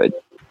 Very good.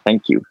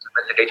 Thank you.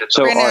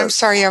 So, Brandon, I'm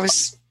sorry. I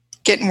was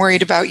getting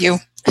worried about you.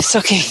 It's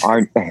okay.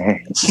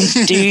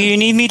 Do you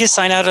need me to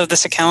sign out of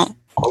this account?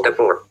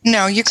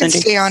 No, you can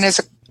stay on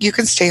you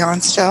can stay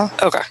on still.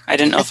 Okay. I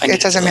didn't know if I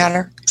it doesn't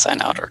matter.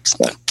 Sign out or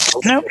something.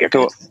 No, you're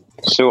good.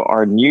 So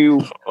our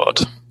new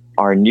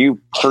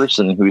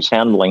person who's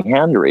handling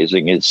hand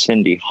raising is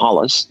Cindy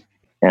Hollis.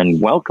 And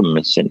welcome,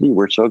 Miss Cindy.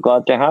 We're so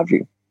glad to have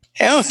you.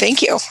 Oh,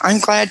 thank you. I'm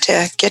glad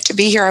to get to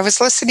be here. I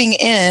was listening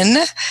in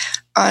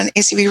on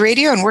ACB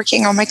Radio and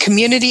working on my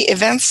community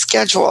event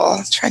schedule,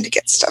 trying to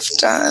get stuff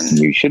done.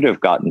 You should have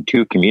gotten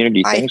 2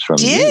 community things from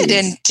me. I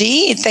did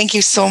indeed. Thank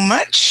you so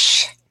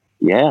much.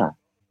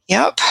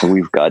 Yep. So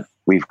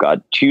we've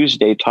got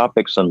Tuesday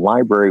Topics on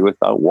Library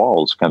Without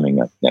Walls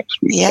coming up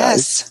next week.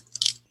 Yes.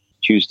 Guys.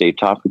 Tuesday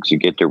Topics, you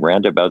get to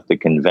rant about the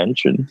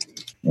convention.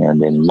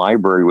 And in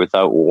Library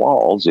Without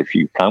Walls, if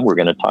you come, we're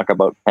going to talk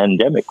about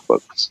pandemic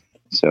books.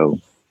 So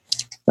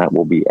that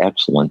will be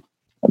excellent.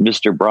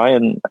 Mr.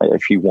 Brian,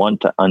 if you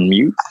want to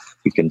unmute,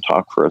 you can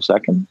talk for a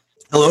second.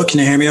 Hello, can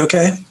you hear me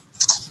okay?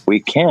 We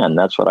can.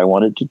 That's what I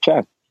wanted to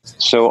check.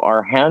 So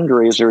our hand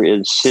raiser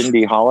is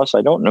Cindy Hollis.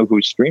 I don't know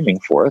who's streaming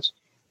for us.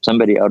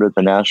 Somebody out of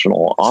the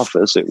national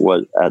office. Did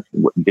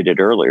it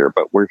earlier,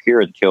 but we're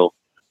here until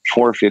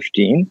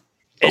 4:15.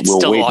 It's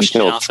still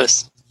Washington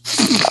office.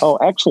 Oh,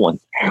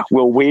 excellent.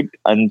 We'll wait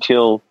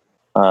until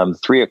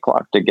 3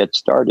 o'clock to get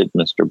started,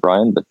 Mr.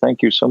 Brian, but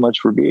thank you so much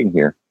for being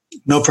here.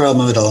 No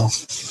problem at all.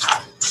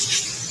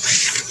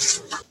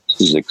 This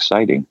is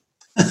exciting.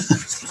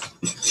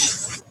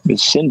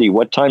 Miss Cindy,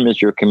 what time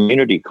is your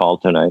community call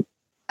tonight?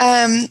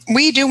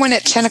 We do one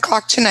at 10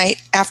 o'clock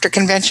tonight after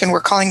convention.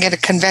 We're calling it a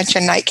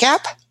convention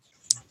nightcap.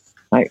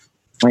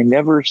 I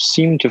never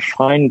seem to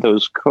find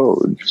those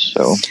codes.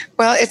 So,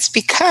 well, it's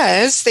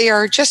because they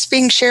are just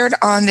being shared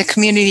on the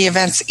community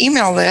events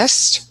email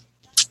list,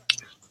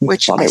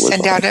 which I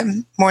send out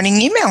a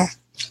morning email.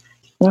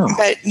 Oh.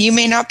 But you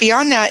may not be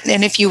on that,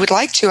 and if you would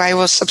like to, I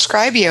will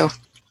subscribe you.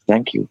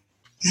 Thank you.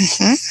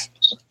 Mm-hmm.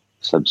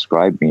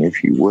 Subscribe me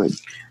if you would.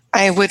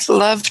 I would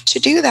love to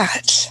do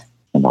that.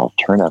 And I'll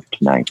turn up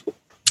tonight.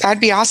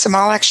 That'd be awesome.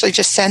 I'll actually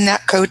just send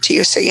that code to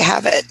you so you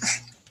have it.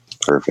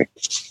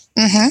 Perfect.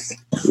 Mm-hmm.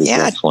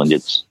 Yeah. Excellent.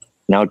 It's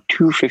now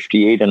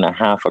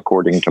 2:58.5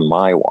 according to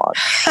my watch.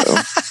 So.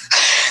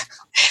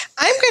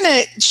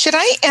 Should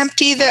I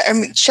empty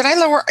should I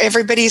lower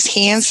everybody's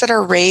hands that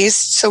are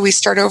raised so we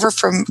start over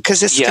from, because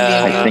this can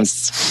be I think,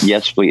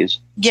 yes, please.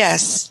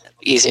 Yes.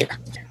 Easier.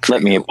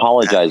 Let me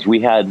apologize. We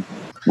had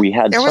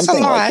there was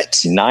something a like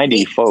lot.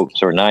 90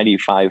 folks or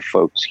 95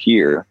 folks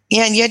here.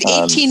 Yeah, and you had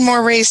 18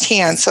 more raised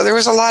hands. So there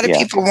was a lot of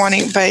people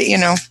wanting, but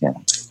Yeah.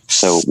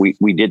 So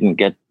we didn't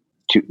get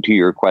to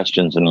your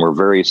questions, and we're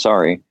very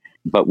sorry,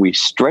 but we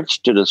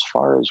stretched it as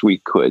far as we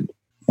could.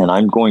 And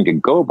I'm going to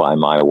go by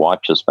my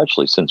watch,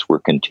 especially since we're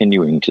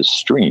continuing to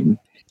stream.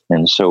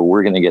 And so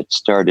we're going to get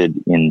started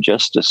in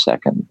just a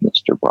second,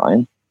 Mr.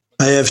 Brian.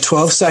 I have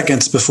 12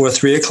 seconds before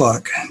 3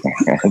 o'clock.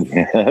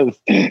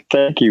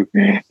 Thank you.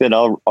 Then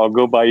I'll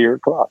go by your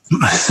clock.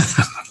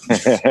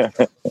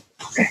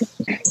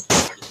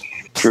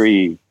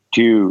 3,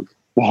 2,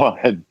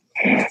 1.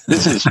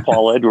 This is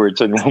Paul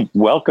Edwards, and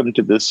welcome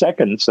to the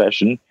second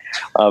session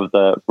of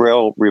the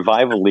Braille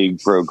Revival League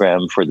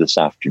program for this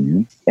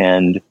afternoon.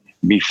 And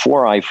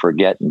before I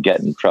forget and get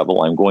in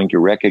trouble, I'm going to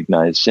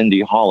recognize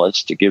Cindy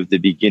Hollis to give the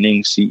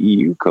beginning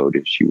CEU code,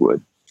 if she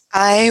would.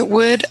 I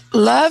would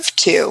love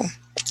to.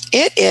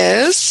 It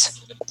is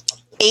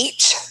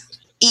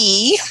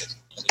 8E,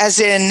 as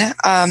in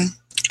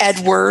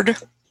Edward,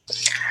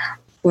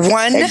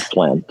 1.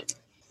 Eggplant.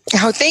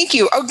 Oh, thank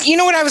you. Oh, you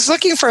know what? I was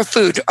looking for a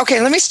food. Okay,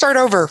 let me start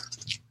over.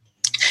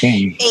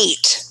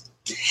 8.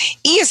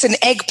 E is an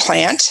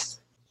eggplant,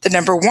 the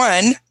number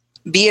 1.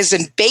 B is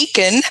in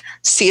bacon.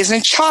 C is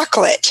in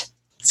chocolate.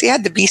 See, I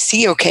had the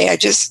BC okay.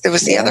 It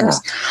was the others.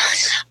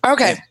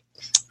 Okay.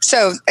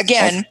 So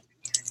again,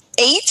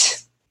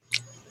 8.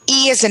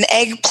 E is an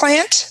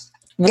eggplant.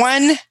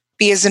 1.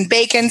 B is in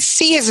bacon.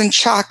 C is in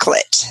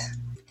chocolate.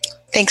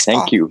 Thanks, Paul.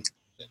 Thank you.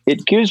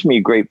 It gives me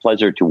great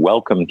pleasure to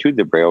welcome to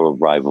the Braille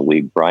Revival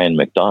League Brian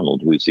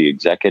McDonald, who's the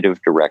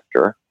executive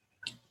director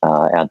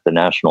at the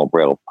National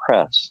Braille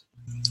Press.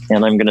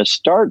 And I'm going to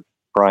start,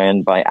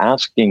 Brian, by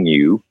asking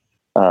you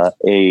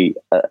a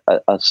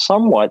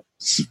somewhat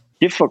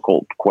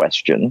difficult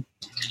question,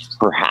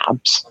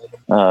 perhaps,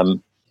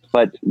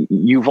 but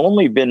you've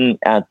only been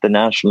at the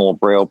National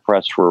Braille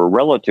Press for a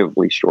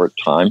relatively short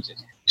time.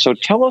 So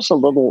tell us a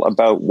little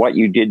about what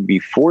you did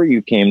before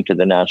you came to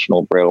the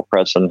National Braille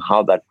Press and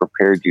how that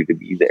prepared you to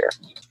be there.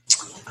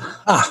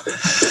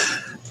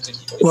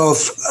 Well,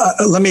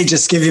 let me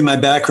just give you my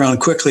background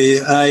quickly.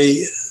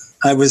 I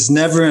was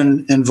never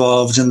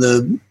involved in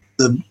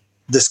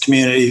this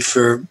community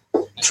for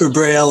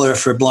Braille or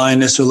for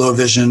blindness or low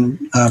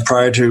vision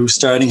prior to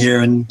starting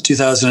here in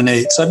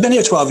 2008. So I've been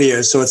here 12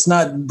 years, so it's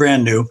not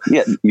brand new.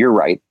 Yeah, you're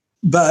right.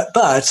 But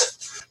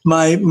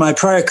my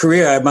prior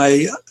career,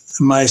 my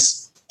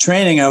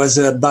training, I was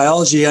a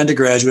biology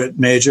undergraduate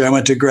major. I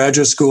went to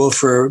graduate school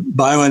for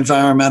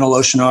bioenvironmental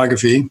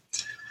oceanography.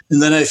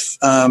 And then I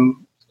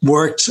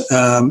worked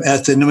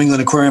at the New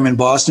England Aquarium in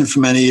Boston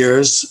for many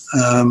years.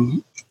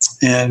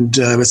 And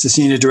I was the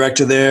senior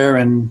director there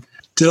and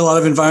did a lot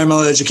of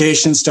environmental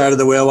education, started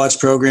the Whale Watch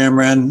program,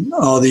 ran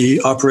all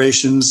the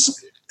operations.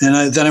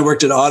 And then I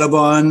worked at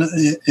Audubon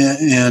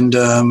and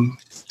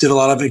did a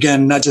lot of,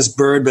 again, not just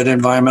bird, but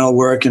environmental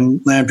work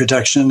and land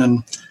protection.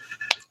 And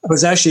I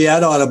was actually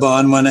at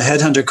Audubon when a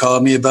headhunter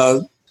called me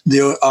about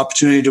the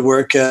opportunity to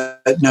work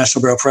at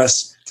National Braille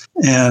Press.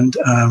 And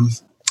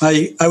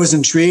I was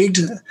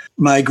intrigued.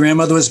 My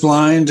grandmother was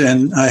blind,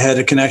 and I had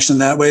a connection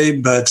that way,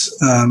 but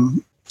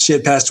she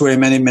had passed away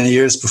many, many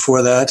years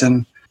before that.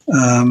 And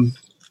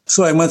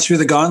so I went through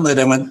the gauntlet.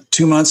 I went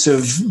 2 months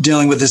of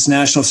dealing with this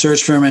national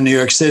search firm in New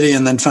York City,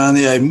 and then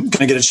finally I'm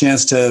going to get a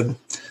chance to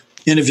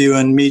interview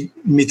and meet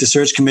the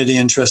search committee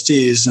and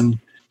trustees, and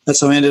that's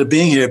how I ended up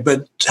being here.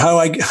 But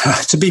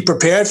to be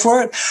prepared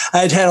for it,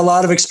 I'd had a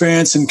lot of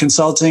experience in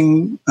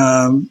consulting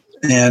and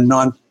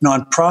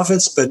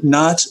nonprofits, but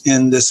not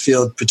in this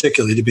field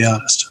particularly, to be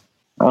honest.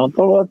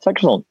 Well, that's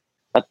excellent.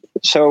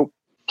 So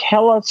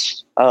tell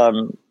us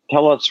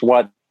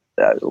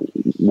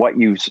what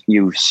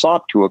you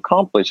sought to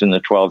accomplish in the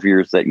 12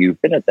 years that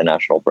you've been at the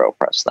National Braille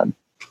Press then.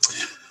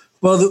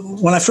 Well,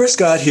 when I first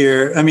got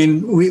here, I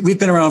mean, we've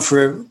been around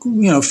for,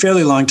 a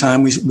fairly long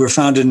time. We were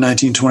founded in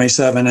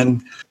 1927.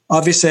 And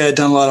obviously I had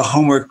done a lot of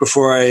homework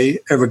before I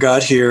ever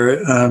got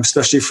here,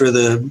 especially for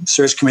the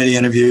search committee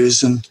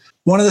interviews. And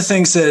one of the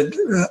things that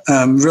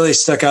really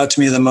stuck out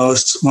to me the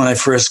most when I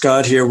first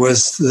got here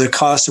was the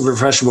cost of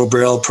refreshable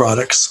Braille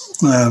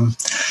products.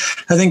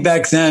 I think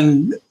back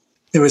then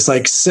it was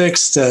like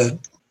 $6,000 to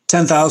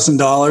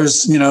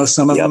 $10,000,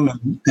 some of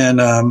them. And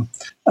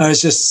I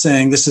was just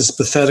saying this is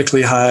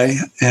pathetically high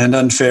and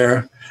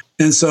unfair.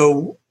 And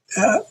so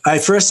I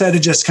first had to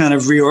just kind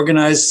of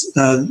reorganize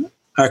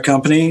our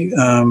company.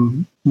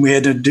 We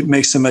had to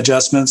make some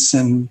adjustments,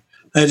 and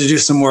I had to do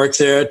some work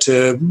there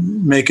to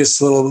make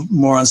us a little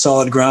more on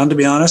solid ground, to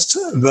be honest.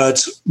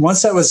 But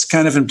once that was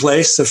kind of in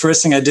place, the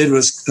first thing I did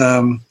was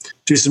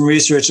do some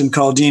research and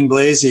call Dean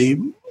Blasey,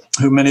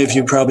 who many of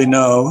you probably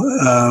know.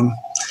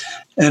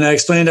 And I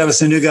explained I was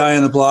the new guy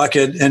on the block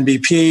at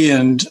NBP,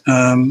 and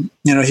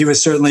he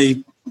was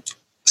certainly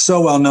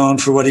so well known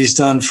for what he's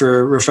done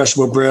for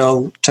refreshable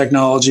Braille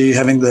technology,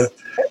 having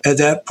at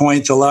that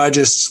point the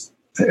largest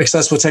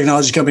accessible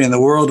technology company in the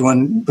world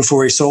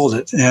before he sold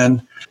it.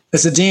 And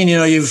as a dean,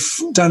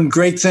 you've done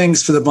great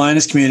things for the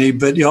blindness community,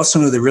 but you also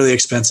know they're really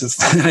expensive.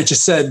 And I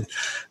just said,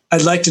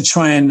 I'd like to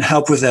try and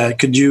help with that.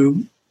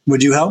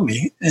 Would you help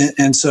me?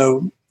 And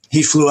so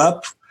he flew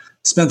up,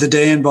 spent the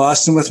day in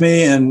Boston with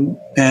me,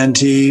 and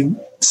he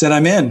said,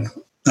 I'm in.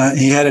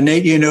 He had an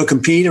 8-year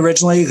no-compete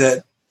originally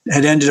that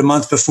had ended a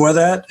month before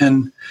that.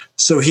 And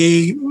so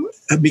he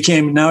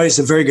now he's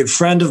a very good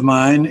friend of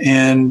mine,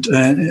 and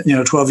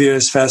 12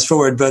 years fast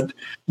forward. But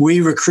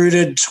we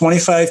recruited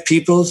 25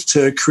 people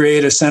to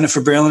create a Center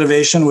for Braille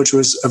Innovation, which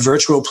was a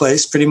virtual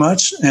place pretty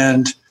much.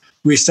 And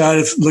we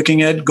started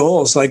looking at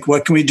goals, like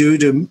what can we do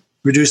to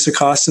reduce the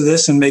cost of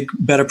this and make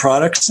better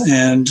products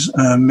and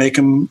make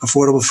them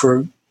affordable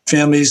for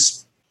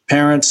families,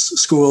 parents,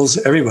 schools,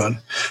 everyone.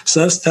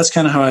 So that's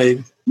kind of how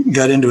I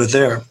got into it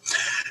there.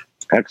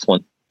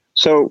 Excellent.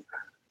 So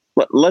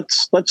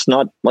let's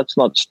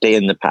not stay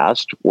in the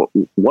past.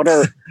 What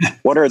are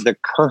the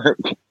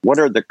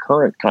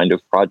current kind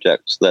of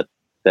projects that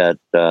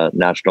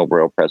National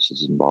Braille Press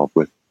is involved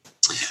with?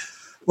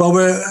 Well,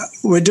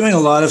 we're doing a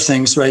lot of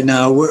things right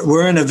now.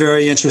 We're in a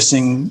very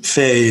interesting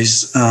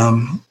phase.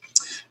 For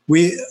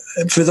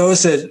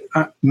those that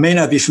may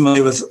not be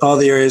familiar with all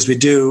the areas we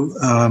do,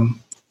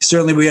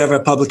 certainly we have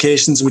our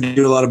publications. We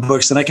do a lot of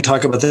books, and I can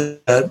talk about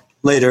that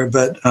later.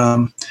 But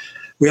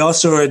we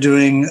also are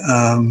doing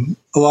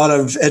a lot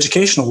of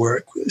educational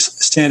work,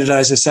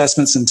 standardized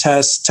assessments and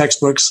tests,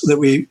 textbooks. That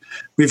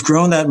we've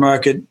grown that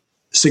market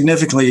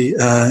significantly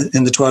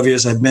in the 12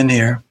 years I've been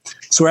here.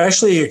 So we're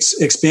actually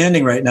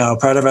expanding right now.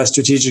 Part of our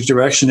strategic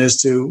direction is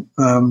to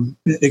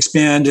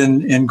expand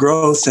in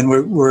growth. And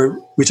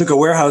we took a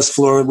warehouse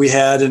floor we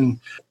had, and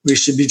we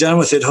should be done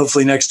with it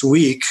hopefully next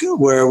week,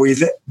 where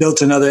we've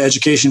built another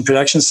education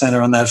production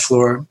center on that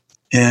floor.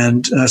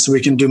 And so we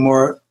can do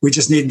more. We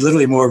just need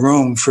literally more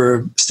room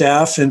for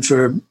staff and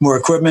for more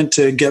equipment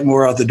to get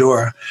more out the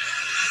door.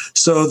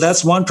 So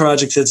that's one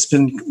project that's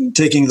been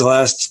taking the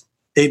last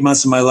 8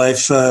 months of my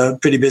life,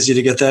 pretty busy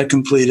to get that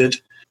completed.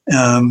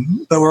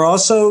 But we're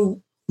also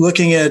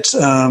looking at,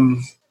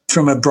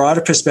 from a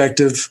broader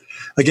perspective,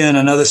 again,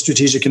 another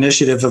strategic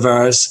initiative of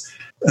ours.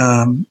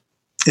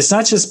 It's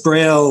not just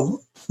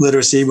Braille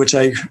literacy, which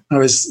I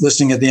was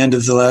listening at the end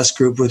of the last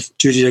group with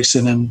Judy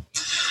Dixon and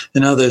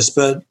others,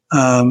 but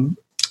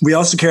we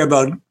also care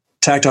about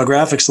tactile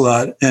graphics a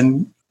lot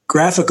and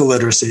graphical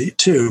literacy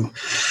too.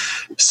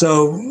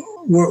 So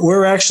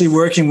we're actually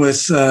working with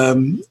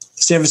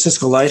San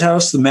Francisco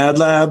Lighthouse, the Mad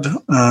Lab,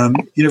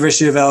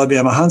 University of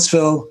Alabama,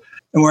 Huntsville.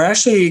 And we're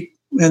actually,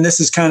 and this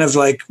is kind of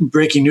like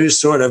breaking news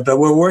sort of, but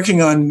we're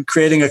working on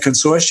creating a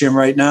consortium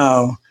right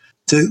now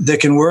that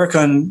can work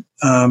on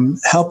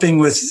helping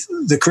with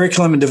the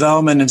curriculum and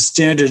development and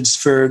standards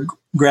for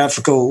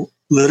graphical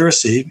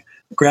literacy,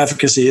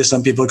 graphicacy as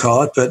some people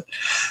call it,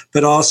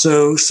 but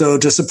also so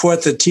to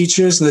support the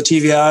teachers and the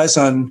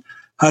TVIs on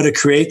how to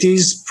create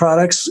these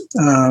products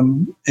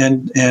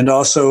and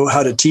also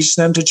how to teach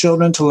them to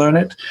children to learn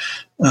it.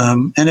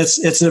 And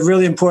it's a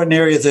really important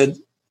area that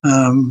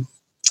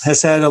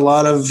has had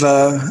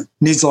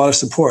needs a lot of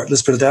support.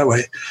 Let's put it that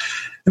way.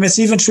 I mean, it's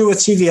even true with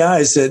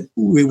TVIs that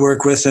we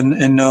work with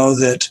and know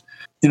that,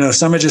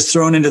 some are just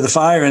thrown into the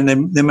fire and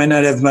they might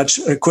not have much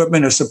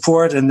equipment or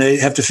support, and they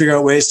have to figure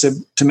out ways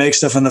to make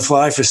stuff on the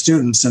fly for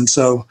students. And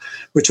so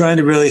we're trying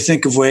to really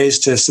think of ways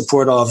to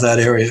support all of that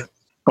area.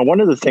 Well, one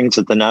of the things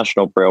that the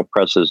National Braille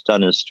Press has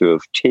done is to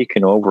have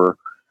taken over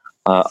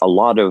a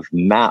lot of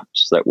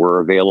maps that were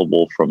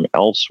available from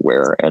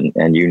elsewhere,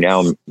 and you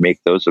now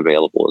make those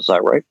available. Is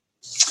that right?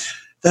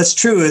 That's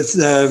true.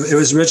 It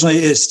was originally,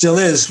 it still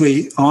is.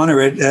 We honor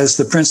it as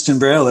the Princeton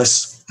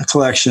Brailleist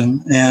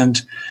collection,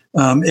 and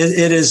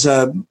it is.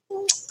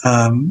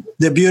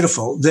 They're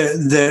beautiful.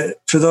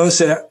 For those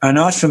that are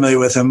not familiar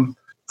with them,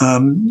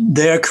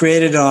 they are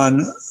created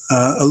on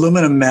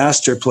aluminum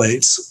master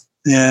plates,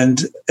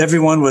 and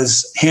everyone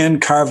was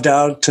hand carved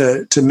out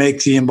to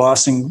make the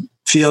embossing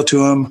feel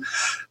to them.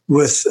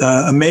 with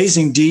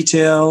amazing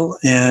detail,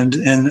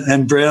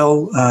 and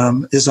Braille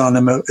is on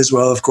them as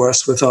well, of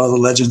course, with all the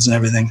legends and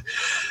everything.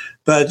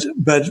 But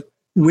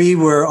we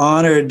were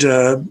honored.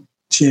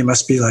 It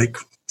must be like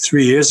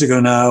 3 years ago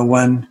now,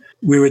 when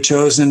we were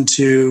chosen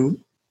to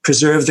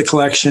preserve the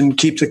collection,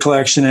 keep the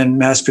collection, and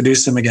mass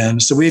produce them again.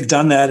 So we've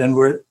done that, and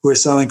we're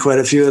selling quite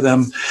a few of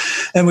them.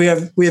 And we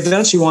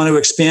eventually want to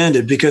expand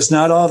it, because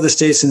not all of the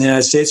states in the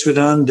United States were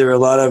done. There are a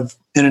lot of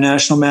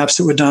international maps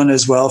that were done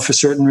as well for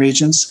certain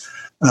regions.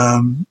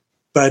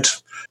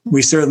 But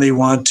we certainly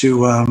want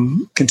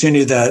to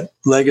continue that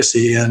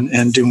legacy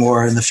and do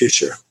more in the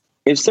future.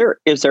 Is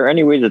there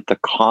any way that the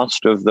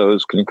cost of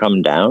those can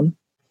come down?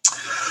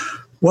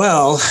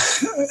 Well,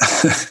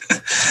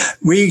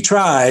 we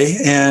try,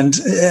 and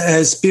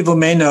as people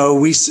may know,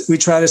 we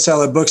try to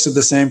sell our books at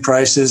the same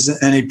price as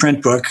any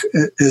print book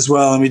as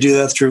well, and we do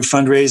that through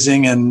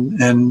fundraising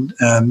and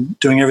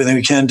doing everything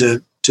we can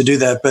to do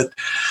that. But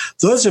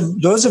those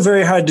are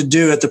very hard to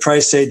do at the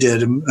price they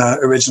did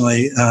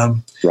originally,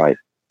 right?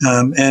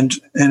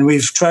 And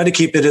we've tried to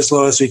keep it as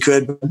low as we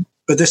could,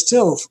 but they're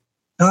still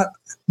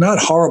not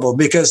horrible,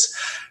 because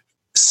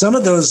some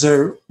of those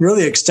are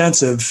really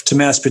extensive to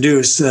mass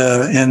produce,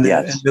 and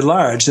they're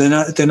large. They're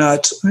not,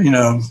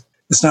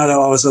 it's not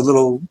always a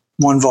little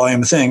one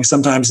volume thing.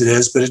 Sometimes it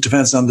is, but it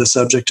depends on the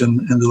subject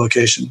and the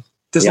location.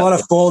 There's a lot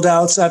of fold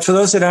outs. For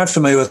those that aren't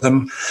familiar with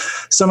them,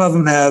 some of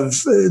them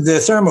they're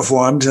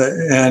thermoformed,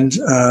 and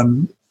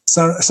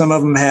some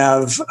of them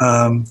have,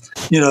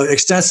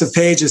 extensive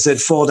pages that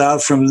fold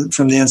out from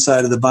the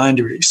inside of the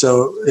bindery.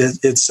 So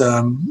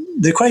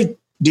they're quite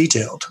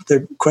detailed.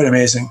 They're quite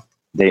amazing.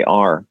 They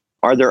are.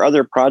 Are there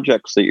other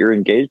projects that you're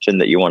engaged in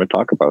that you want to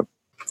talk about?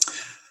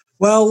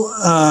 Well,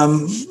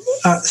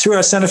 through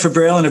our Center for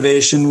Braille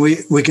Innovation,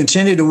 we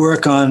continue to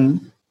work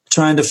on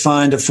trying to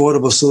find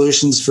affordable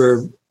solutions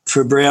for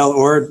Braille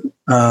or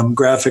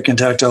graphic and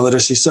tactile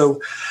literacy. So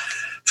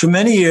for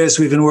many years,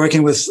 we've been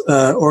working with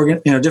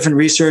different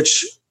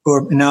research,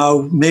 or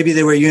now maybe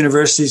they were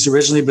universities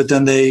originally, but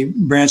then they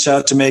branched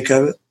out to make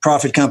a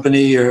profit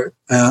company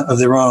of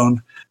their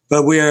own.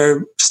 But we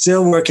are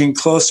still working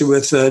closely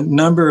with a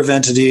number of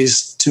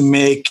entities to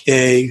make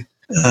a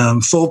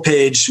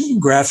full-page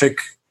graphic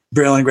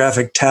Braille and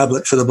graphic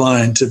tablet for the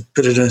blind, to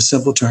put it in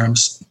simple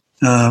terms.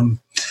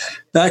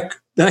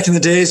 Back in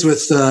the days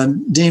with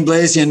Dean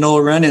Blasey and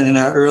Noel Rennan in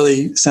our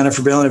early Center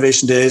for Braille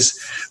Innovation days,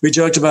 we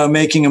joked about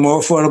making a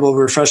more affordable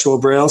refreshable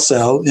Braille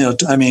cell,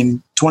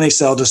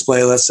 20-cell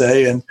display, let's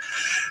say.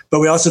 But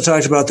we also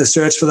talked about the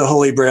search for the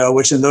Holy Braille,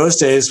 which in those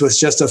days was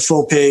just a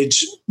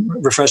full-page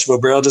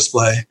refreshable Braille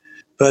display.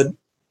 But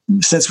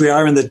since we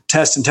are in the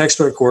test and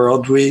textbook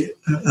world, we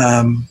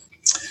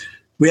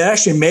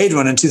actually made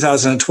one in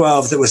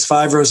 2012 that was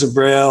 5 rows of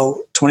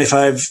Braille,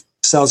 25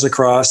 cells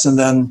across, and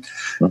then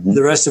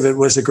the rest of it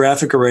was a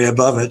graphic array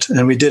above it.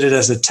 And we did it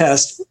as a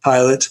test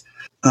pilot.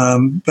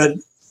 But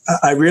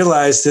I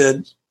realized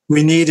that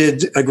we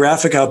needed a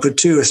graphic output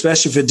too,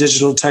 especially for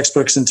digital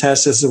textbooks and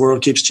tests as the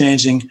world keeps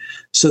changing,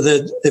 so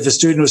that if a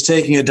student was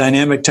taking a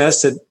dynamic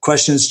test that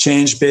questions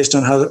changed based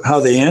on how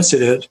they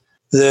answered it,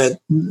 that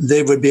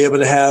they would be able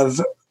to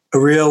have a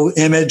real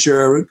image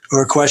or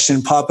a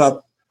question pop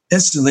up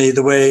instantly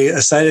the way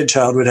a sighted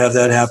child would have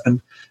that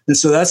happen. And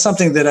so that's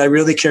something that I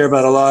really care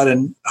about a lot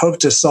and hope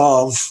to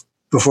solve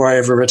before I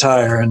ever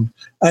retire. And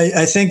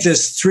I think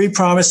there's 3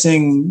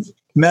 promising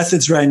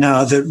methods right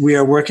now that we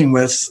are working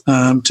with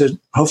to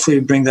hopefully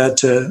bring that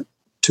to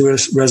a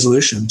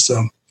resolution.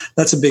 So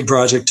that's a big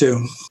project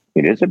too.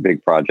 It is a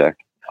big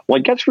project. Well,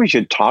 I guess we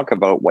should talk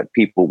about what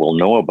people will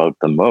know about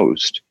the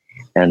most.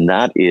 And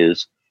that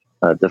is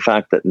the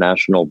fact that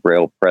National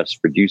Braille Press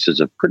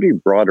produces a pretty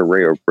broad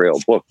array of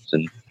Braille books.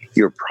 And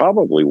you're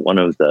probably one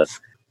of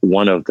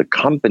the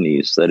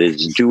companies that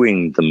is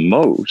doing the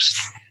most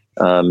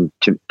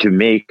to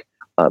make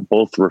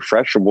both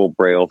refreshable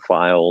Braille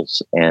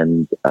files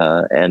and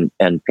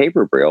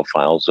paper Braille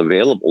files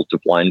available to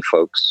blind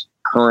folks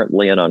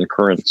currently and on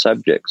current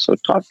subjects. So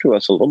talk to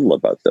us a little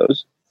about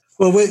those.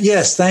 Well,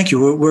 yes, thank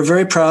you. We're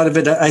very proud of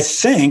it. I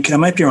think, I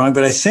might be wrong,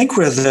 but I think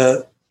we're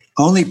the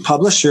only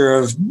publisher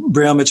of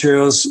Braille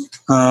materials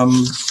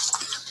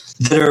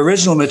that are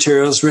original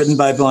materials written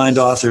by blind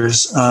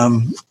authors.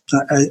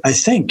 I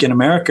think in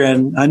America,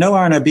 and I know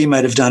RNIB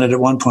might have done it at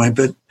one point,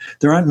 but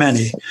there aren't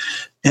many.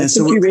 And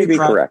so you may be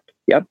correct.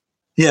 Yep.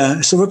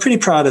 Yeah, so we're pretty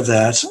proud of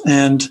that.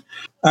 And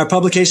our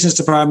publications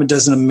department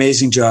does an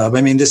amazing job.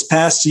 I mean, this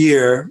past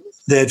year,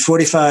 they had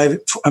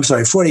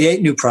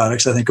 48 new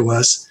products, I think it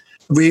was.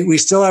 We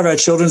still have our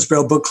Children's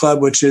Braille Book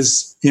Club, which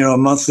is, a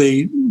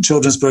monthly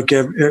children's book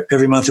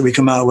every month that we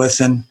come out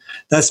with. And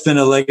that's been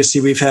a legacy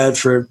we've had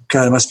for,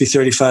 it must be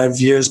 35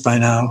 years by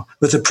now,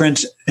 with the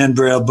print and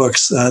Braille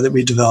books that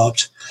we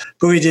developed.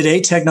 But we did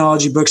 8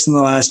 technology books in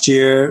the last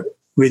year.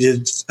 We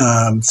did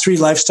 3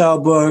 lifestyle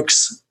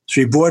books,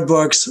 3 board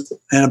books,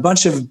 and a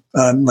bunch of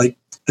like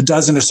a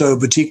dozen or so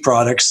boutique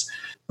products.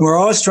 And we're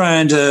always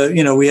trying to,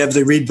 we have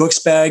the Read Books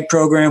Bag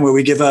program where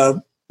we give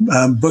out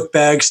book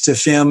bags to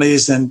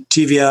families and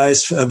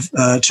TVIs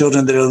of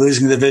children that are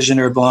losing their vision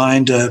or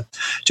blind to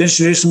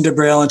introduce them to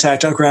Braille and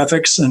tactile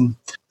graphics. And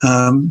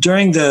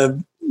during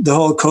the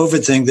whole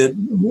COVID thing that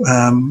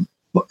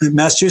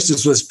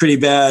Massachusetts was pretty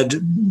bad,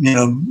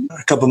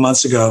 a couple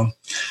months ago.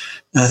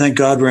 Thank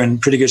God we're in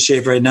pretty good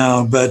shape right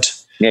now. But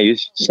yeah, you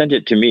sent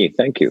it to me.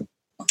 Thank you.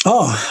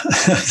 Oh,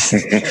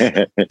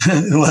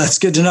 well, that's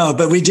good to know.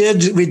 But we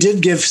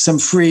did give some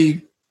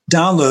free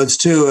downloads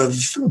too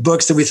of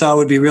books that we thought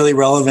would be really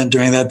relevant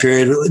during that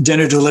period.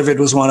 Dinner Delivered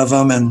was one of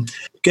them, and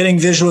getting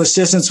visual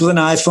assistance with an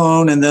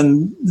iPhone, and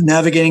then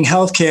navigating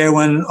healthcare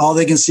when all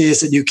they can see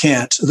is that you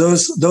can't.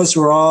 Those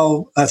were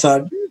all, I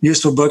thought,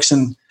 useful books.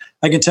 And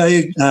I can tell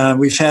you,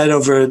 we've had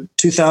over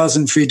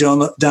 2,000 free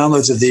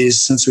downloads of these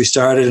since we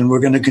started, and we're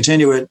going to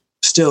continue it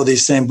still,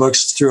 these same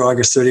books through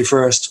August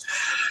 31st.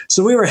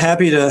 So we were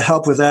happy to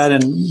help with that,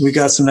 and we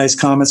got some nice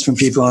comments from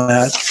people on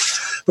that.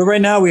 But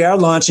right now we are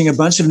launching a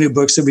bunch of new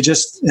books that we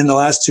just, in the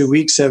last 2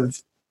 weeks, have,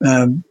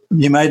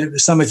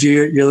 some of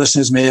you, your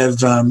listeners may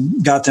have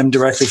got them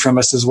directly from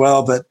us as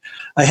well, but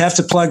I have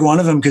to plug one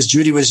of them because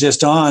Judy was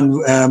just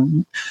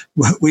on.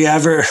 We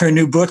have her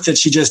new book that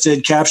she just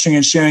did, Capturing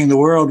and Sharing the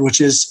World,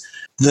 which is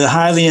the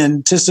highly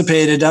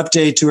anticipated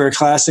update to her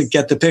classic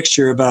Get the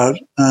Picture about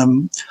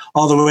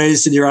all the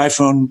ways that your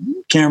iPhone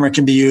camera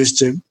can be used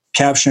to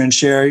capture and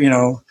share,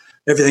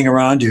 everything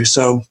around you.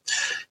 So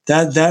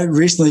that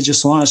recently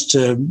just launched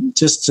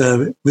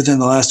within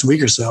the last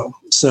week or so.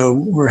 So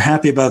we're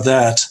happy about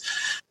that.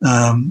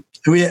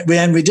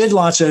 We did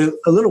launch a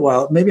little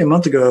while, maybe a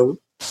month ago,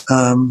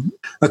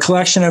 a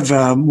collection of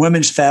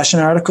women's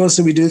fashion articles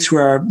that we do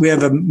through we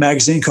have a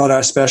magazine called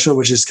Our Special,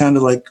 which is kind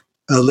of like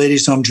a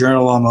ladies' home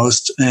journal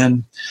almost.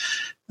 And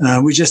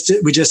we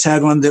just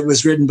had one that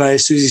was written by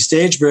Susie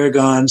Stageberg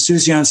on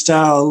Susie on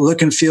Style,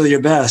 Look and Feel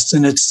Your Best.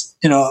 And it's,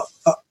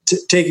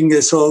 taking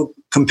this whole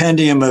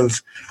compendium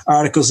of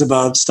articles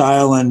about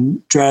style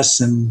and dress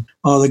and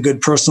all the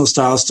good personal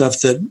style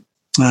stuff that,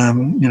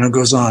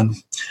 goes on.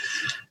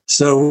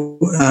 So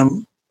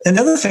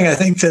another thing I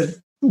think that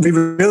we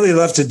really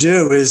love to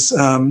do is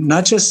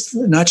not just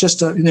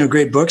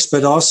great books,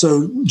 but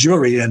also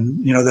jewelry. And,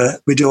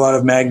 we do a lot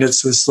of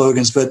magnets with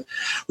slogans, but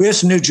we have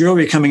some new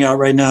jewelry coming out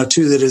right now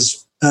too that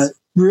is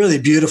really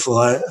beautiful.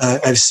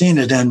 I've seen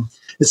it, and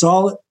it's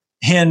all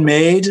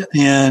handmade,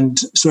 and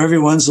so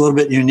everyone's a little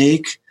bit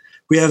unique.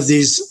 We have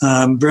these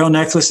Braille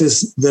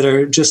necklaces that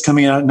are just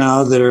coming out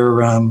now that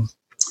are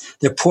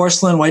they're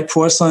porcelain, white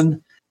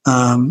porcelain,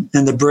 and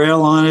the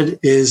Braille on it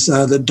is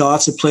the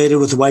dots are plated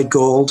with white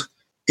gold.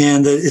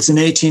 And it's an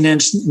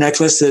 18-inch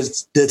necklace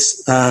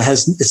that's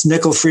has it's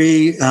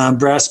nickel-free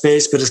brass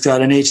base, but it's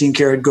got an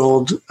 18-karat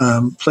gold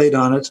plate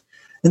on it.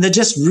 And they're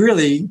just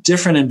really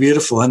different and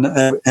beautiful.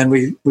 And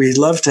we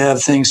love to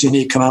have things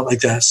unique come out like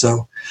that.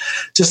 So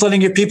just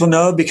letting your people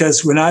know,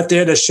 because we're not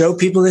there to show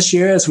people this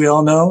year, as we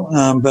all know,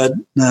 but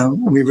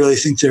we really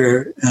think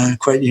they're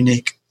quite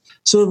unique.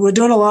 So we're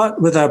doing a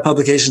lot with our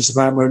publications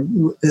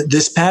department.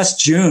 This past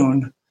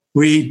June,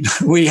 we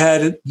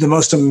had the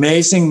most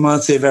amazing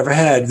month they've ever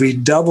had. We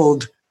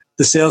doubled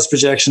the sales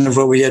projection of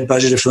what we had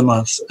budgeted for the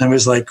month. And it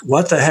was like,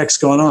 what the heck's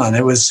going on?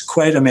 It was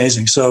quite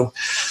amazing. So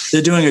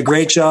they're doing a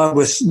great job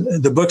with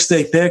the books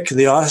they pick,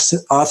 the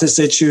authors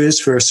they choose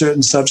for a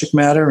certain subject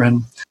matter,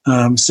 and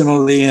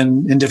similarly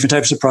in different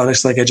types of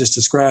products like I just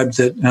described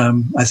that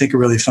I think are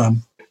really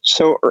fun.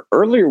 So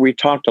earlier we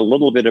talked a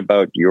little bit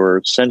about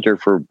your Center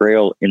for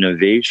Braille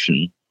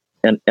Innovation.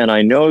 And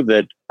I know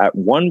that at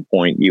one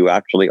point you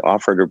actually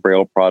offered a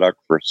Braille product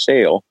for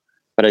sale,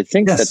 but I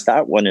think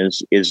that one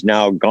is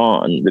now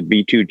gone, the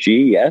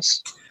B2G,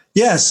 yes?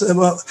 Yes.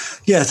 Well,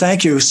 yeah,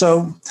 thank you.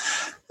 So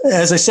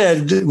as I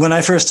said, when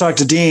I first talked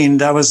to Dean,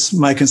 that was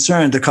my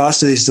concern, the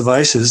cost of these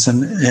devices.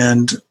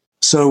 And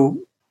so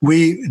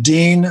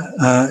Dean,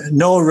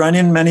 Noel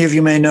Runyon, many of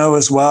you may know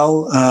as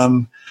well,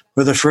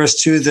 were the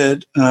first two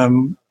that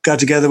got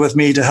together with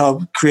me to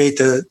help create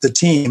the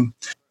team.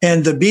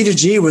 And the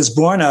B2G was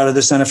born out of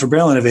the Center for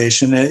Braille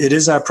Innovation. It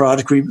is our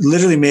product. We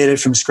literally made it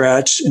from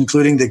scratch,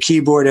 including the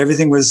keyboard.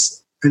 Everything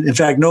was, in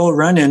fact, Noel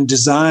Runyon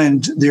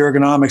designed the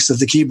ergonomics of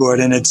the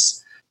keyboard, and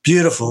it's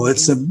beautiful.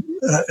 It's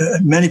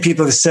many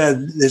people have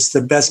said it's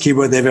the best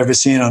keyboard they've ever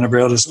seen on a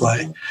Braille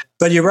display.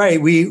 But you're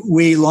right.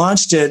 We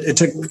launched it. It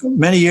took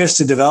many years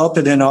to develop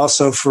it, and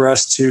also for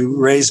us to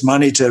raise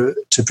money to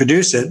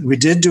produce it. We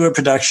did do a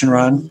production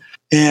run,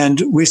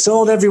 and we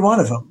sold every one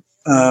of them.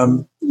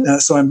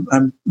 So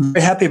I'm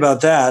very happy about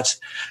that.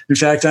 In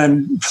fact, I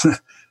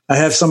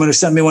have someone who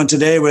sent me one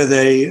today where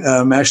they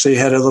actually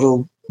had a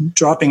little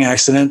dropping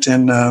accident,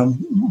 and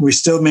we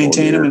still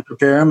maintain them and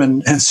prepare them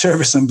and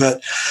service them.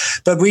 But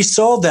we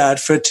sold that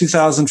for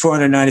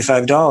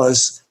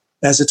 $2,495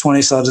 as a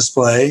 20-cell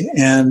display,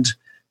 and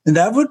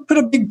that would put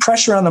a big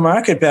pressure on the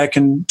market back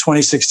in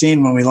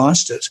 2016 when we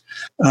launched it.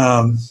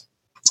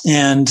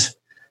 And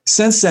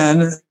since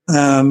then,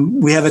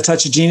 we have a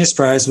Touch of Genius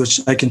prize, which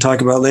I can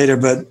talk about later.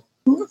 But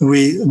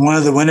one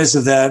of the winners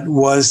of that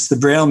was the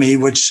Braille Me,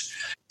 which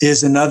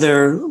is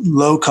another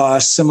low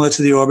cost, similar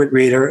to the Orbit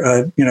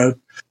Reader,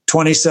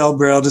 20-cell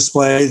Braille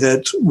display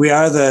that we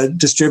are the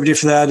distributor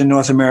for that in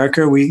North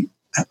America.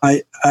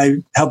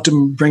 I helped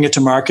them bring it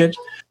to market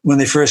when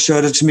they first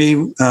showed it to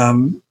me,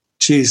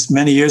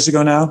 many years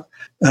ago now.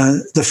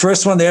 The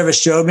first one they ever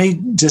showed me,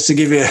 just to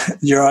give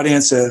your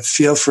audience a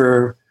feel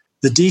for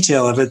the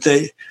detail of it,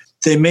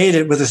 they made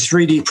it with a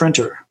 3D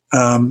printer.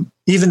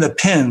 Even the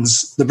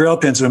pins, the Braille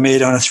pins, were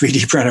made on a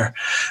 3D printer.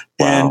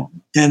 Wow.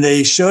 And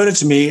they showed it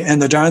to me,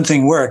 and the darn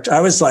thing worked.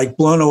 I was like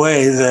blown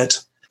away that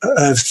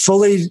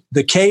fully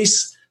the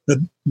case,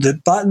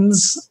 the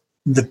buttons,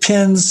 the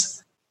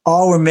pins,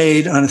 all were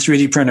made on a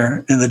 3D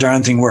printer, and the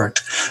darn thing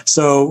worked.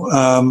 So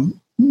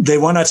they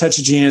won our Touch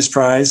of Genius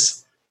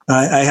prize.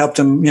 I helped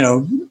them,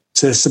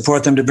 to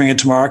support them to bring it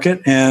to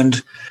market.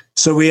 And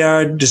so we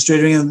are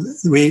distributing.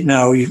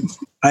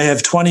 I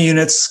have 20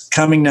 units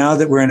coming now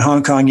that were in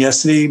Hong Kong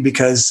yesterday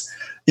because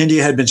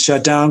India had been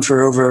shut down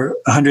for over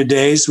 100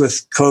 days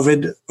with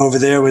COVID. Over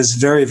there was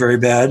very, very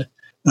bad.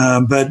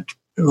 But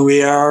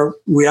we are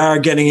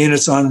getting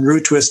units on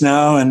Root Twist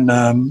now, and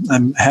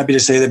I'm happy to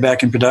say they're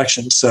back in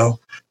production. So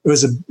it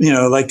was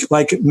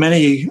like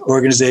many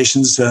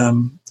organizations,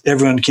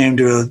 everyone came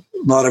to a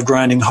lot of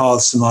grinding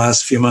halts in the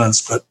last few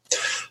months. But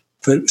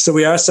so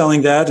we are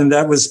selling that, and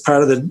that was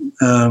part of the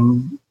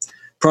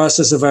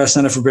process of our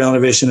Center for Braille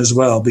Innovation as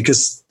well,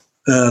 because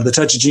the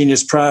Touch of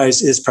Genius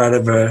prize is part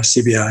of our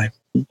CBI.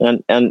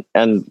 And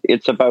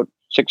it's about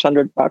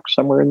 $600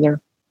 somewhere in there.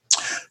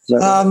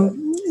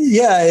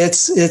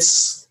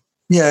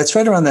 It's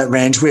right around that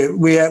range.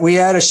 We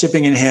add a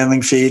shipping and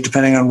handling fee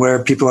depending on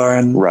where people are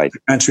in the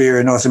country or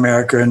in North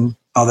America and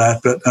all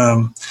that. But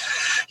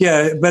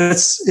but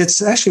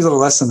it's actually a little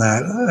less than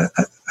that.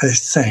 I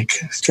think.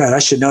 God, I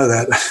should know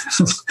that.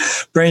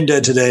 Brain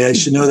dead today. I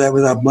should know that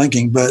without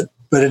blinking. But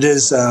it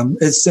is.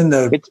 It's in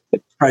the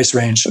price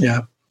range.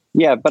 Yeah.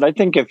 Yeah, but I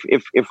think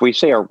if we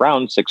say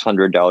around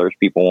 $600,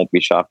 people won't be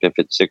shocked if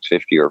it's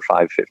 $650 or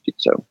 $550.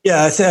 So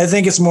yeah, I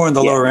think it's more in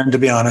the lower end, to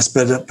be honest.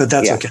 But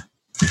that's okay.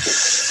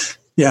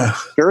 Yeah.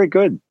 Very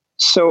good.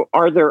 So,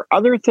 are there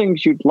other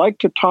things you'd like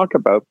to talk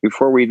about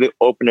before we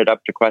open it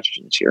up to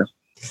questions here?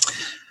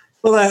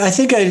 Well, I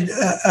think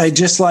I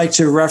just like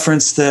to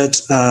reference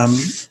that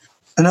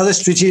another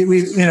strategy.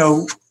 We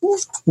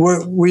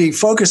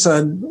focus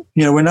on.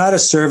 We're not a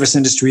service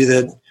industry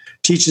that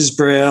teaches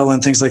Braille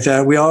and things like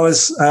that. I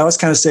always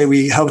kind of say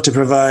we help to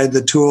provide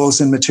the tools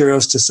and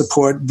materials to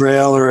support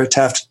Braille or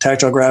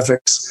tactile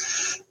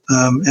graphics.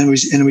 And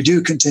we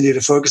do continue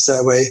to focus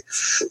that way.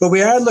 But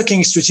we are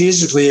looking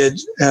strategically at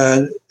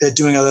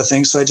doing other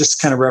things. So I just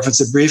kind of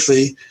reference it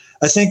briefly.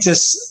 I think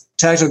this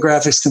Tactile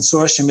Graphics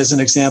Consortium is an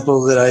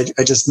example that I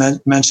just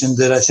mentioned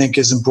that I think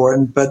is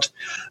important. But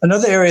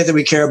another area that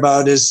we care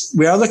about is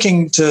we are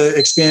looking to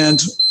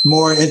expand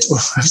more into,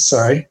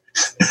 sorry,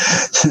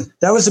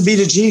 that was a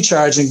B2G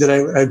charging that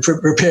I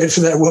prepared for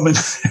that woman.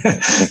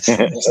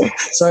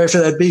 Sorry for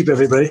that beep,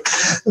 everybody.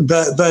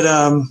 But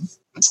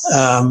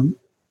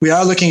we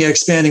are looking at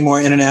expanding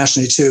more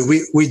internationally too.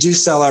 We do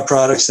sell our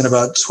products in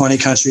about 20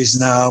 countries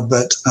now,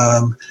 but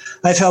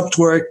I've helped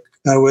work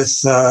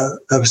with a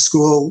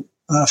school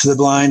for the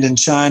blind in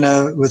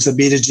China with a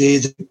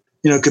B2G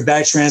that could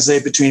back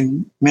translate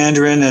between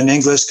Mandarin and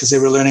English because they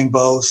were learning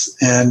both.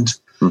 And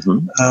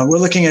we're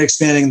looking at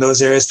expanding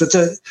those areas. But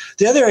the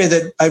other area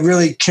that I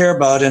really care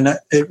about, and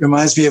it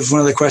reminds me of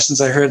one of the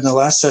questions I heard in the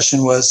last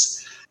session, was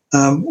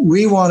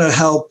we want to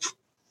help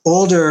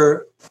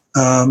older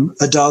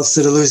adults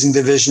that are losing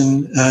their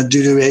vision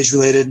due to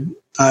age-related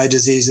eye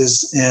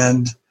diseases.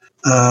 And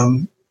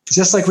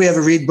just like we have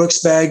a Read Books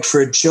bag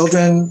for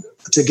children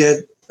to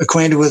get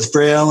acquainted with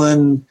Braille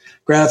and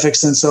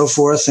graphics and so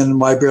forth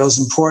and why Braille is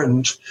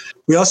important,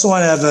 we also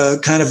want to have a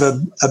kind of a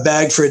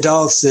bag for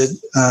adults that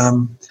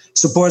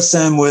supports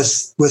them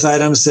with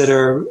items that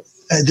are,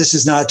 this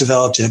is not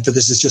developed yet, but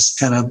this is just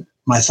kind of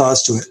my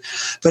thoughts to it.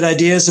 But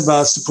ideas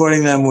about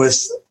supporting them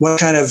with what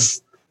kind of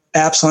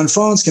apps on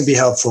phones can be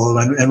helpful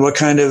and what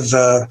kind of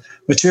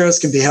materials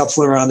can be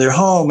helpful around their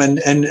home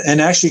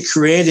and actually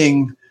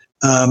creating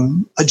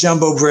a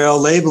jumbo Braille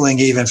labeling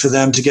even for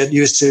them to get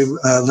used to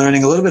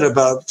learning a little bit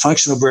about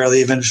functional Braille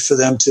even for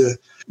them to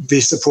be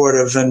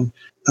supportive. And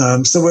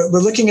so we're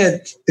looking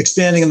at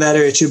expanding in that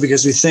area too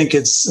because we think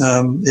it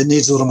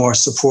needs a little more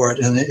support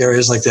in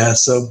areas like that.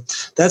 So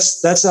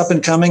that's up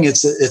and coming.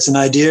 It's an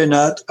idea,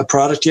 not a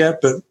product yet,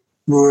 but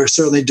we're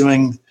certainly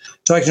talking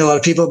to a lot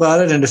of people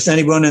about it. And if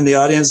anyone in the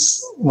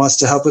audience wants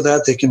to help with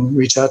that, they can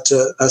reach out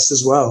to us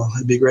as well.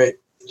 It'd be great.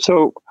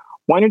 So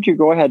why don't you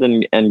go ahead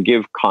and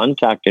give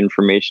contact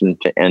information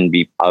to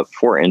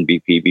for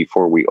NBP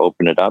before we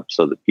open it up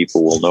so that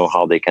people will know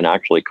how they can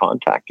actually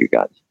contact you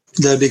guys?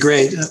 That'd be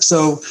great.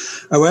 So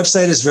our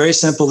website is very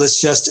simple.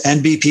 It's just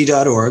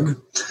nbp.org.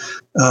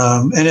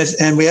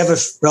 And we have a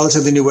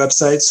relatively new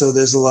website. So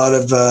there's a lot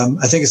of,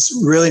 I think it's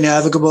really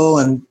navigable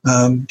and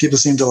people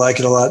seem to like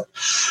it a lot.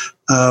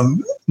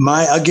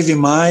 I'll give you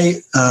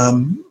my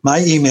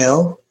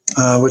email,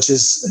 which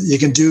is, you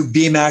can do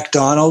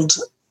bmacdonald,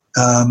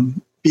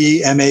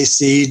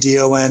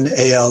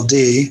 BMACDONALD,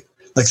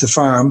 like the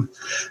farm,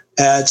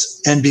 at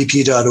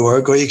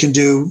nbp.org, or you can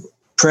do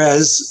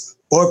pres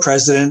or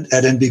president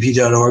at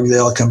nbp.org. They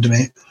all come to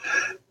me.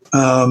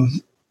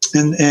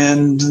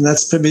 And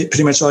that's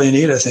pretty much all you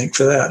need, I think,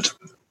 for that.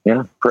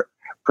 Yeah,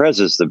 Prez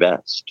is the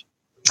best.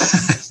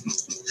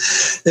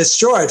 It's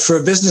short for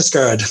a business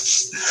card.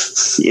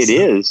 It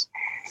is.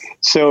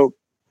 So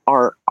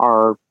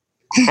our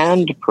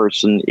hand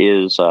person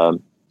is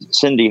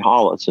Cindy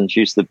Hollis, and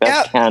she's the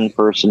best hand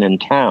person in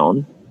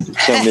town.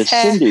 So Miss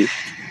Cindy.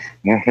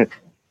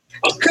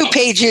 Who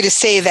paid you to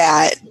say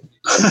that?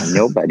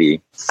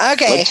 Nobody.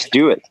 Okay. Let's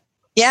do it.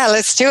 Yeah,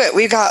 let's do it.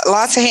 We've got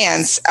lots of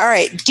hands. All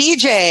right,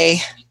 DJ,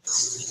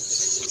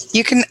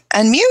 you can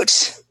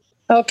unmute.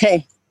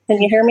 Okay.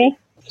 Can you hear me?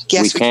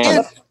 Yes, we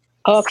can.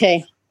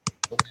 Okay.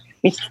 Let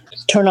me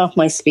turn off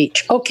my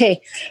speech.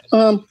 Okay.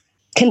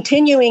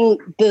 Continuing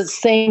the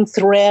same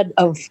thread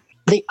of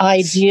the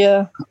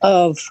idea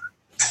of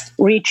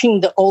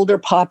reaching the older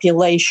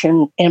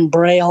population in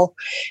Braille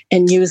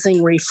and using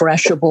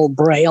refreshable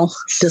Braille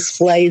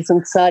displays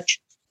and such,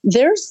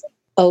 there's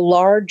a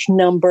large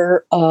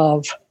number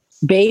of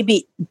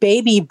baby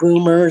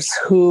boomers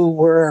who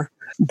were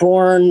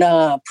born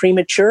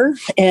premature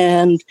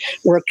and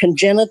were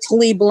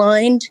congenitally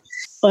blind.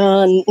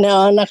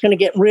 Now, I'm not going to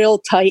get real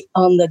tight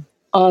on the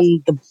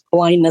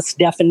blindness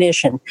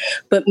definition,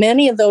 but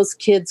many of those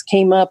kids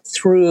came up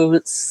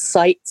through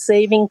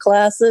sight-saving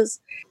classes.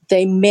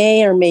 They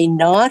may or may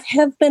not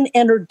have been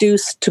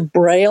introduced to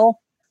Braille.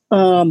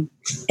 And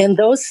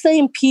those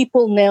same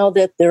people, now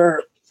that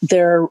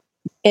they're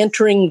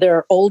entering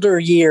their older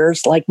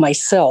years, like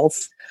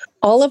myself,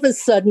 all of a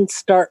sudden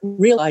start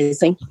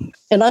realizing,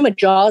 and I'm a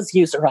JAWS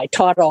user, I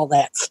taught all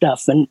that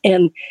stuff, and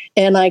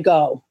I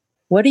go,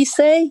 what do you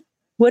say?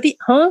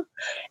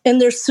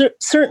 And there's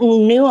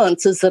certain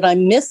nuances that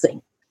I'm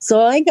missing.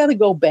 So I got to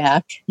go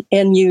back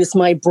and use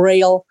my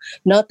Braille,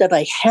 not that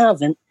I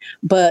haven't,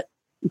 but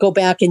go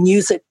back and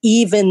use it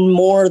even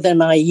more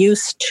than I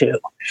used to.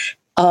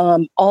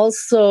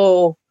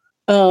 Also,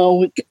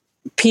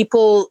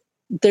 people,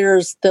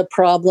 there's the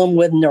problem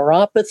with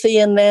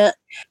neuropathy in that,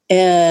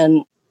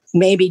 and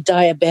maybe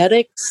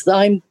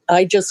diabetics.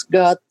 I just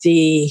got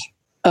the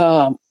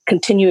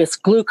continuous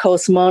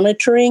glucose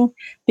monitoring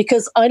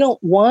because I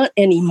don't want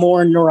any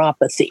more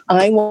neuropathy.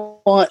 I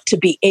want to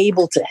be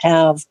able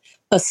to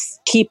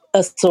keep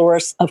a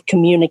source of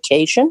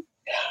communication.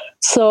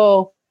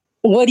 So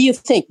what do you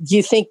think? Do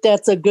you think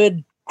that's a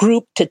good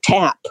group to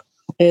tap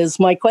is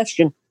my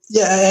question.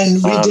 Yeah,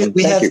 and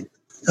we have.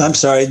 I'm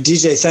sorry,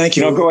 DJ, thank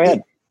you. No, go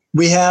ahead.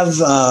 We have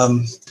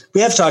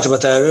talked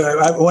about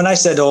that. When I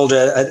said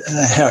older,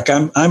 heck,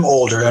 I'm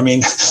older. I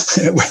mean,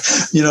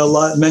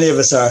 many of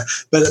us are.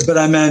 But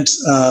I meant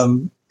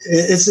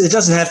it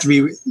doesn't have to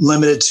be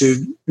limited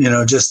to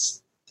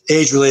just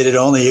age related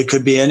only. It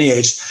could be any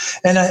age,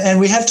 and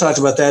we have talked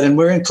about that, and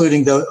we're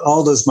including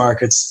all those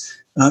markets.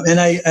 And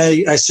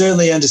I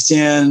certainly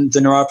understand the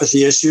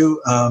neuropathy issue.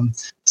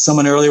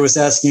 Someone earlier was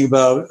asking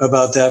about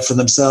that for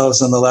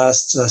themselves on the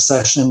last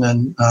session,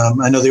 and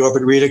I know the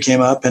Orbit Reader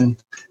came up,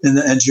 and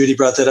Judy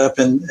brought that up,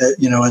 and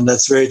and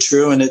that's very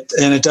true, and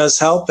it does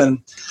help, and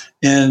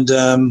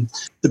the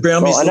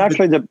Braille Me. Well, and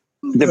actually, the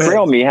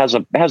Braille Me has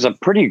a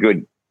pretty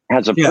good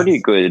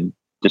good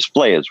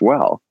display as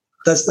well.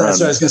 That's what I was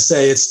going to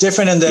say. It's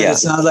different in that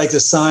it's not like the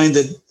sign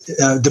that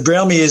the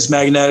Braille Me is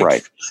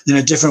magnetic in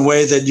a different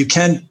way that you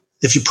can.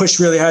 If you push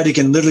really hard, you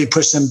can literally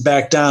push them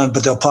back down,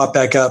 but they'll pop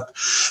back up.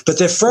 But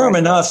they're firm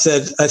enough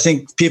that I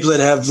think people that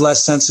have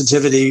less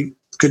sensitivity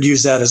could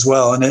use that as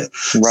well. And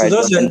so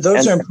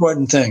those are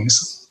important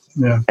things.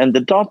 Yeah. And the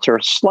dots are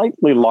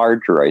slightly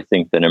larger, I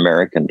think, than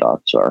American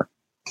dots are.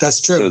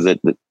 That's true. So that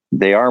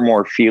they are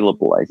more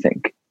feelable, I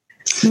think.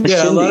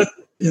 Yeah, a lot of.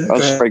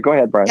 Sorry, go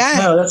ahead, Brian. Yeah.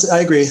 No, I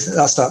agree.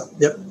 I'll stop.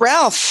 Yep.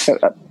 Ralph,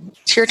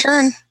 it's your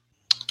turn.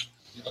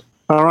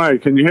 All right.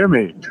 Can you hear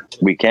me?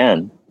 We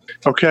can.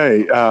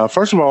 Okay.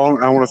 First of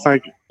all, I want to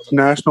thank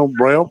National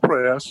Braille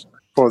Press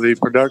for the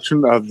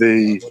production of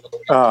the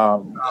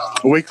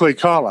weekly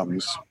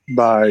columns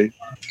by,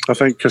 I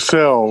think,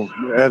 Cassell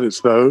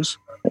edits those.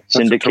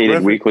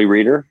 Syndicated Weekly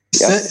Reader.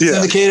 Yes.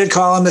 Syndicated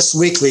Columnists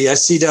Weekly,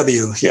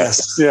 SCW.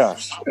 Yes.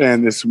 Yes.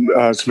 And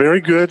it's very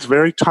good. It's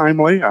very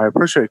timely. I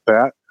appreciate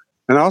that.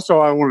 And also,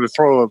 I wanted to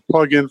throw a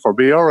plug in for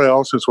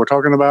BRL since we're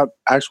talking about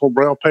actual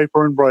Braille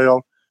paper and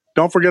Braille.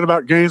 Don't forget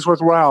about Games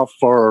with Ralph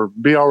for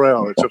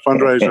BRL. It's a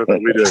fundraiser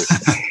that we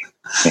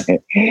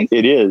do.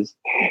 It is.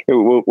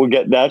 We'll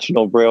get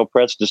National Braille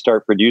Press to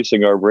start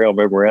producing our Braille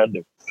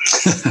memorandum.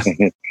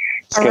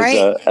 All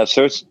right.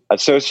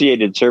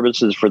 Associated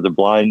Services for the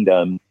Blind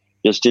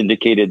just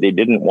indicated they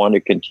didn't want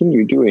to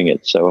continue doing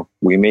it. So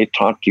we may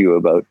talk to you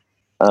about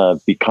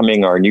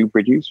becoming our new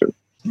producer.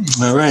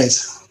 All right.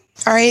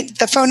 All right.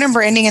 The phone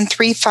number ending in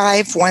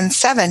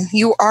 3517.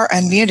 You are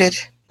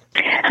unmuted.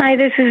 Hi,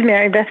 this is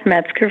Mary Beth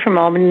Metzger from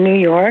Albany, New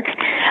York.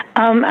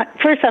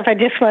 First off, I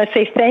just want to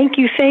say thank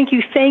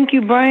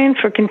you, Brian,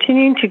 for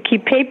continuing to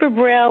keep paper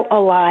braille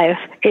alive.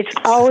 It's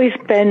always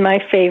been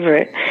my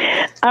favorite.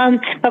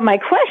 But my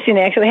question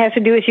actually has to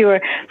do with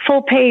your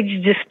full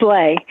page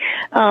display.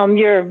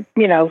 Your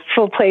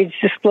full page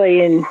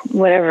display in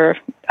whatever.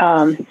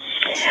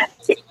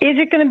 Is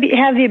it going to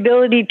have the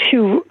ability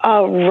to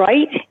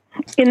write?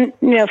 In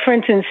for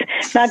instance,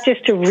 not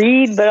just to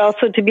read, but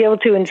also to be able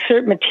to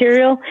insert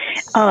material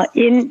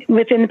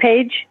within the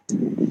page.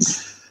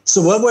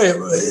 So what way?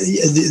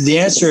 The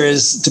answer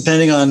is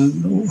depending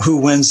on who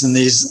wins in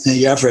these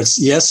efforts.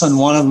 Yes, on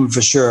one of them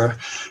for sure.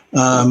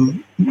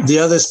 The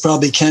others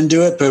probably can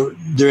do it, but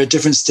they're at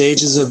different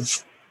stages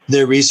of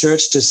their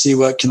research to see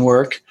what can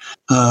work.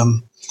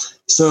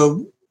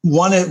 So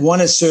one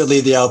is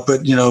certainly the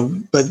output,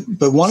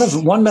 but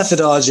one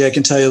methodology I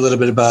can tell you a little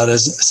bit about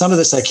is some of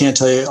this I can't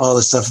tell you all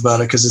the stuff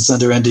about it because it's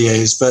under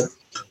NDAs. But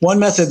one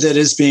method that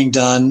is being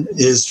done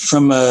is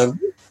from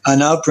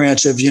an out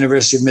branch of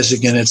University of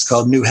Michigan. It's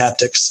called New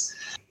Haptics,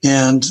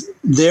 and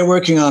they're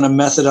working on a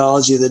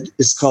methodology that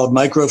is called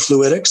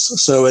microfluidics.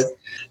 So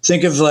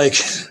think of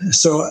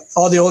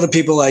all the older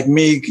people like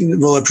me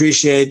will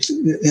appreciate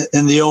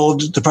in the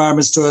old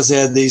department stores,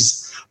 they had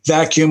these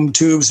vacuum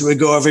tubes that would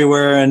go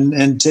everywhere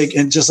and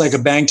just like a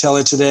bank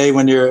teller today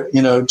when you're,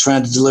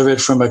 trying to deliver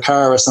it from a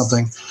car or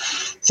something.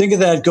 Think of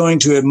that going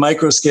to a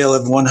micro scale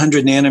of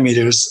 100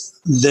 nanometers.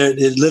 That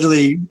it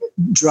literally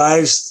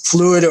drives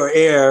fluid or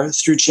air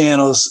through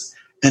channels,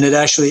 and it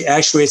actually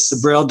actuates the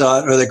braille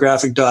dot or the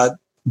graphic dot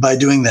by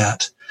doing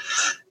that.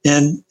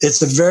 And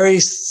it's a very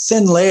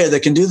thin layer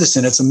that can do this,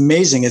 and it's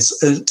amazing.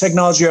 It's a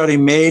technology already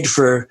made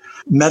for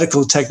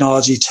medical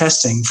technology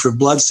testing for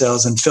blood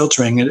cells and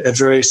filtering at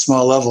very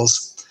small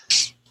levels.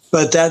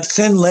 But that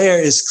thin layer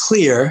is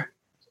clear,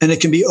 and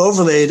it can be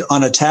overlaid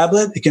on a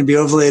tablet. It can be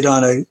overlaid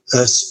on a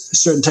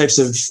certain types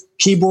of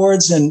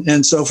keyboards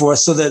and so forth,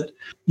 so that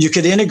you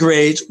could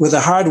integrate with the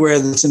hardware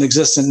that's in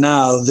existence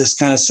now, this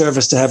kind of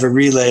service to have a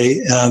relay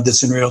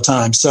that's in real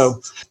time.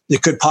 So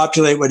it could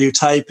populate what you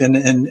type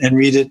and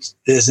read it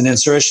as an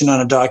insertion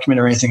on a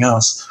document or anything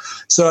else.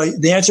 So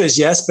the answer is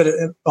yes, but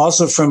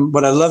also from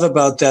what I love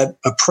about that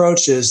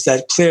approach is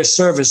that clear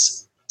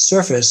surface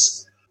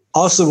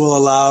also will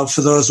allow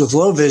for those with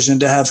low vision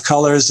to have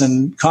colors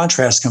and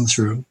contrast come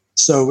through.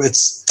 So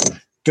it's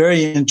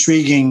very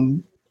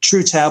intriguing,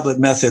 true tablet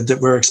method that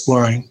we're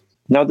exploring.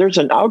 Now, there's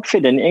an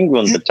outfit in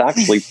England that's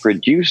actually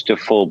produced a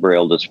full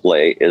braille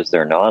display, is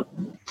there not?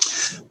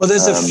 Well,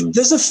 there's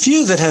a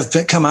few that have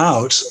come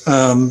out.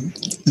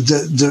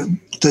 The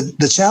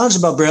challenge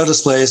about braille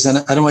displays, and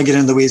I don't want to get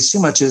into the weeds too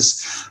much,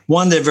 is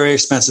one, they're very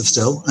expensive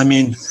still. I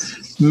mean,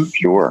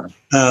 sure.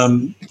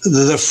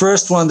 The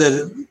first one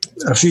that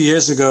a few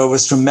years ago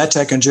was from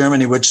Metec in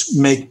Germany, which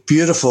make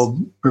beautiful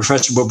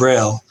refreshable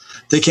braille.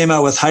 They came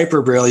out with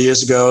Hyper Braille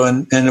years ago,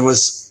 and it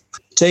was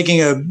taking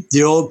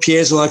the old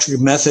piezoelectric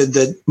method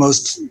that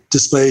most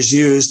displays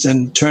used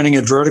and turning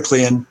it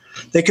vertically, and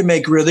they could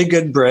make really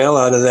good braille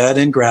out of that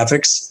in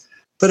graphics,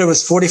 but it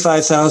was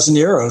 45,000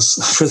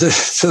 euros for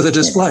the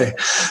display.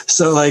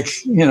 So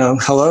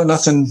hello,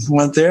 nothing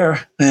went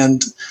there.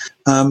 And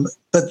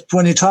but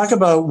when you talk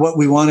about what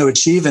we want to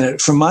achieve in it,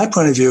 from my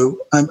point of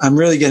view, I'm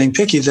really getting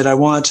picky that I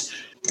want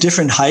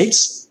different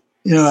heights.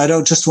 I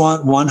don't just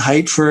want one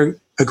height for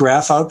a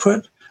graph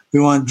output. We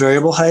want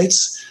variable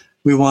heights.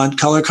 We want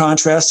color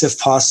contrast if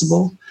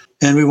possible,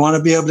 and we want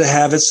to be able to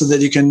have it so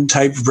that you can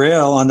type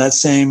braille on that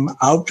same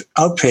out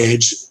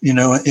page,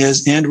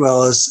 as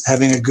well as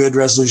having a good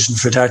resolution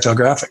for tactile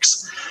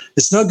graphics.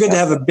 It's no good to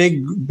have a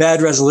big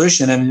bad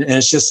resolution and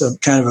it's just a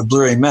kind of a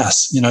blurry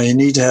mess. You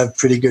need to have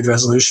pretty good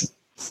resolution.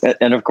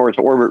 And of course,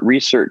 Orbit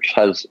Research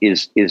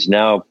is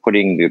now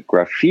putting the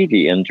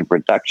graffiti into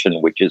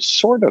production, which is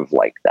sort of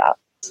like that.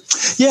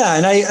 Yeah,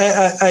 and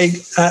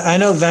I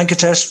know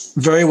Venkatesh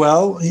very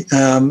well,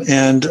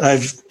 and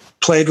I've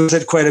played with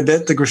it quite a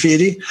bit, the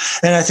graffiti,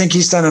 and I think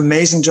he's done an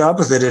amazing job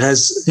with it. It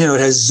has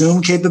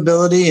zoom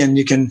capability, and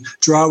you can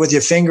draw with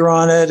your finger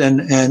on it,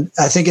 and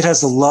I think it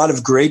has a lot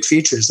of great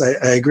features.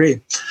 I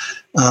agree.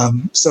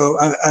 So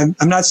I'm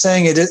not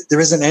saying there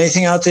isn't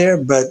anything out there,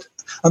 but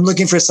I'm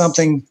looking for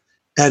something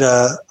at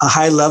a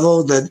high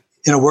level that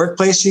in a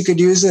workplace you could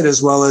use it,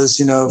 as well as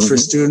for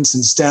students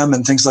in STEM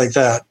and things like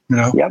that.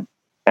 Yep.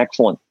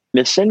 Excellent.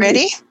 Miss Cindy.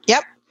 Ready?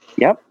 Yep.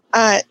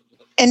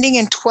 Ending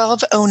in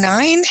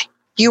 1209.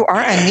 You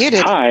are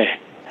unmuted.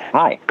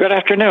 Hi. Good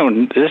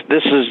afternoon.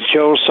 This is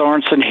Joe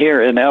Sorensen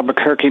here in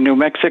Albuquerque, New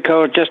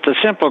Mexico. Just a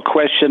simple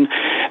question.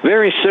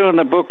 Very soon,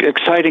 the book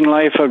Exciting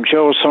Life of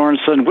Joe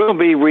Sorensen will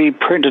be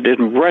reprinted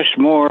in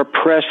Rushmore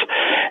Press.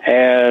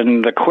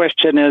 And the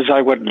question is,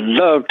 I would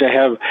love to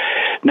have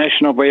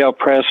National Braille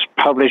Press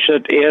publish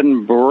it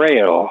in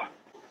Braille.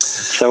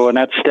 So when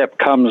that step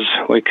comes,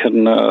 we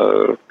can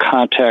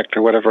contact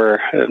or whatever.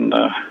 And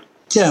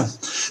yeah.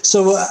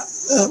 So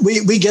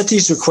we get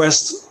these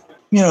requests,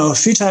 a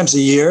few times a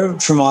year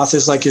from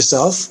authors like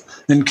yourself.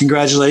 And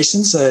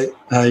congratulations.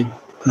 I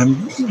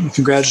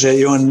congratulate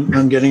you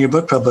on getting your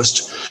book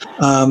published.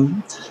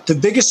 The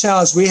biggest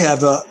challenge we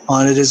have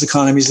on it is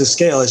economies of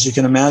scale, as you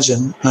can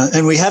imagine.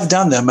 And we have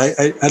done them. I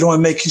don't want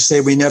to make you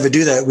say we never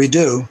do that. We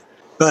do.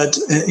 But,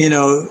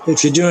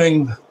 if you're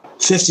doing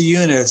 50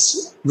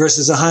 units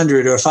versus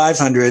 100 or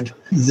 500,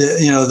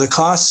 the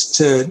cost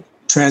to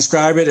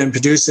transcribe it and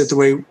produce it the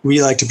way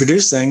we like to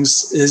produce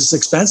things is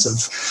expensive.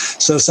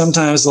 So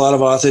sometimes a lot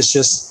of authors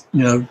just,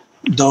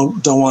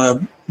 don't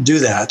want to do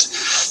that.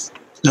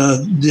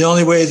 The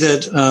only way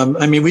that,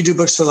 we do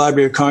books for the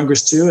Library of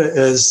Congress too,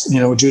 as,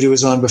 Judy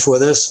was on before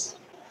this,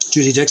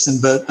 Judy Dixon,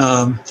 but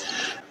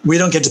we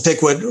don't get to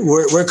pick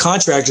we're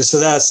contractors for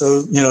that.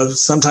 So,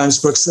 sometimes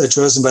books are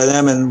chosen by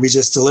them and we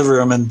just deliver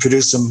them and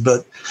produce them.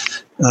 But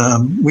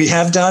we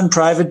have done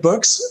private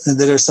books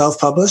that are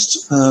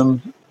self-published,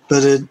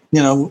 but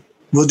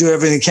we'll do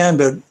everything we can,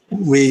 but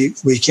we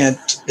can't,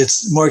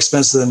 it's more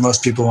expensive than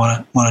most people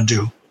want to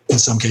do in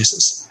some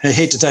cases. I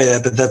hate to tell you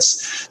that, but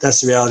that's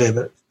the reality of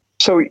it.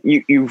 So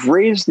you've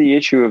raised the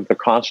issue of the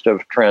cost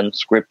of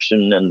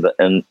transcription and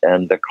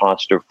the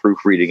cost of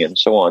proofreading and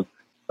so on.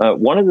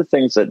 One of the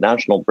things that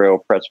National Braille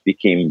Press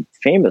became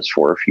famous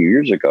for a few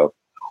years ago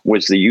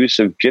was the use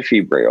of Jiffy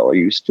Braille. Are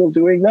you still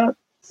doing that?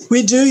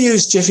 We do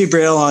use Jiffy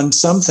Braille on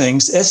some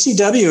things.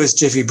 SCW is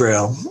Jiffy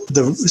Braille,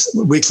 the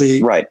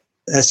weekly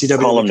SCW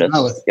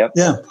columnist. Yep.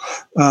 Yeah.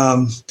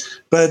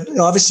 But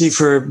obviously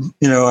for,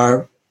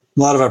 a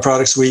lot of our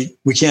products, we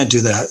can't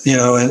do that,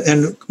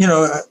 and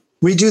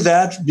we do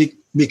that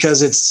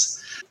because it's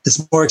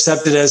more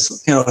accepted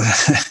as,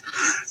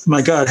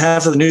 my God,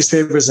 half of the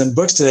newspapers and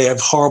books today have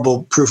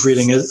horrible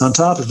proofreading on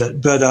top of it.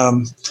 But,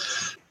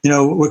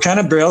 we're kind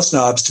of Braille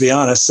snobs, to be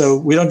honest. So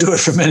we don't do it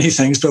for many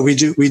things, but we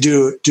do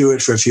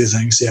it for a few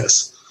things.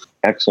 Yes.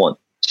 Excellent.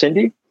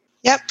 Cindy?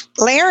 Yep.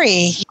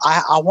 Larry,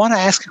 I want to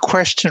ask a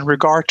question in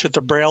regard to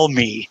the Braille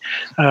Me.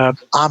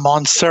 I'm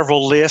on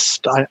several lists.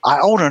 I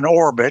own an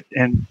Orbit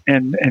and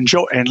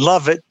enjoy and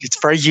love it.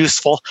 It's very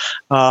useful.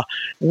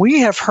 We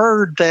have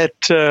heard that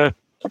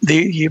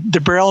the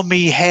Braille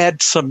Me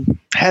had some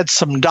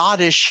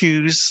dot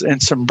issues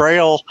and some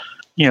Braille,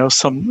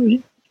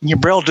 some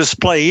Braille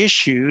display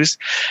issues,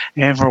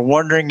 and we're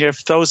wondering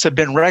if those have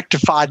been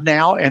rectified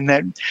now, and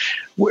that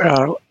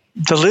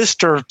the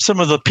list or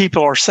some of the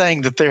people are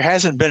saying that there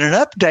hasn't been an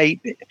update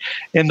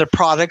in the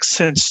product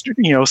since,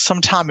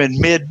 sometime in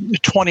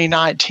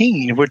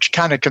mid-2019, which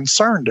kind of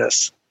concerned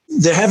us.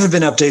 There haven't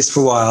been updates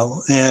for a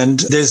while, and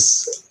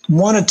there's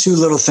one or two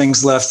little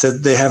things left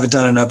that they haven't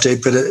done an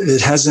update, but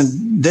it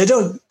hasn't. They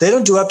don't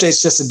do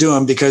updates just to do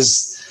them,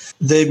 because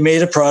they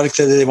made a product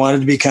that they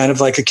wanted to be kind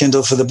of like a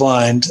Kindle for the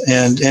blind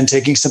and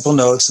taking simple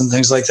notes and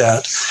things like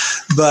that.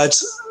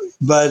 But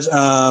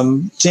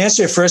to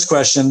answer your first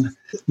question,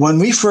 when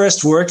we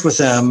first worked with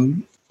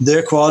them,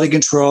 their quality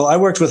control, I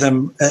worked with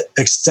them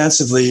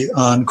extensively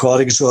on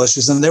quality control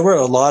issues, and there were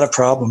a lot of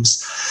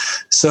problems.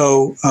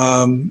 So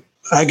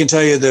I can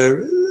tell you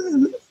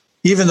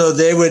even though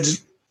they would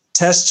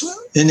test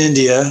in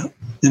India,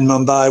 in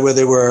Mumbai, where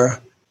they were,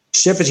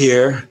 ship it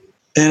here,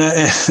 and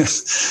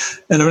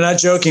I'm not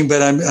joking,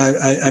 but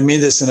I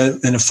mean this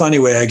in a funny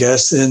way, I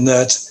guess, in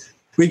that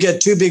we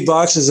get 2 big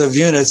boxes of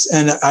units,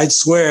 and I'd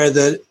swear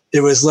that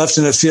it was left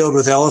in a field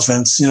with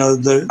elephants.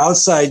 The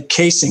outside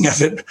casing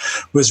of it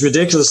was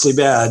ridiculously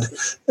bad.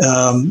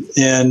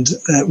 And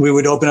we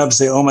would open up and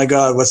say, oh my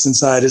God, what's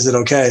inside? Is it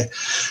okay?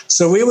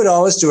 So we would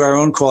always do our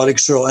own quality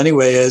control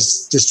anyway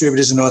as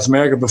distributors in North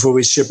America before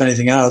we ship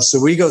anything out. So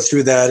we go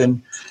through that.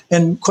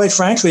 And quite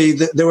frankly,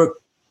 there were,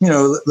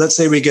 let's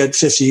say we get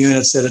 50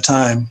 units at a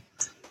time.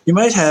 You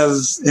might have,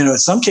 in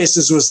some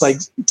cases it was like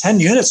 10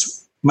 units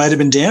might have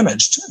been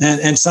damaged,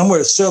 and some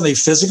were certainly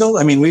physical.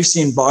 I mean, we've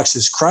seen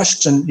boxes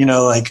crushed and,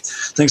 like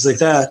things like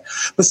that,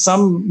 but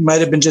some might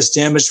have been just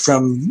damaged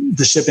from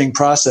the shipping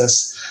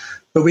process.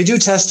 But we do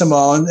test them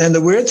all. And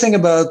the weird thing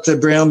about the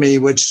Braille Me,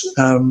 which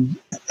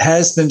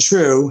has been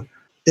true,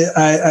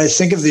 I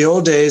think of the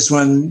old days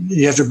when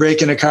you have to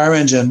break in a car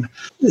engine.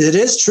 It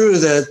is true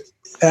that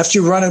after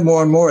you run it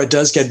more and more, it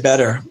does get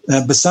better.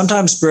 But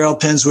sometimes Braille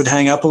pins would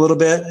hang up a little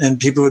bit, and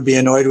people would be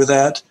annoyed with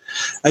that.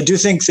 I do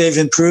think they've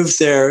improved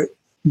their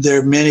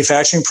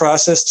manufacturing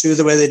process too,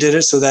 the way they did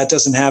it, so that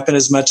doesn't happen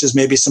as much as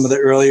maybe some of the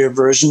earlier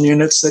version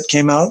units that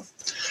came out.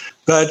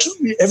 But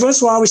every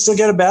once in a while, we still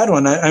get a bad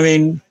one. I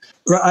mean,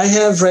 I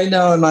have right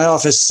now in my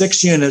office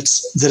 6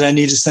 units that I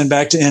need to send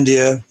back to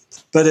India,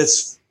 but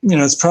it's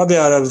probably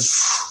out of,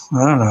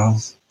 I don't know,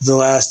 the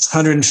last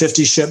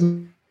 150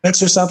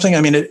 shipments or something.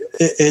 I mean,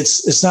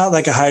 it's not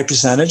like a high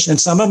percentage,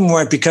 and some of them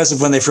weren't because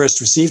of when they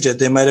first received it.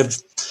 They might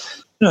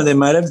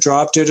have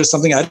dropped it or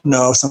something. I don't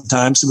know.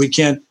 Sometimes we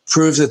can't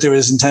prove that there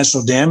was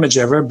intentional damage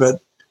ever, but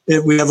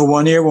we have a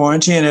 1-year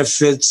warranty, and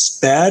if it's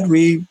bad,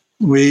 we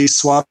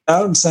swap it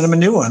out and send them a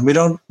new one. We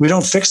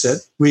don't fix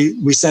it.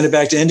 We send it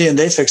back to India and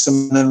they fix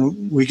them, and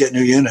then we get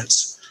new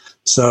units.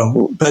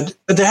 So, but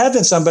there have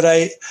been some. But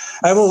I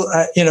will.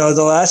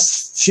 The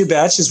last few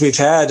batches we've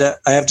had,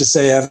 I have to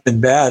say, haven't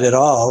been bad at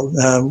all.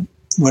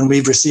 when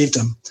we've received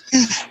them.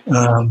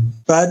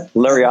 But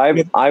Larry,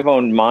 I've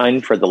owned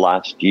mine for the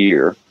last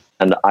year,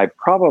 and I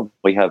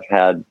probably have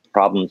had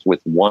problems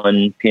with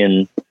one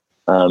pin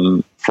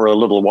for a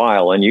little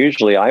while. And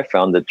usually I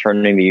found that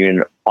turning the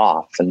unit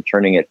off and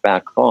turning it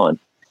back on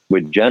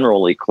would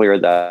generally clear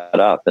that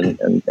up.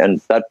 And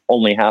that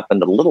only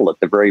happened a little at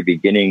the very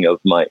beginning of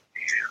my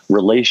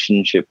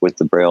relationship with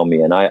the Braille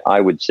Me. And I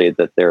would say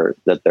that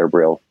their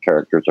Braille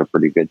characters are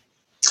pretty good.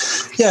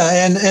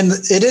 Yeah, and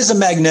it is a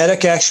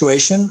magnetic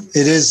actuation.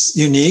 It is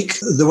unique.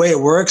 The way it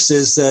works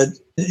is that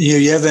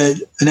you have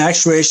an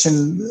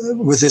actuation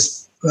with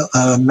this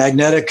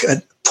magnetic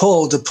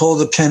pull to pull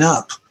the pin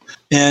up.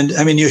 And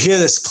I mean, you hear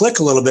this click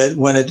a little bit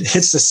when it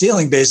hits the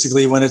ceiling,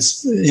 basically, when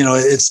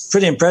it's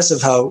pretty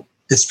impressive how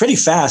it's pretty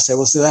fast. I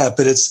will say that,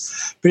 but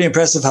it's pretty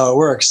impressive how it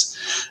works.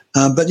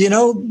 But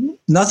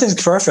nothing's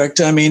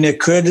perfect. I mean, it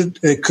could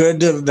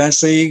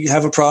eventually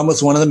have a problem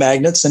with one of the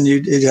magnets, and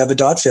you'd have a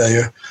dot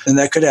failure, and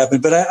that could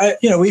happen. But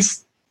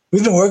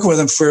we've been working with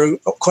them for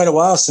quite a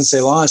while since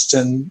they launched,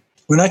 and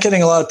we're not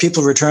getting a lot of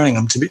people returning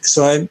them.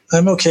 So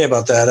I'm okay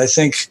about that. I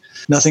think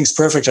nothing's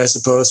perfect, I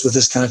suppose, with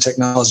this kind of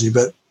technology,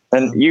 but.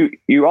 And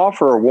you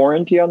offer a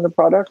warranty on the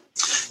product?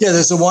 Yeah,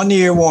 there's a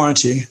 1-year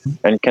warranty.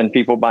 And can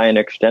people buy an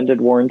extended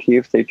warranty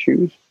if they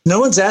choose? No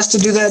one's asked to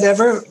do that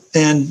ever,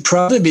 and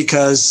probably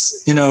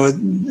because at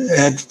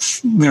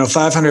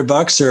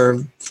 $500 or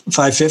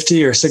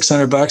 $550 or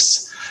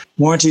 $600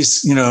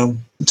 warranties,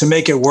 to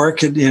make it work,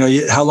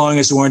 how long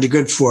is the warranty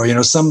good for?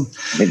 Some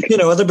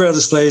other Braille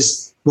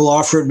displays will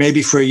offer it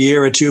maybe for a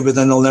year or two, but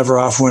then they'll never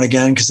offer one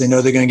again because they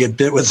know they're going to get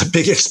bit with a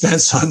big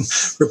expense on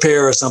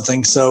repair or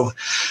something. So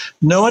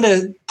no one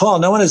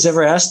has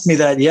ever asked me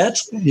that yet.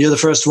 You're the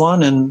first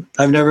one, and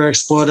I've never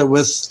explored it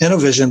with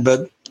Innovision,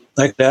 but I'd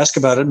like to ask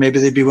about it. Maybe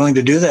they'd be willing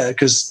to do that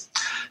because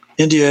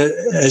India,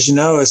 as you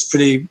know, has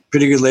pretty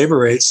good labor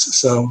rates.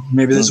 So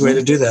maybe there's a way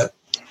to do that.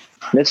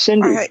 Miss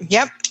Cindy. All right.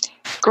 Yep.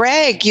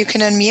 Greg, you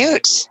can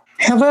unmute.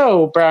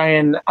 Hello,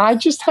 Brian. I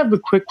just have a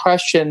quick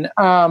question.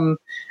 I'm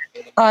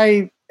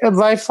a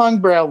lifelong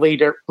Braille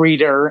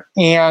reader,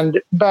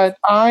 but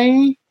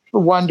I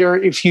wonder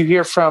if you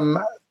hear from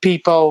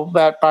people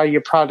that buy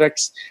your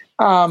products.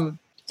 I'm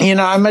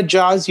a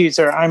JAWS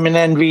user. I'm an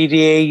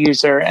NVDA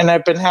user, and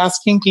I've been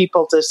asking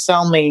people to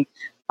sell me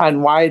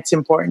on why it's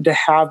important to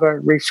have a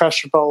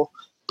refreshable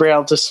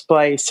Braille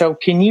display. So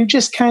can you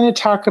just kind of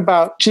talk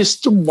about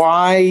just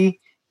why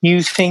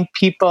you think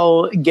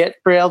people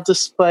get Braille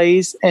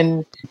displays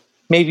and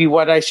maybe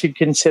what I should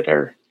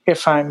consider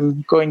if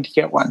I'm going to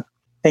get one?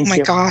 Thank you. Oh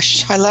my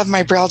gosh, I love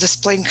my Braille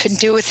display and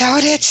couldn't do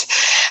without it.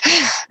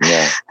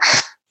 Yeah.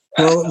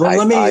 Well,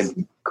 I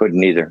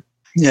couldn't either.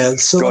 Yeah,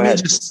 so let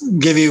me just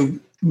give you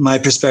my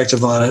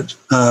perspective on it.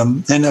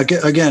 And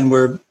again,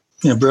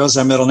 Braille's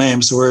our middle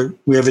name, so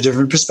we have a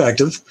different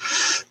perspective.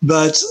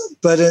 But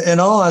in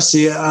all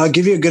honesty, I'll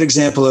give you a good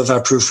example of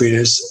our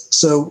proofreaders.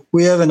 So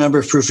we have a number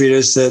of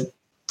proofreaders that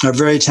are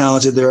very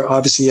talented. They're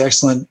obviously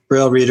excellent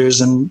Braille readers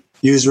and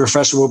use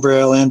refreshable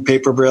Braille and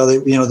paper Braille.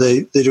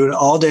 They do it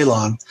all day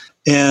long.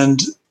 And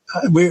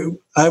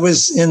I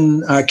was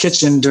in our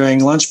kitchen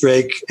during lunch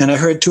break, and I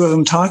heard two of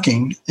them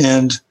talking,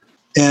 and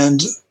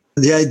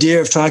the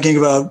idea of talking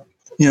about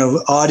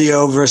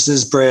audio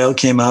versus Braille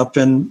came up,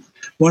 and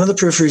one of the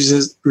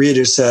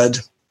proofreaders said,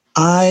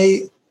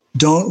 "I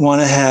don't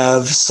want to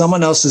have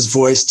someone else's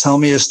voice tell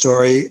me a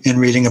story in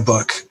reading a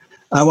book.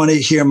 I want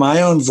to hear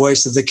my own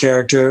voice of the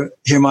character,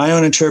 hear my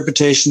own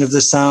interpretation of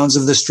the sounds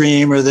of the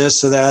stream or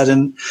this or that,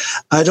 and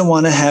I don't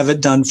want to have it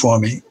done for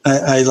me.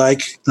 I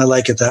like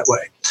it that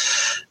way."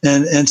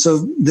 And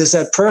so there's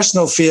that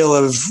personal feel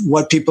of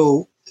what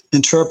people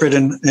interpret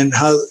and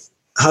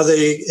how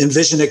they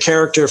envision a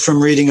character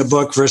from reading a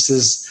book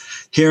versus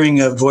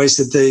hearing a voice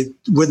that they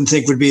wouldn't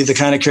think would be the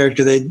kind of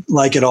character they'd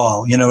like at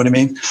all. You know what I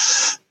mean?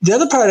 The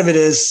other part of it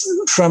is,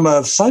 from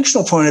a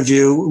functional point of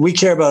view, we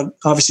care about,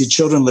 obviously,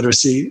 children's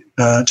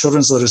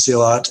literacy a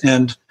lot.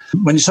 And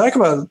when you talk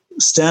about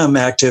STEM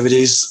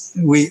activities,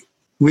 we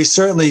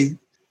certainly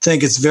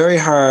think it's very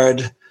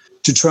hard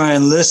to try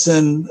and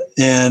listen,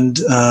 and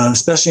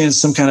especially in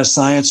some kind of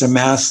science or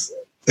math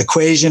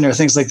equation or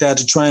things like that,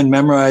 to try and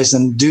memorize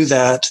and do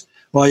that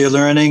while you're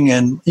learning,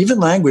 and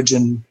even language,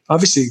 and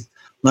obviously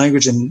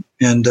language and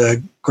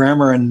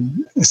grammar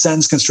and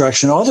sentence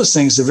construction. All those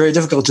things are very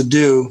difficult to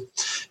do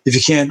if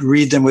you can't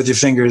read them with your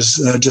fingers,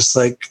 just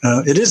like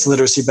it is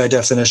literacy by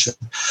definition.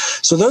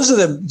 So those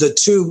are the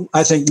two,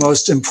 I think,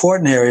 most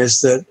important areas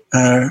that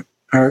are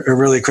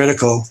really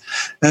critical.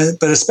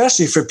 But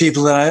especially for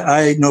people that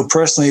I know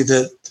personally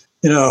that,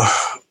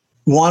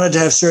 wanted to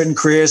have certain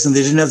careers and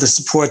they didn't have the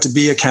support to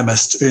be a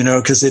chemist,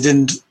 because they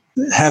didn't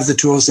have the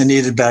tools they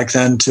needed back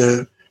then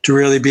to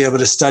really be able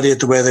to study it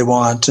the way they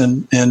want.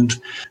 And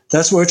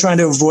that's what we're trying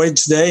to avoid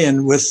today.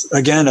 And with,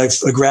 again, a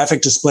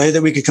graphic display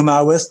that we could come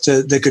out with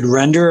that could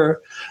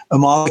render a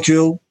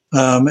molecule,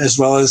 as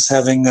well as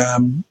having,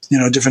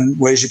 different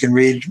ways you can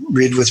read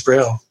with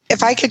Braille.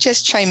 If I could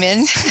just chime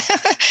in,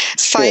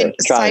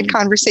 side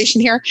conversation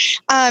here.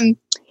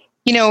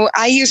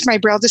 I use my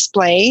Braille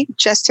display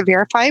just to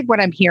verify what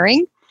I'm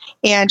hearing.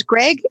 And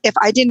Greg, if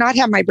I did not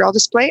have my Braille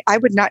display, I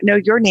would not know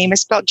your name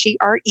is spelled Gregg.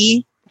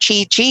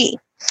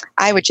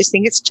 I would just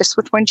think it's just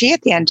with one G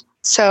at the end.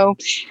 So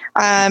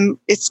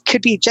it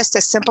could be just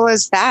as simple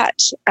as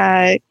that.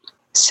 Yeah.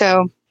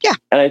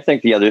 And I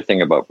think the other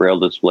thing about Braille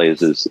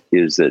displays is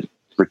that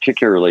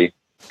particularly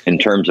in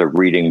terms of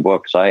reading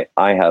books, I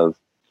have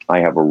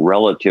a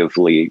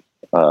relatively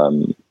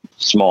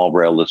small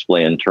Braille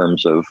display in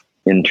terms of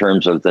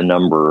the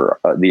number,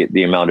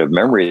 the amount of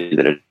memory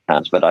that it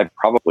has. But I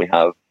probably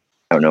have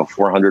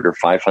 400 or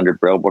 500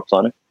 Braille books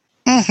on it,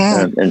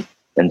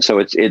 and so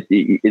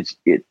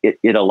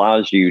it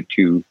allows you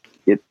to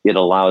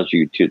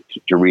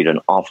read an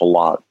awful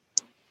lot.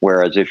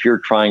 Whereas if you're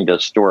trying to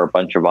store a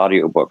bunch of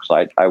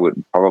audiobooks, I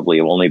would probably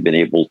have only been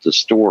able to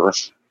store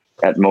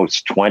at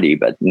most 20,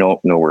 but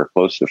nowhere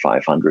close to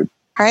 500.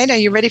 All right, are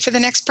you ready for the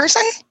next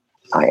person?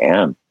 I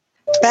am.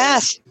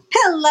 Beth.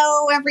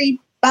 Hello,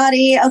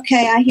 everybody.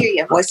 Okay, I hear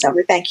you.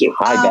 Voiceover. Thank you.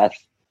 Hi, Beth.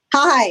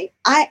 Hi.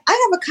 I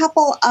have a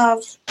couple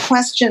of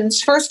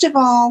questions. First of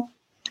all,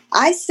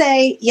 I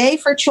say yay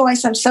for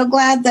choice. I'm so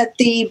glad that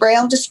the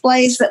Braille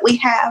displays that we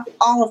have,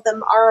 all of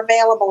them are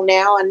available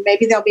now, and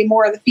maybe there'll be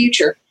more in the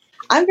future.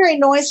 I'm very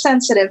noise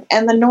sensitive,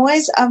 and the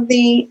noise of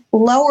the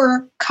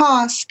lower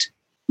cost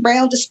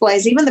Braille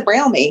displays, even the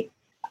Braille Me,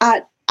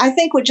 I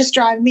think would just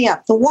drive me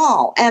up the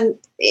wall. And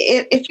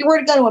if you were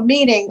to go to a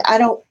meeting, I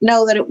don't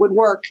know that it would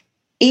work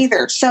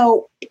either.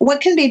 So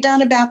what can be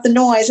done about the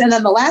noise? And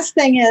then the last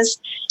thing is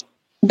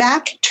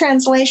back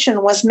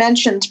translation was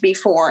mentioned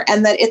before,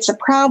 and that it's a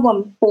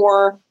problem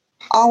for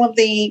all of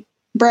the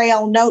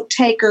Braille note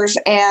takers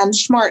and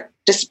smart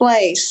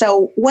displays.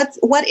 So what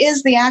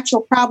is the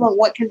actual problem?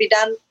 What can be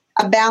done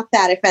about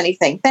that, if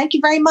anything? Thank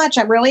you very much.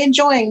 I'm really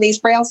enjoying these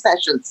Braille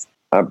sessions.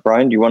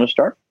 Brian, do you want to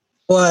start?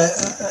 Well,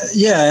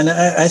 yeah, and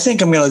I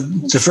think I'm going to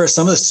defer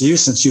some of this to you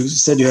since you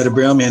said you had a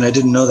Braille Me, and I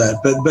didn't know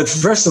that. But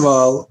first of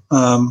all,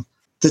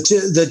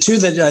 the two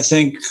that I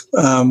think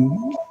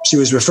she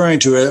was referring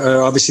to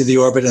are obviously the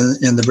Orbit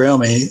and the Braille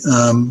Me,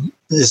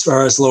 as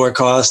far as lower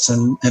cost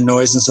and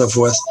noise and so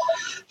forth.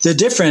 They're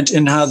different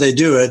in how they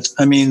do it.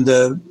 I mean,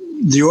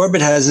 the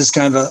Orbit has this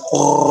kind of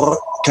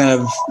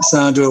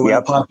sound to it when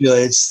it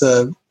populates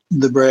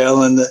the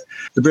Braille, and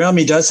the Braille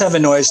Me does have a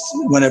noise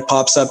when it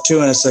pops up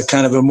too, and it's a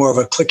kind of a more of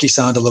a clicky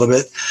sound a little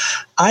bit.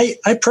 I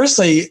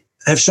personally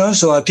have shown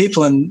to a lot of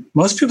people, and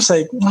most people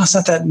say, well, it's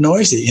not that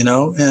noisy, and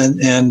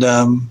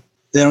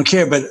they don't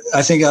care. But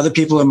I think other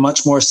people are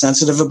much more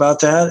sensitive about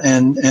that,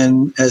 and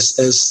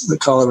as the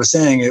caller was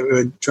saying, it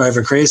would drive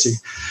her crazy.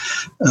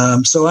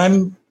 So I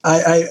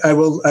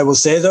will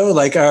say though,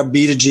 like our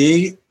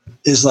B2G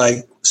is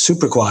like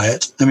super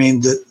quiet. I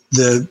mean,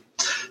 the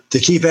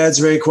keypad's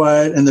very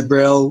quiet, and the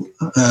Braille,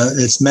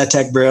 it's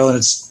Metech Braille, and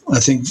it's, I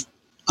think,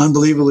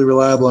 unbelievably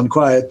reliable and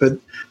quiet. But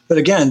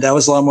again, that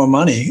was a lot more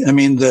money. I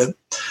mean, the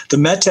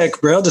Metech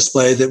Braille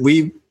display that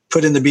we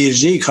put in the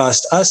B2G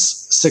cost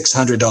us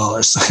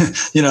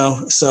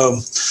 $600. So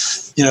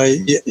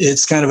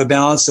it's kind of a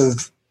balance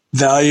of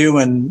value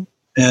and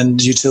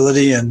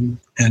utility and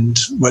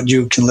what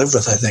you can live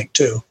with, I think,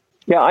 too.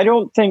 Yeah, I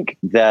don't think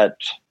that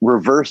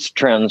reverse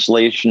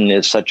translation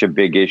is such a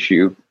big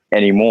issue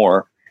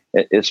anymore,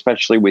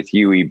 especially with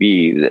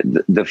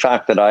UEB. The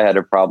fact that I had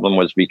a problem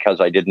was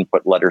because I didn't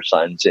put letter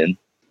signs in.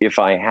 If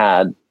I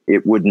had,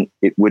 it wouldn't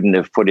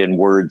have put in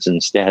words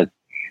instead.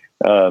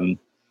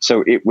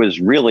 So it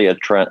was really a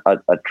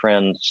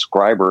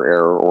transcriber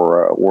error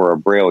or a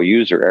Braille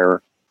user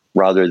error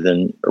rather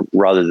than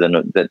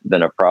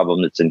a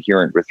problem that's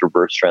inherent with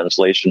reverse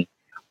translation.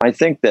 I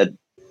think that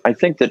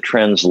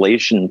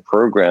translation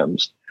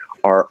programs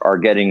are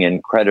getting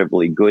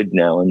incredibly good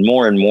now, and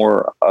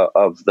more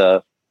of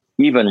the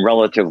even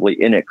relatively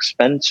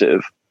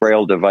inexpensive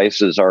Braille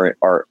devices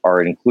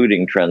are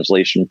including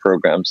translation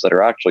programs that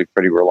are actually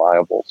pretty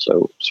reliable.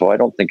 So I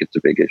don't think it's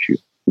a big issue.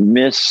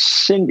 Miss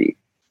Cindy.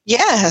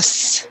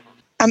 Yes.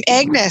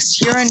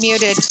 Agnes, you're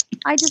unmuted.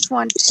 I just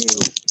want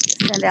to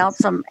send out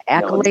some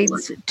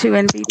accolades to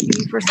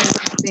NVP for some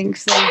of the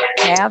things they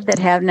have that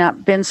have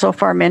not been so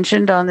far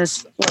mentioned on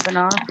this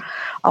webinar.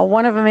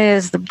 One of them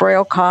is the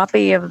Braille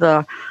copy of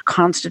the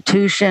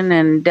Constitution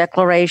and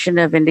Declaration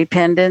of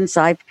Independence.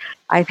 I've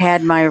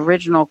had my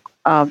original,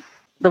 the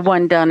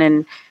one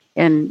done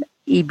in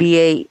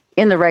EBA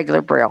in the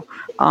regular Braille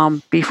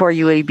before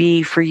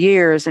UAB for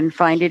years, and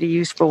find it a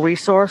useful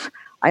resource.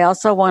 I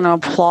also want to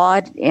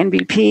applaud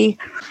NVP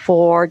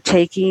for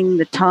taking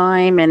the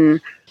time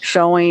and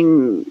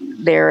showing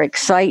their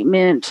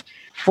excitement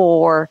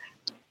for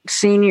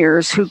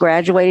seniors who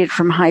graduated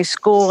from high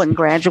school and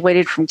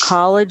graduated from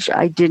college.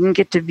 I didn't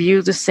get to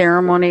view the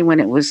ceremony when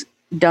it was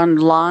done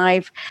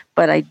live,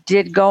 but I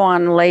did go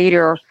on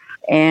later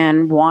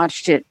and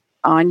watched it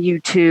on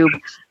YouTube,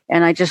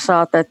 and I just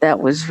thought that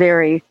was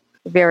very,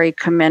 very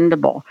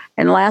commendable.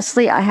 And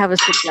lastly, I have a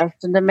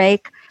suggestion to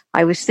make.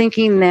 I was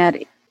thinking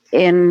that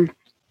in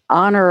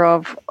honor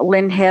of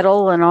Lynn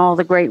Heddle and all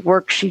the great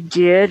work she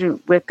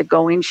did with the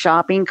Going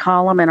Shopping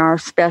column in our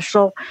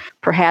special,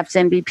 perhaps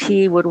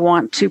NBP would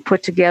want to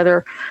put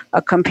together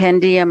a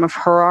compendium of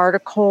her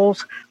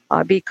articles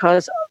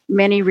because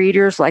many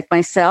readers like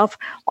myself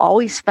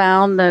always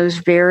found those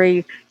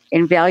very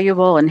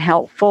invaluable and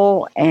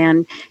helpful,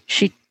 and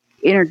she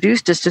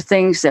introduced us to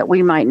things that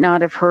we might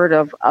not have heard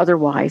of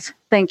otherwise.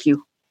 Thank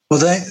you. Well,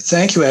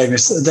 thank you,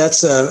 Agnes.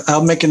 That's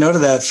I'll make a note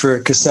of that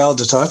for Cassell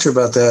to talk to her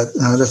about that.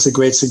 That's a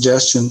great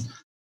suggestion.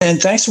 And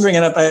thanks for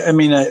bringing it up.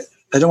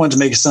 I don't want to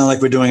make it sound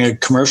like we're doing a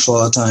commercial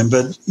all the time,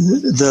 but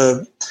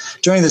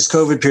during this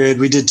COVID period,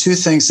 we did two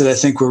things that I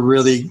think were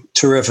really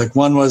terrific.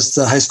 One was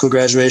the high school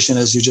graduation,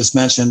 as you just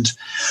mentioned.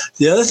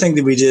 The other thing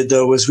that we did,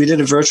 though, was we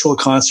did a virtual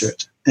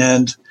concert.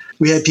 And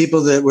we had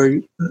people that were,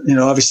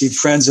 obviously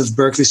friends of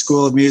Berklee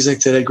School of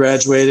Music that had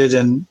graduated,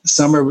 and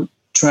some are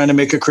trying to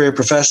make a career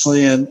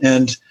professionally.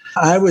 And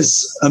I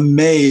was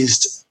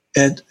amazed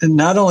at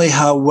not only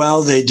how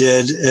well they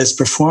did as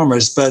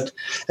performers, but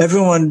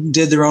everyone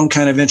did their own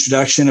kind of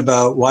introduction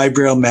about why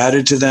Braille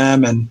mattered to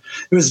them. And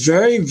it was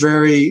very,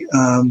 very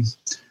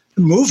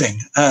moving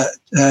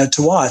to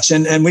watch.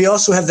 And we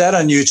also have that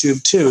on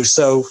YouTube too.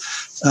 So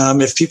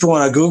if people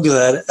want to Google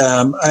that,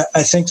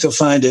 I think they'll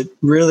find it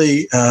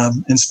really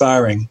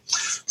inspiring.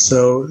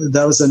 So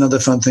that was another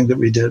fun thing that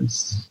we did.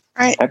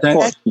 All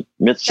right.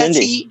 Miss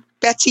Cindy.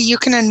 Betsy, you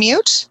can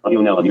unmute.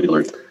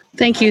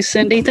 Thank you,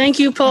 Cindy. Thank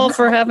you, Paul,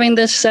 for having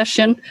this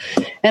session.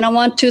 And I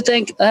want to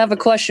I have a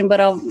question,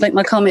 but I'll make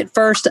my comment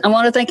first. I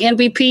want to thank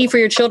NBP for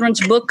your children's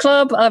book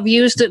club. I've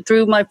used it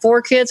through my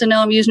 4 kids, and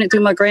now I'm using it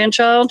through my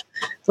grandchild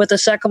with the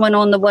second one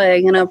on the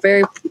way. And I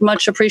very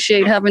much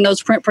appreciate having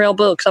those print Braille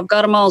books. I've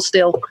got them all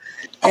still.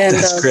 And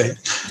that's great.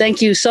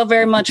 Thank you so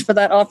very much for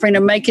that offering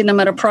and making them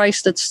at a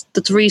price that's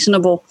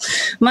reasonable.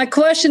 My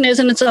question is,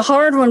 and it's a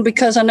hard one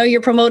because I know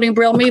you're promoting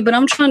Braille Me, but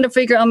I'm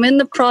in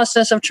the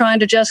process of trying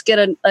to just get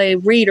a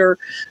reader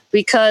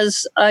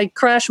because I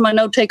crash my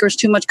note takers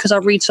too much because I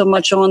read so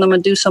much on them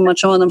and do so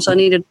much on them. So I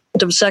needed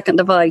a second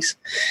device.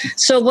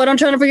 So what I'm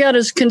trying to figure out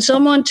is, can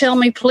someone tell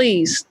me,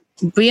 please,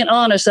 being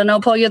honest, I know,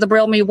 Paul, you're the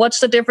Braille Me,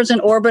 what's the difference in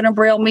Orbit and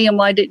Braille Me, and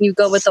why didn't you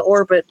go with the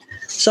Orbit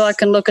so I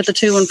can look at the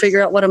two and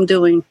figure out what I'm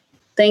doing?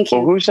 Thank you.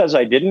 Well, who says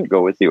I didn't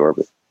go with the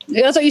Orbit?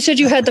 I thought you said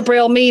you had the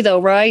Braille Me,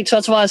 though, right? So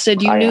that's why I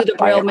said you knew the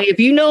Braille Me.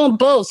 If you know them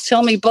both,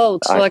 tell me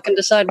both so I can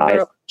decide.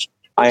 I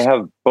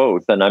have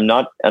both, and I'm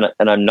not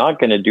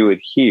going to do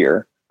it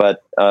here.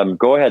 But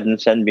go ahead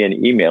and send me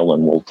an email,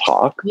 and we'll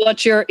talk.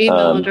 What's your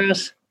email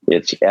address?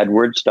 It's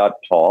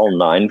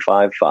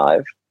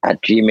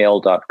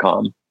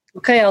edwards.paul955@gmail.com.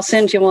 Okay, I'll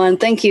send you one.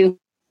 Thank you.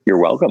 You're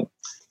welcome.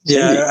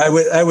 Yeah,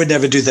 I would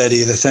never do that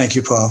either. Thank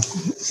you, Paul.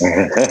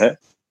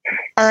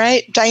 All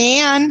right,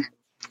 Diane,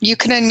 you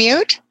can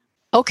unmute.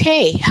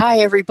 Okay. Hi,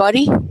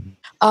 everybody.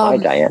 Hi,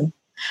 Diane.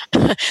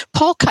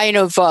 Paul kind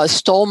of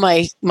stole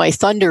my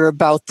thunder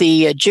about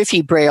the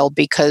Jiffy Braille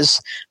because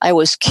I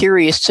was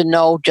curious to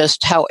know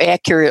just how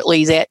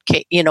accurately that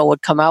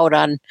would come out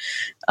on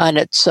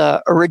its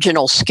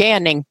original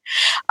scanning.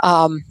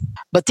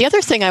 But the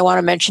other thing I want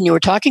to mention, you were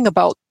talking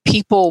about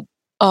people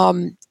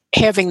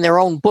having their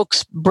own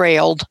books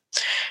brailled,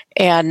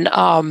 and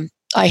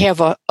I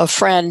have a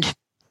friend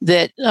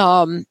that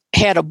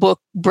had a book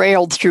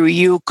brailled through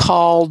you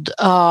called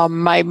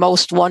My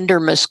Most Wonder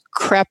Miss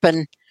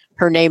Creppen.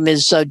 Her name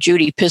is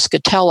Judy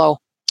Piscatello.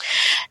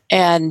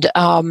 And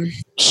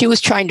she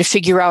was trying to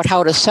figure out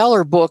how to sell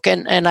her book.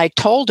 And I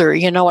told her,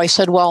 I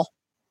said, well,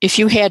 if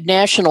you had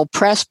National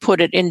Press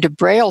put it into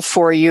Braille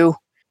for you,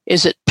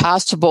 is it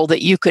possible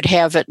that you could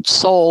have it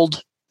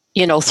sold,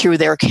 through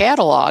their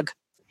catalog?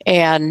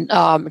 And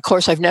of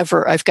course, I've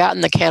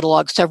gotten the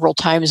catalog several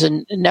times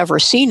and never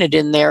seen it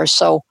in there.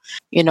 So,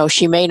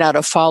 she may not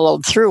have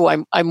followed through.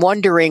 I'm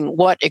wondering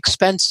what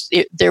expense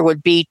there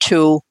would be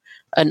to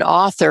an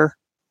author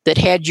that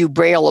had you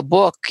braille a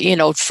book,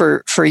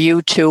 for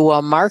you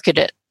to market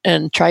it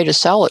and try to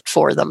sell it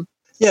for them.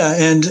 Yeah,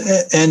 and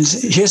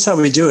here's how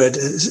we do it.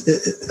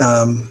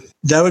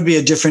 That would be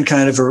a different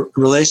kind of a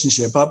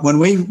relationship. But when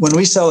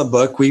we sell a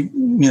book, we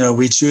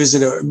choose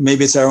it, or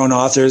maybe it's our own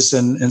authors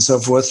and so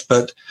forth,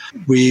 but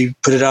we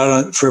put it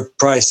out for a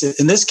price.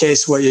 In this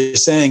case, what you're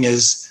saying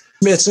is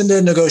it's in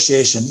the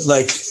negotiation.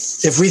 Like,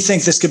 if we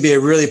think this could be a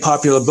really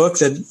popular book,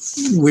 that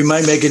we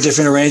might make a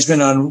different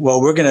arrangement on, well,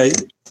 we're going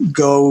to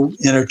go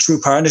in a true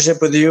partnership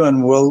with you,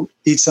 and we'll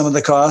eat some of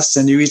the costs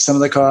and you eat some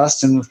of the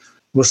costs, and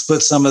we'll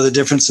split some of the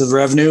difference of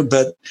revenue.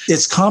 But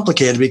it's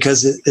complicated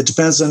because it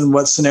depends on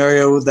what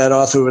scenario that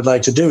author would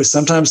like to do.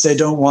 Sometimes they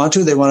don't want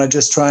to. They want to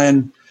just try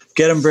and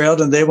get them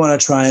brailled, and they want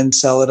to try and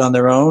sell it on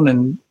their own.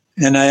 And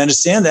I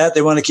understand that.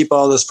 They want to keep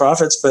all those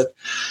profits. But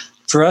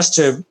for us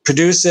to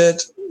produce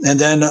it and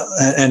then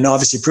and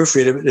obviously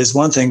proofread it is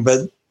one thing.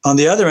 But on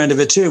the other end of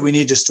it, too, we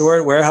need to store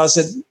it, warehouse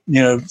it,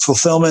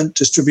 fulfillment,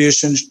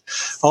 distribution,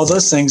 all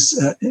those things,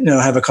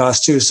 have a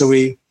cost, too. So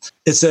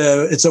it's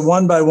a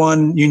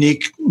one-by-one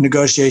unique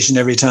negotiation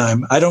every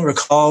time. I don't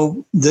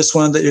recall this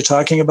one that you're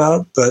talking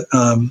about, but,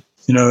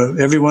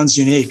 everyone's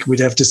unique. We'd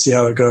have to see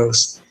how it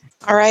goes.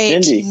 All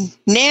right. Cindy.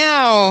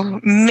 Now,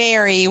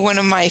 Mary, one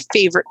of my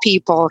favorite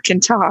people, can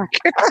talk.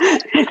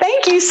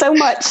 Thank you so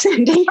much,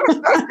 Cindy.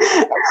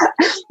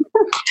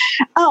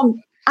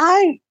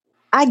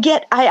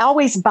 I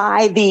always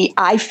buy the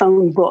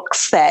iPhone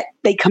books that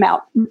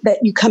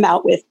you come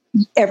out with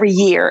every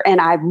year,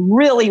 and I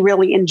really,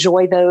 really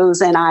enjoy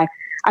those, and I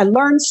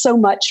learn so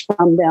much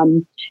from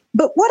them.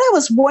 But what I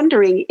was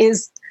wondering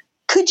is,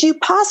 could you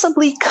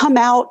possibly come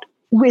out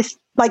with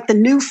like the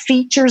new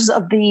features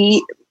of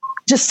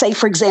just say,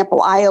 for example,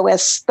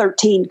 iOS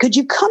 13? Could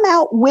you come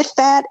out with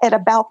that at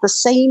about the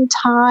same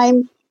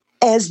time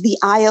as the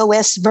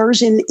iOS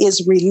version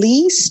is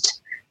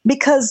released?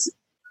 Because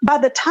by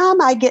the time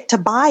I get to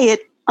buy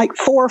it, like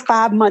 4 or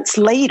 5 months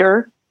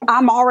later,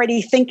 I'm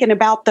already thinking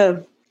about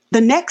the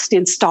next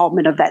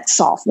installment of that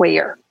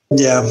software.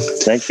 Yeah.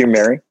 Thank you,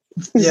 Mary.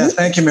 Yeah,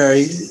 thank you,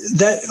 Mary.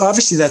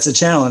 Obviously that's a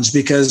challenge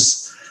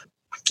because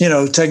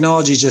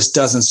technology just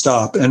doesn't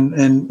stop,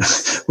 and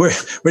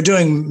we're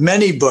doing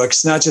many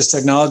books, not just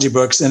technology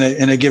books,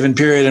 in a given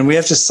period, and we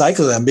have to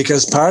cycle them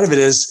because part of it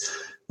is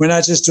we're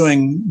not just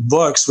doing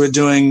books, we're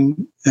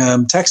doing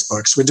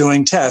textbooks, we're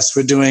doing tests,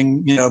 we're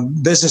doing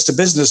business to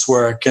business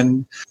work,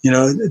 and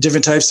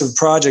different types of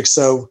projects.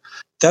 So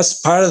that's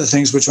part of the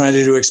things we're trying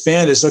to do to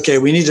expand is, okay,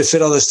 we need to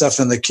fit all this stuff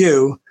in the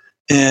queue.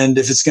 And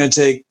if it's going to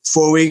take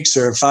 4 weeks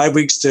or 5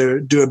 weeks to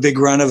do a big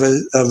run of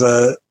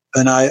an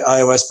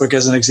iOS book,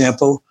 as an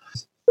example,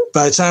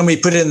 by the time we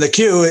put it in the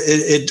queue,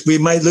 we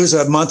might lose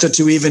a month or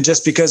two, even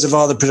just because of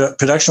all the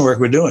production work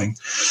we're doing.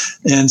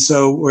 And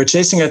so we're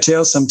chasing our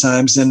tails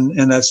sometimes,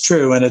 and that's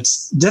true, and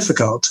it's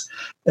difficult.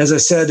 As I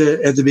said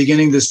at the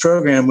beginning of this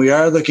program, we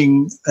are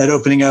looking at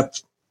opening up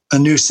a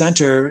new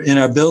center in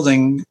our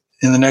building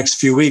in the next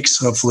few weeks,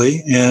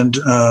 hopefully, and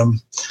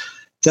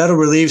that'll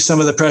relieve some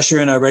of the pressure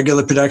in our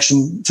regular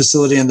production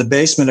facility in the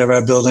basement of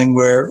our building,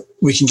 where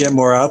we can get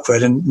more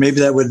output, and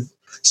maybe that would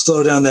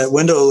slow down that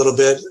window a little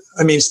bit.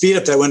 Speed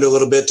up that window a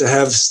little bit to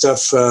have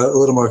stuff a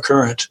little more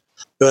current.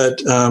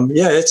 But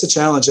it's a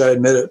challenge. I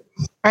admit it.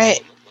 All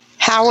right.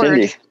 Howard.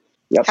 Cindy.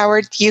 Yep.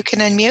 Howard, you can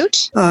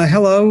unmute.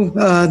 Hello.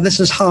 This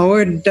is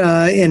Howard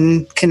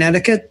in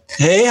Connecticut.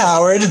 Hey,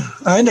 Howard.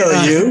 I know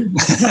you.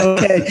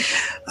 Okay.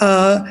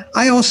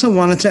 I also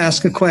wanted to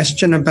ask a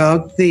question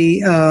about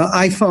the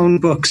iPhone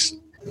books.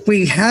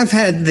 We have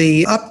had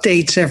the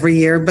updates every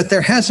year, but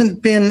there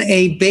hasn't been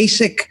a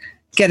basic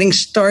getting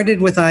started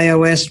with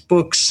iOS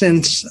books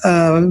since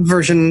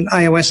version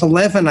iOS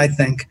 11, I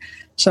think.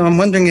 So I'm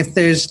wondering if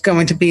there's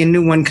going to be a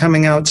new one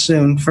coming out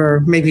soon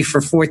for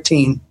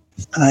 14.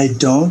 I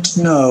don't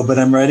know, but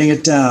I'm writing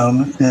it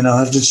down, and I'll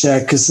have to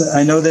check because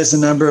I know there's a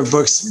number of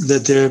books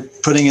that they're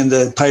putting in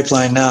the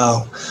pipeline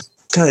now.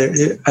 God,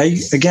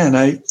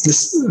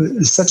 this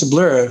is such a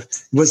blur.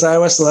 Was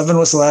iOS 11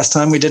 was the last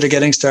time we did a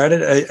getting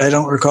started? I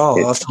don't recall.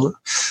 It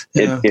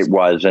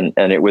was, and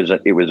it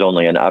was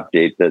only an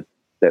update that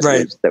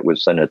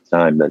was sent at the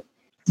time, but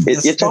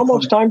it's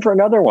almost time for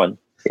another one.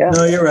 Yeah.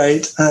 No, you're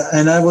right.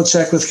 And I will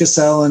check with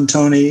Cassell and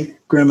Tony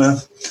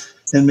Grima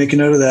and make a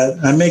note of that.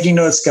 I'm making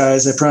notes,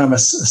 guys, I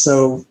promise.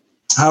 So,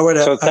 Howard,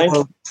 I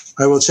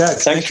will check.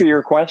 Thanks for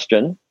your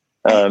question.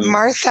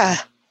 Martha.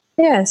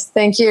 Yes,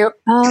 thank you.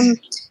 I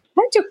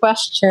have two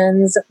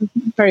questions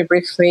very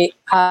briefly.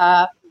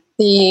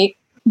 The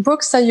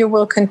books that you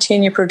will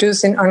continue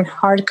producing on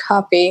hard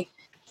copy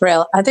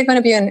Braille, are they going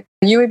to be in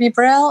UAB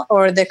Braille,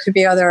 or there could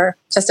be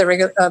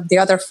the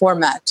other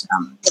format,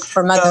 the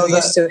format that we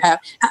used to have?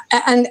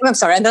 And I'm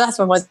sorry, and the last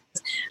one was,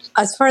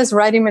 as far as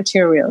writing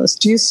materials,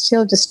 do you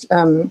still just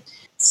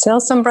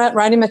sell some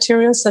writing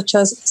materials such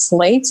as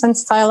slates and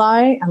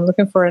styli? I'm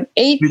looking for an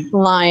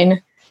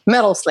 8-line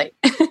metal slate,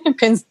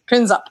 pins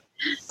up.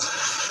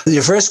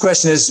 Your first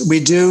question is, we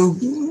do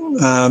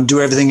do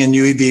everything in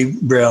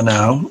UEB Braille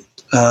now.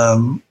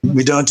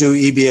 We don't do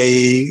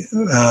EBAE.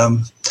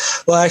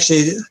 Well,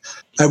 actually,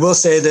 I will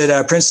say that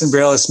our Princeton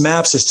Brailleist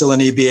maps are still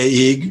in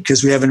EBAE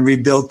because we haven't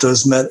rebuilt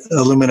those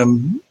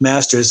aluminum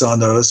masters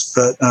on those.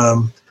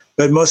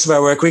 But most of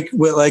our work, we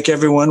like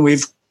everyone,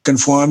 we've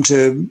conformed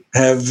to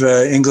have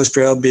English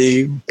Braille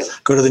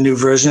go to the new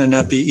version and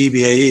not be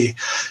EBAE.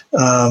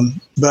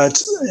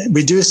 But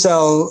we do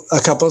sell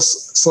a couple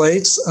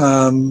slates.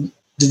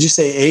 Did you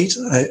say 8?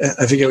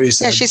 I forget what you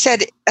said. Yeah, she said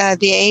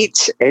the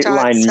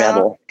 8-line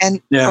metal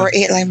or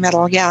 8-line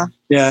metal. Yeah.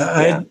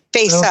 Yeah.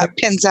 Face up,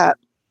 pins up.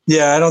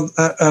 Yeah,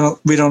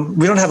 we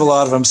don't have a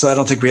lot of them, so I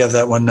don't think we have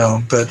that one.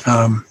 No, but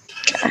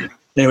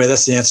anyway,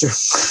 that's the answer.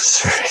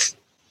 Sorry.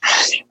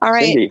 All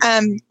right.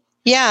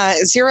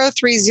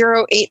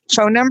 0308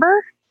 phone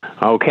number.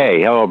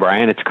 Okay. Hello,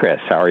 Brian. It's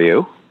Chris. How are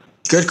you?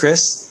 Good,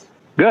 Chris.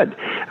 Good.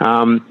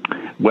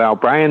 Well,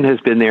 Brian has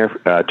been there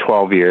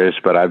 12 years,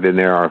 but I've been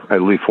there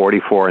at least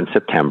 44 in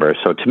September.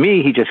 So to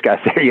me, he just got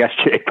there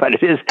yesterday, but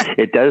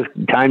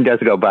time does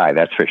go by,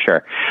 that's for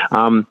sure.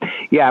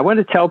 I want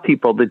to tell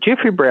people that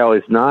Jiffy Braille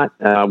is not,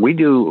 we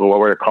do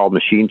what are called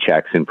machine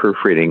checks in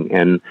proofreading,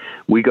 and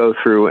we go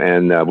through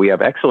and we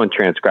have excellent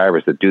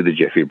transcribers that do the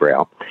Jiffy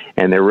Braille,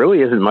 and there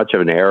really isn't much of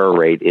an error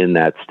rate in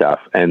that stuff.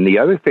 And the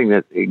other thing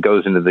that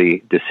goes into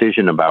the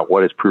decision about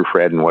what is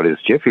proofread and what is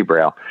Jiffy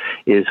Braille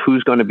is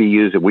who's going to be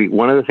used.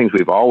 One of the things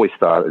we've always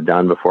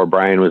done before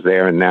Brian was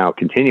there and now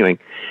continuing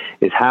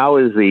is how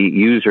is the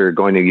user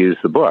going to use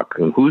the book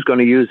and who's going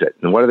to use it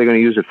and what are they going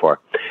to use it for?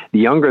 The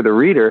younger the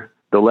reader,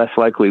 the less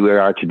likely we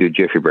are to do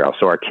Jiffy Braille.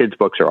 So our kids'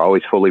 books are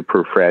always fully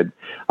proofread.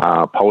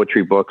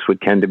 Poetry books would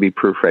tend to be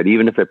proofread,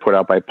 even if they're put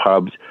out by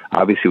pubs.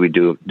 Obviously, we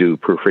do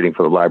proofreading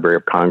for the Library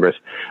of Congress.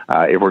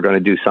 If we're going to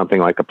do something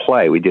like a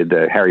play, we did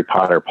the Harry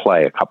Potter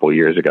play a couple of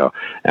years ago.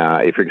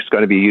 If it's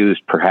going to be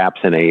used perhaps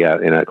in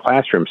a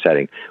classroom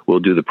setting, we'll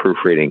do the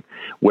proofreading.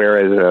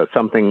 Whereas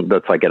something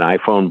that's like an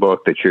iPhone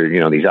book that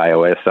these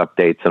iOS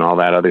updates and all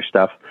that other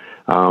stuff,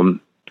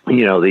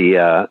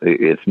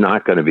 it's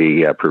not going to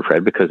be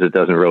proofread because it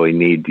doesn't really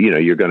need,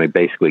 you're going to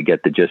basically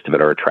get the gist of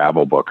it, or a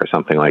travel book or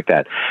something like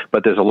that.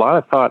 But there's a lot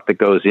of thought that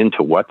goes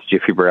into what's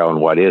Jiffy Braille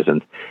and what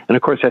isn't. And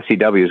of course,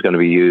 SCW is going to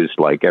be used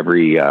like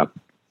every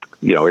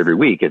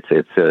week. It's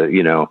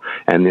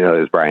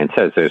as Brian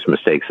says, there's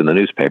mistakes in the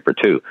newspaper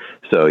too.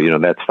 So,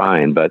 that's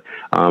fine. But,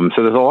 so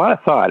there's a lot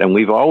of thought, and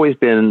we've always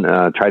been,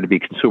 tried to be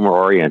consumer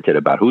oriented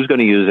about who's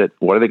going to use it.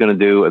 What are they going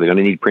to do? Are they going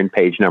to need print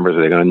page numbers?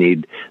 Are they going to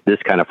need this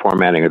kind of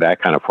formatting or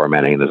that kind of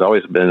formatting? And there's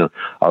always been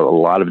a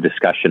lot of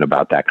discussion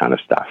about that kind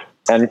of stuff.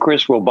 And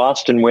Chris, will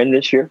Boston win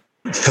this year?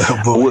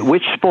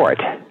 Which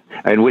sport?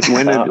 And when is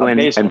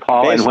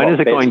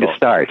it going to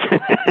start?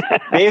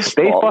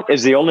 Baseball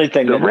is the only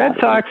thing. The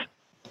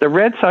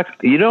Red Sox,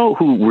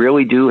 who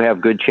really do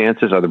have good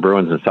chances are the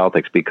Bruins and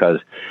Celtics, because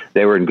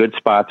they were in good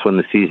spots when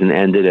the season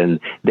ended, and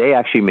they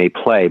actually may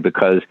play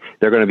because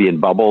they're going to be in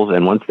bubbles,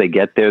 and once they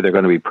get there, they're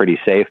going to be pretty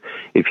safe.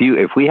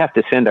 If we have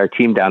to send our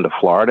team down to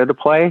Florida to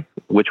play,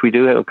 which we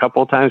do a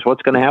couple of times,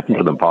 what's going to happen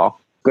to them,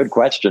 Paul? Good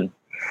question.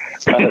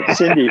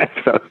 Cindy.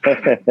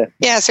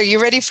 Yes, are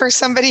you ready for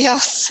somebody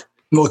else?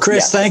 Well,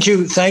 Chris, Thank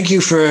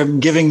you for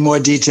giving more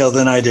detail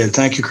than I did.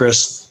 Thank you,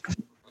 Chris.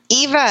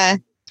 Eva.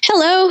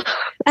 Hello.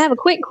 I have a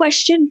quick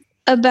question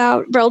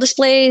about Braille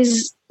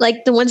displays,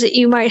 like the ones that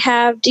you might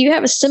have. Do you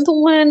have a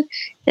simple one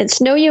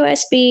that's no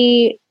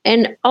USB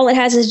and all it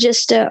has is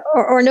just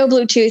or no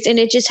Bluetooth, and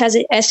it just has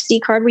an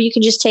SD card where you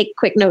can just take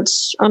quick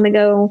notes on the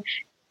go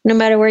no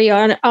matter where you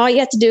are? And all you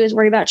have to do is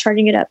worry about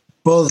charging it up.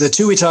 Well, the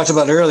two we talked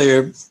about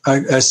earlier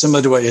are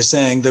similar to what you're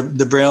saying.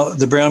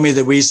 The Braille Me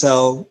that we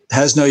sell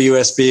has no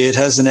USB. It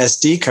has an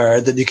SD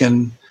card that you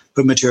can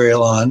put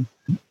material on.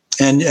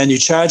 And you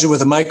charge it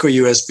with a micro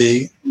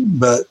USB,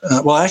 but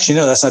actually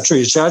no, that's not true.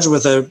 You charge it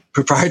with a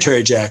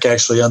proprietary jack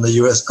actually on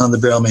the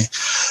Braille Me,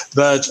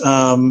 but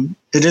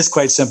it is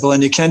quite simple,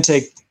 and you can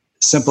take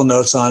simple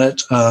notes on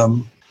it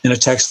in a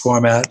text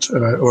format,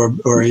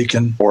 or you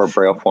can or a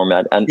Braille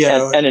format. And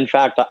in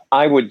fact,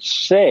 I would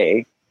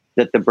say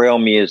that the Braille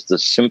Me is the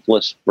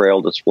simplest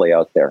Braille display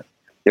out there.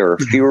 There are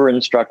fewer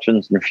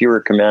instructions and fewer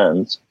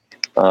commands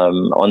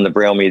on the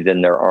Braille Me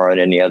than there are on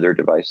any other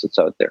device that's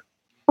out there.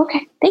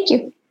 Okay, thank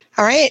you.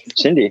 All right.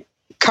 Cindy.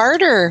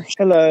 Carter.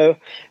 Hello.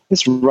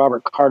 This is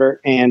Robert Carter,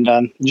 and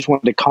just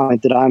wanted to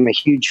comment that I'm a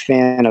huge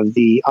fan of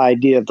the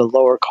idea of the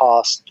lower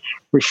cost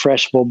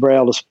refreshable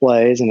Braille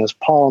displays. And as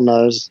Paul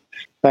knows,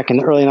 back in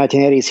the early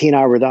 1980s, he and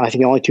I were, I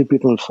think, the only two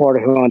people in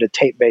Florida who owned a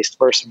tape-based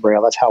Versa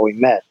Braille. That's how we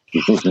met.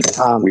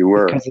 We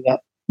were.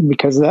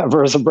 Because of that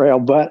Versa Braille.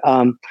 But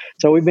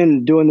so we've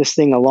been doing this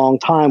thing a long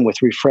time with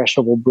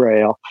refreshable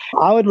Braille.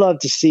 I would love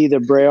to see the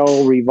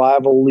Braille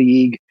Revival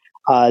League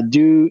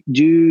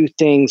do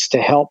things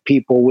to help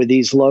people with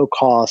these low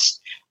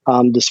cost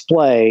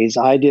displays.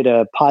 I did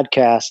a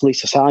podcast,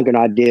 Lisa Salinger and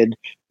I did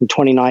in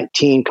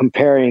 2019,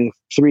 comparing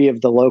three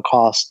of the low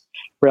cost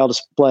Braille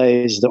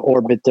displays: the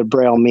Orbit, the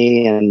Braille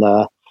Me, and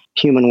the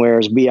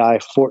HumanWare's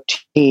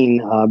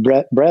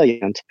BI-14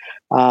 Brilliant.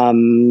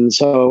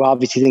 So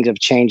obviously things have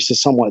changed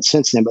somewhat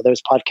since then, but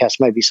those podcasts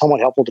may be somewhat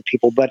helpful to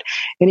people. But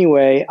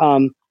anyway,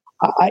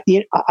 I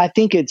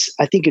think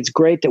it's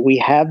great that we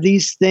have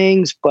these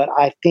things, but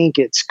I think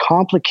it's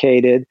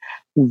complicated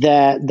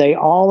that they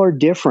all are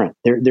different.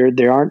 They're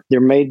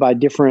made by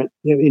different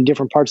in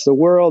different parts of the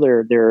world.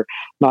 They're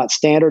not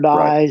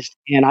standardized,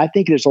 right. And I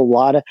think there's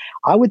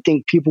I would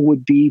think people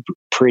would be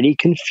pretty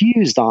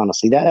confused.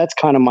 Honestly, that's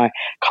kind of my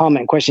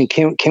comment question.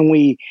 Can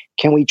we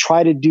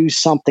try to do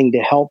something to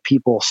help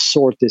people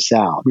sort this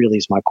out? Really,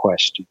 is my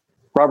question.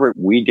 Robert,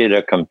 we did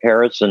a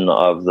comparison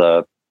of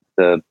the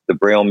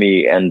Braille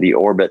Me and the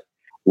Orbit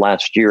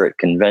last year at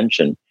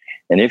convention.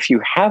 And if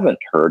you haven't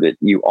heard it,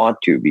 you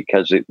ought to,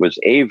 because it was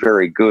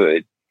very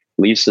good.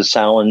 Lisa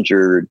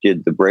Salinger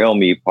did the Braille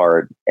Me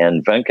part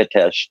and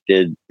Venkatesh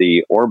did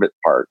the Orbit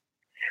part.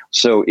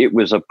 So it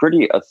was a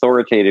pretty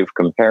authoritative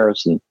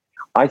comparison.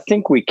 I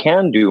think we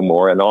can do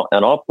more, and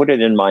I'll put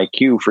it in my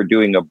queue for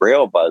doing a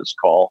Braille Buzz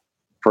call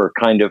for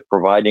kind of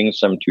providing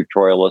some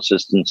tutorial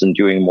assistance and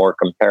doing more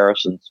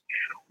comparisons.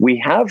 We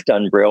have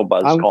done Braille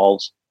Buzz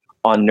calls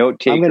on note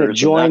takers. I'm going to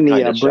join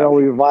the Braille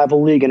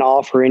Revival League and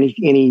offer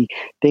anything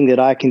that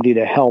I can do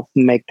to help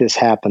make this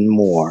happen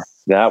more.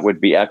 That would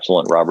be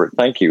excellent, Robert.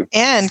 Thank you.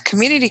 And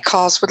community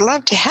calls would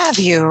love to have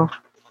you.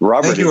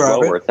 Robert is well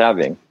worth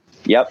having.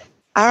 Yep.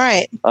 All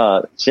right.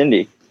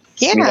 Cindy.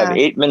 Yeah. We have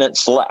 8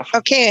 minutes left.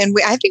 Okay, and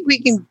I think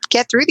we can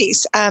get through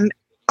these.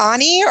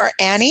 Ani or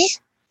Annie,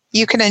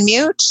 you can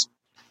unmute.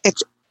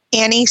 It's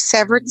Annie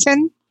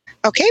Severson.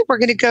 Okay, we're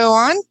going to go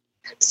on.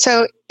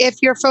 So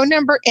if your phone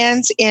number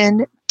ends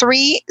in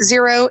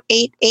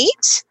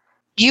 3088,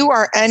 you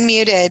are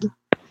unmuted.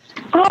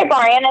 Hi,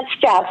 Brian. It's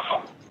Jess.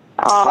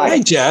 Hi,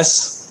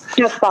 Jess.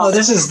 Oh,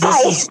 this is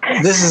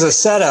a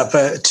setup.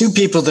 2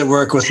 people that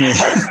work with me.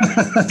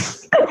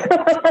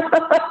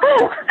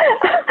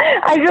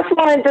 I just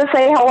wanted to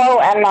say hello,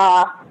 and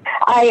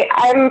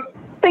I'm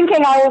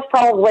thinking I was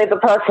probably the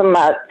person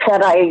that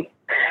said I,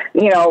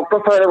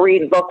 prefer to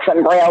read books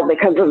in Braille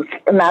because of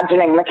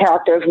imagining the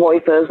characters'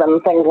 voices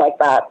and things like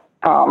that.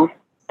 So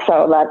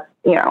that,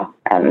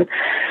 and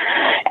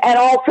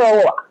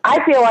also I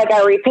feel like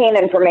I retain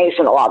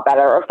information a lot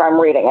better if I'm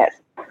reading it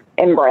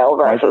in Braille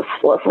versus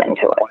listening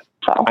to it.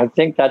 So I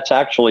think that's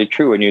actually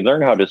true, and you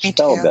learn how to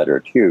spell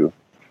better too.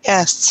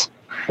 Yes.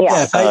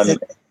 Yeah.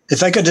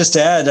 If I could just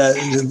add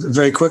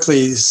very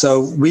quickly,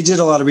 so we did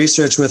a lot of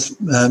research with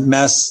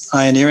Mass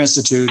Eye and Ear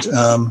Institute.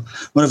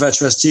 One of our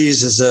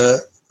trustees is a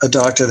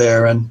doctor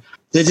there, and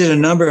they did a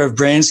number of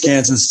brain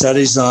scans and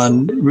studies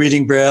on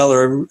reading Braille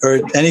or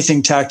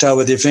anything tactile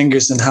with your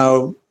fingers and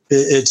how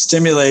it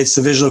stimulates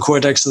the visual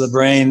cortex of the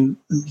brain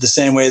the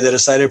same way that a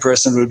sighted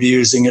person would be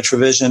using it for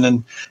vision.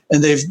 And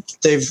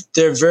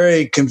they're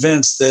very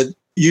convinced that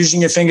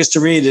using your fingers to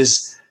read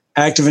is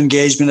active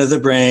engagement of the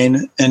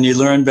brain, and you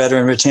learn better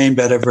and retain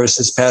better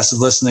versus passive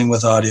listening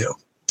with audio.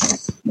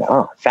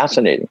 Oh,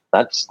 fascinating.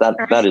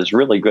 That is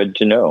really good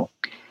to know.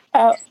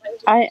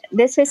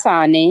 This is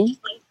Ani.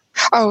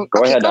 Oh,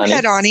 go ahead,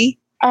 Ani.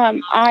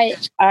 I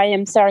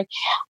am sorry.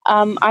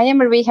 I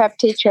am a rehab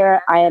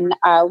teacher, and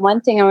one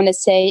thing I want to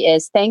say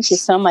is thank you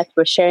so much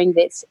for sharing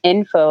this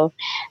info.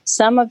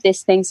 Some of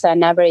these things I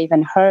never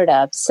even heard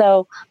of.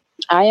 So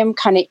I am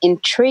kind of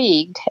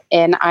intrigued,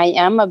 and I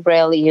am a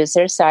Braille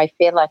user, so I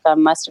feel like I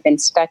must have been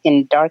stuck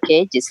in dark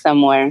ages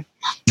somewhere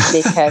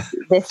because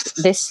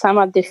some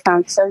of this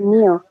sounds so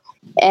new.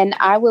 And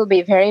I will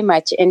be very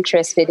much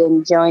interested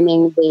in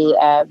joining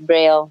the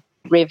Braille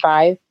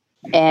Revive,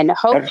 and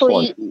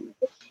hopefully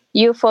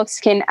you folks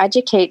can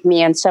educate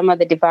me on some of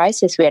the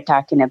devices we are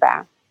talking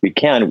about. We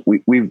can.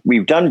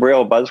 We've done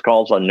Braille Buzz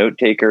calls on note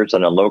takers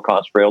and on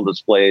low-cost Braille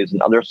displays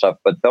and other stuff,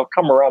 but they'll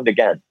come around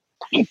again.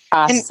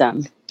 Awesome.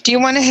 And do you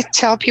want to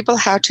tell people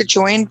how to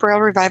join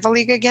Braille Revival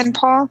League again,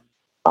 Paul?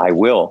 I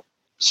will.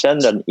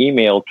 Send an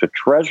email to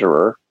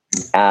treasurer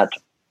at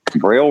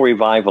Braille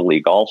Revival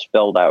League, all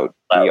spelled out,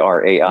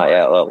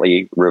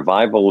 BRAILLE,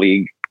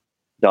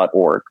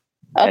 revivalleague.org.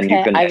 Okay, and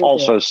you can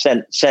also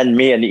send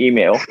me an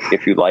email,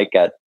 if you like,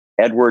 at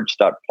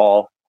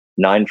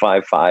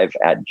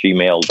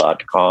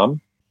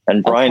edwards.paul955@gmail.com.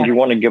 And Brian, do you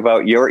want to give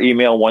out your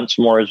email once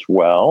more as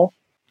well?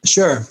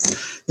 Sure.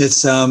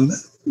 It's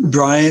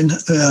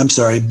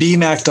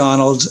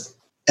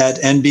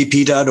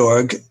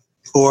bmacdonald@nbp.org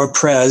or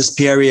Prez,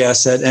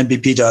 P-R-E-S, at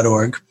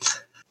nbp.org.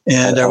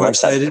 And our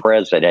website is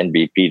Prez at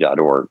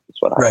nbp.org.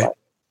 That's what I like.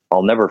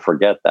 I'll never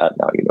forget that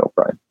now,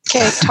 Brian.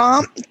 Okay,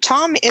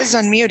 Tom is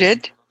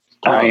unmuted.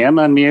 I am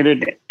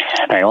unmuted.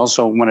 I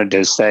also wanted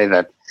to say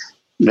that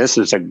this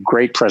is a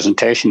great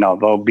presentation,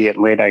 although be it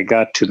late I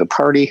got to the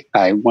party.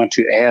 I want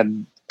to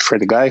add, for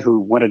the guy who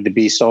wanted to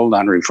be sold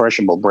on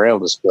refreshable Braille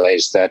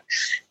displays, that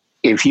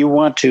if you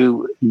want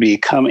to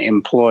become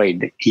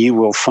employed, you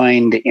will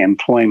find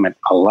employment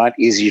a lot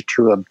easier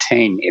to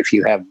obtain if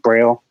you have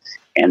Braille.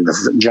 And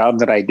the job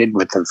that I did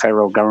with the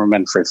federal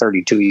government for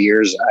 32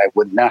 years, I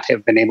would not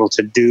have been able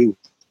to do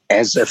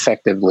as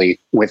effectively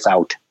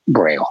without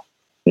Braille.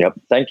 Yep.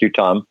 Thank you,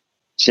 Tom.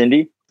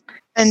 Cindy?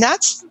 And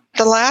that's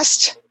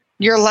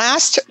your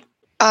last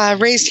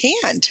raised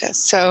hand.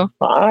 So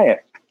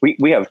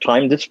we have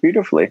timed this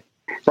beautifully.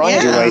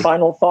 Brian, your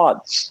final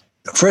thoughts?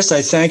 First,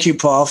 I thank you,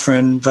 Paul, for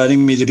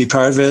inviting me to be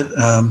part of it.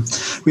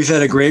 We've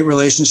had a great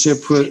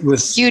relationship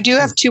with... You do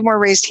have 2 more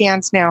raised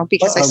hands now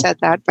because I said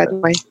that, by the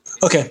way.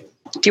 Okay.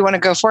 Do you want to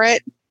go for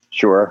it?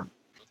 Sure.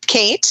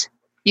 Kate,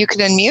 you can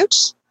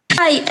unmute.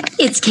 Hi,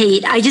 it's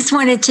Kate. I just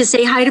wanted to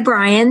say hi to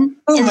Brian.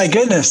 Oh, my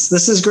goodness.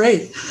 This is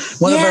great.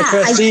 One of our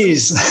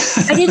trustees.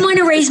 I didn't want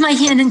to raise my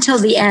hand until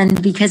the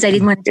end because I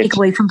didn't want to take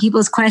away from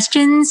people's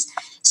questions.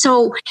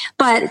 So,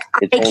 but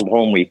it's Old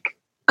Home Week.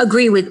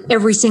 Agree with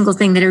every single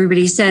thing that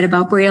everybody said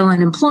about Braille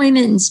and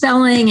employment and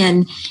spelling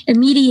and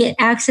immediate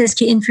access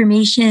to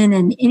information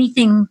and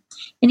anything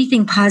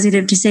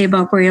positive to say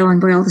about Braille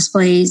and Braille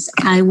displays,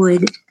 I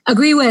would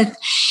agree with.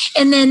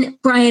 And then,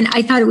 Brian,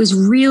 I thought it was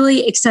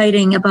really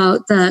exciting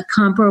about the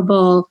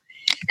comparable,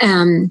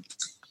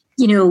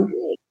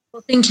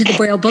 Thing to the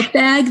Braille book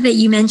bag that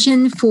you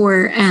mentioned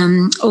for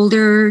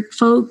older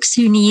folks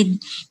who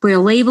need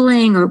Braille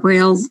labeling or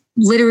Braille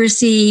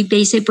literacy,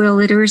 basic Braille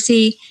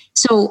literacy.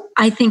 So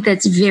I think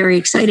that's very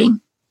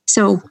exciting.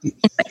 So anyway,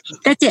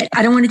 that's it.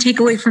 I don't want to take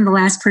away from the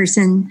last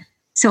person.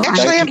 So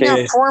actually, I have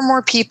now 4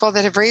 more people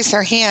that have raised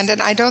their hand, and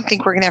I don't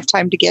think we're going to have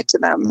time to get to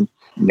them.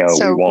 No,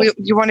 so we won't.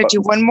 You want to do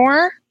one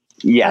more?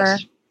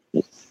 Yes,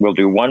 we'll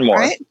do one more.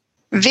 All right.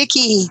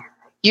 Vicky,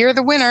 you're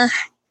the winner.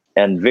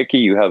 And Vicky,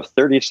 you have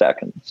 30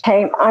 seconds.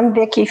 Hey, I'm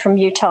Vicky from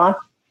Utah.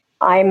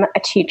 I'm a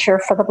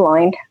teacher for the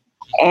blind,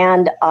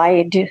 and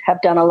I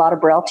have done a lot of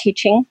Braille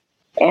teaching,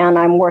 and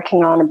I'm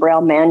working on a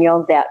Braille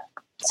manual that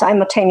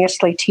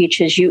simultaneously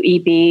teaches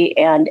UEB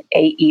and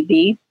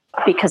AEB,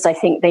 because I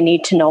think they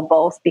need to know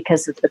both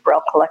because of the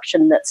Braille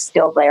collection that's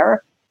still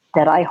there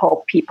that I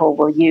hope people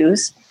will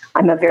use.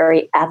 I'm a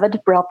very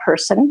avid Braille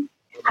person.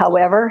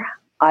 However,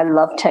 I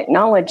love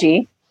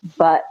technology,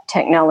 but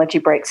technology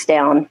breaks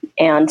down.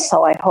 And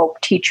so I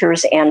hope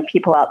teachers and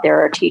people out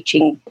there are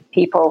teaching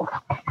people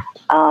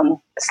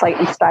slate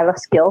and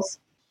stylus skills.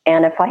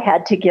 And if I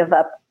had to give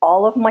up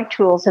all of my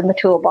tools in the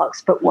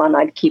toolbox but one,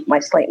 I'd keep my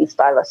slate and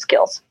stylus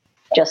skills.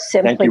 Just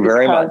simply Thank you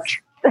very much.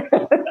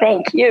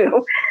 Thank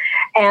you.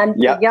 And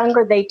the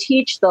younger they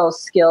teach those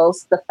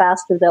skills, the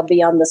faster they'll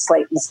be on the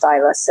slate and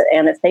stylus.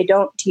 And if they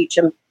don't teach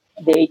them,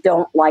 they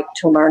don't like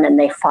to learn and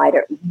they fight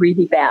it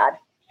really bad.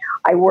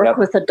 I work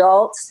with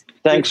adults.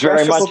 Thanks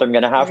very much. I'm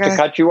going to have to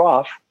cut you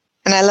off.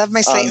 And I love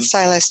my slate and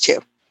stylus too.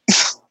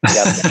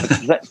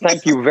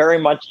 Thank you very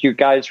much, you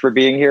guys, for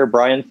being here.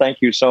 Brian,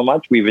 thank you so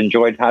much. We've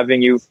enjoyed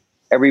having you.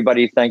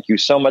 Everybody, thank you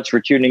so much for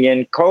tuning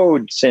in.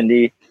 Code,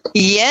 Cindy.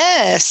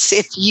 Yes.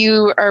 If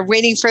you are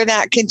waiting for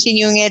that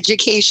continuing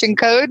education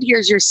code,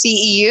 here's your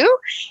CEU.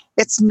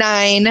 It's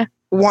 91D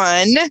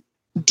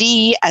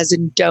as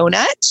in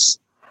donut,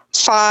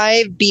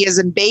 5B as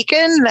in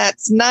bacon.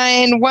 That's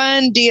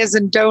 91D as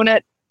in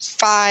donut,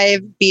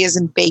 5B as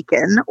in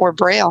bacon, or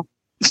Braille.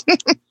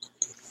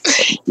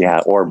 Yeah,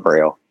 or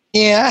Braille.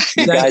 Yeah.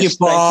 Thank you,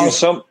 Paul.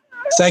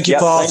 Thank you,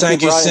 Paul.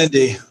 Thank you, Brian.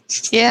 Cindy.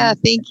 Yeah,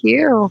 thank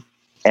you.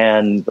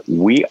 And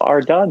we are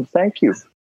done. Thank you.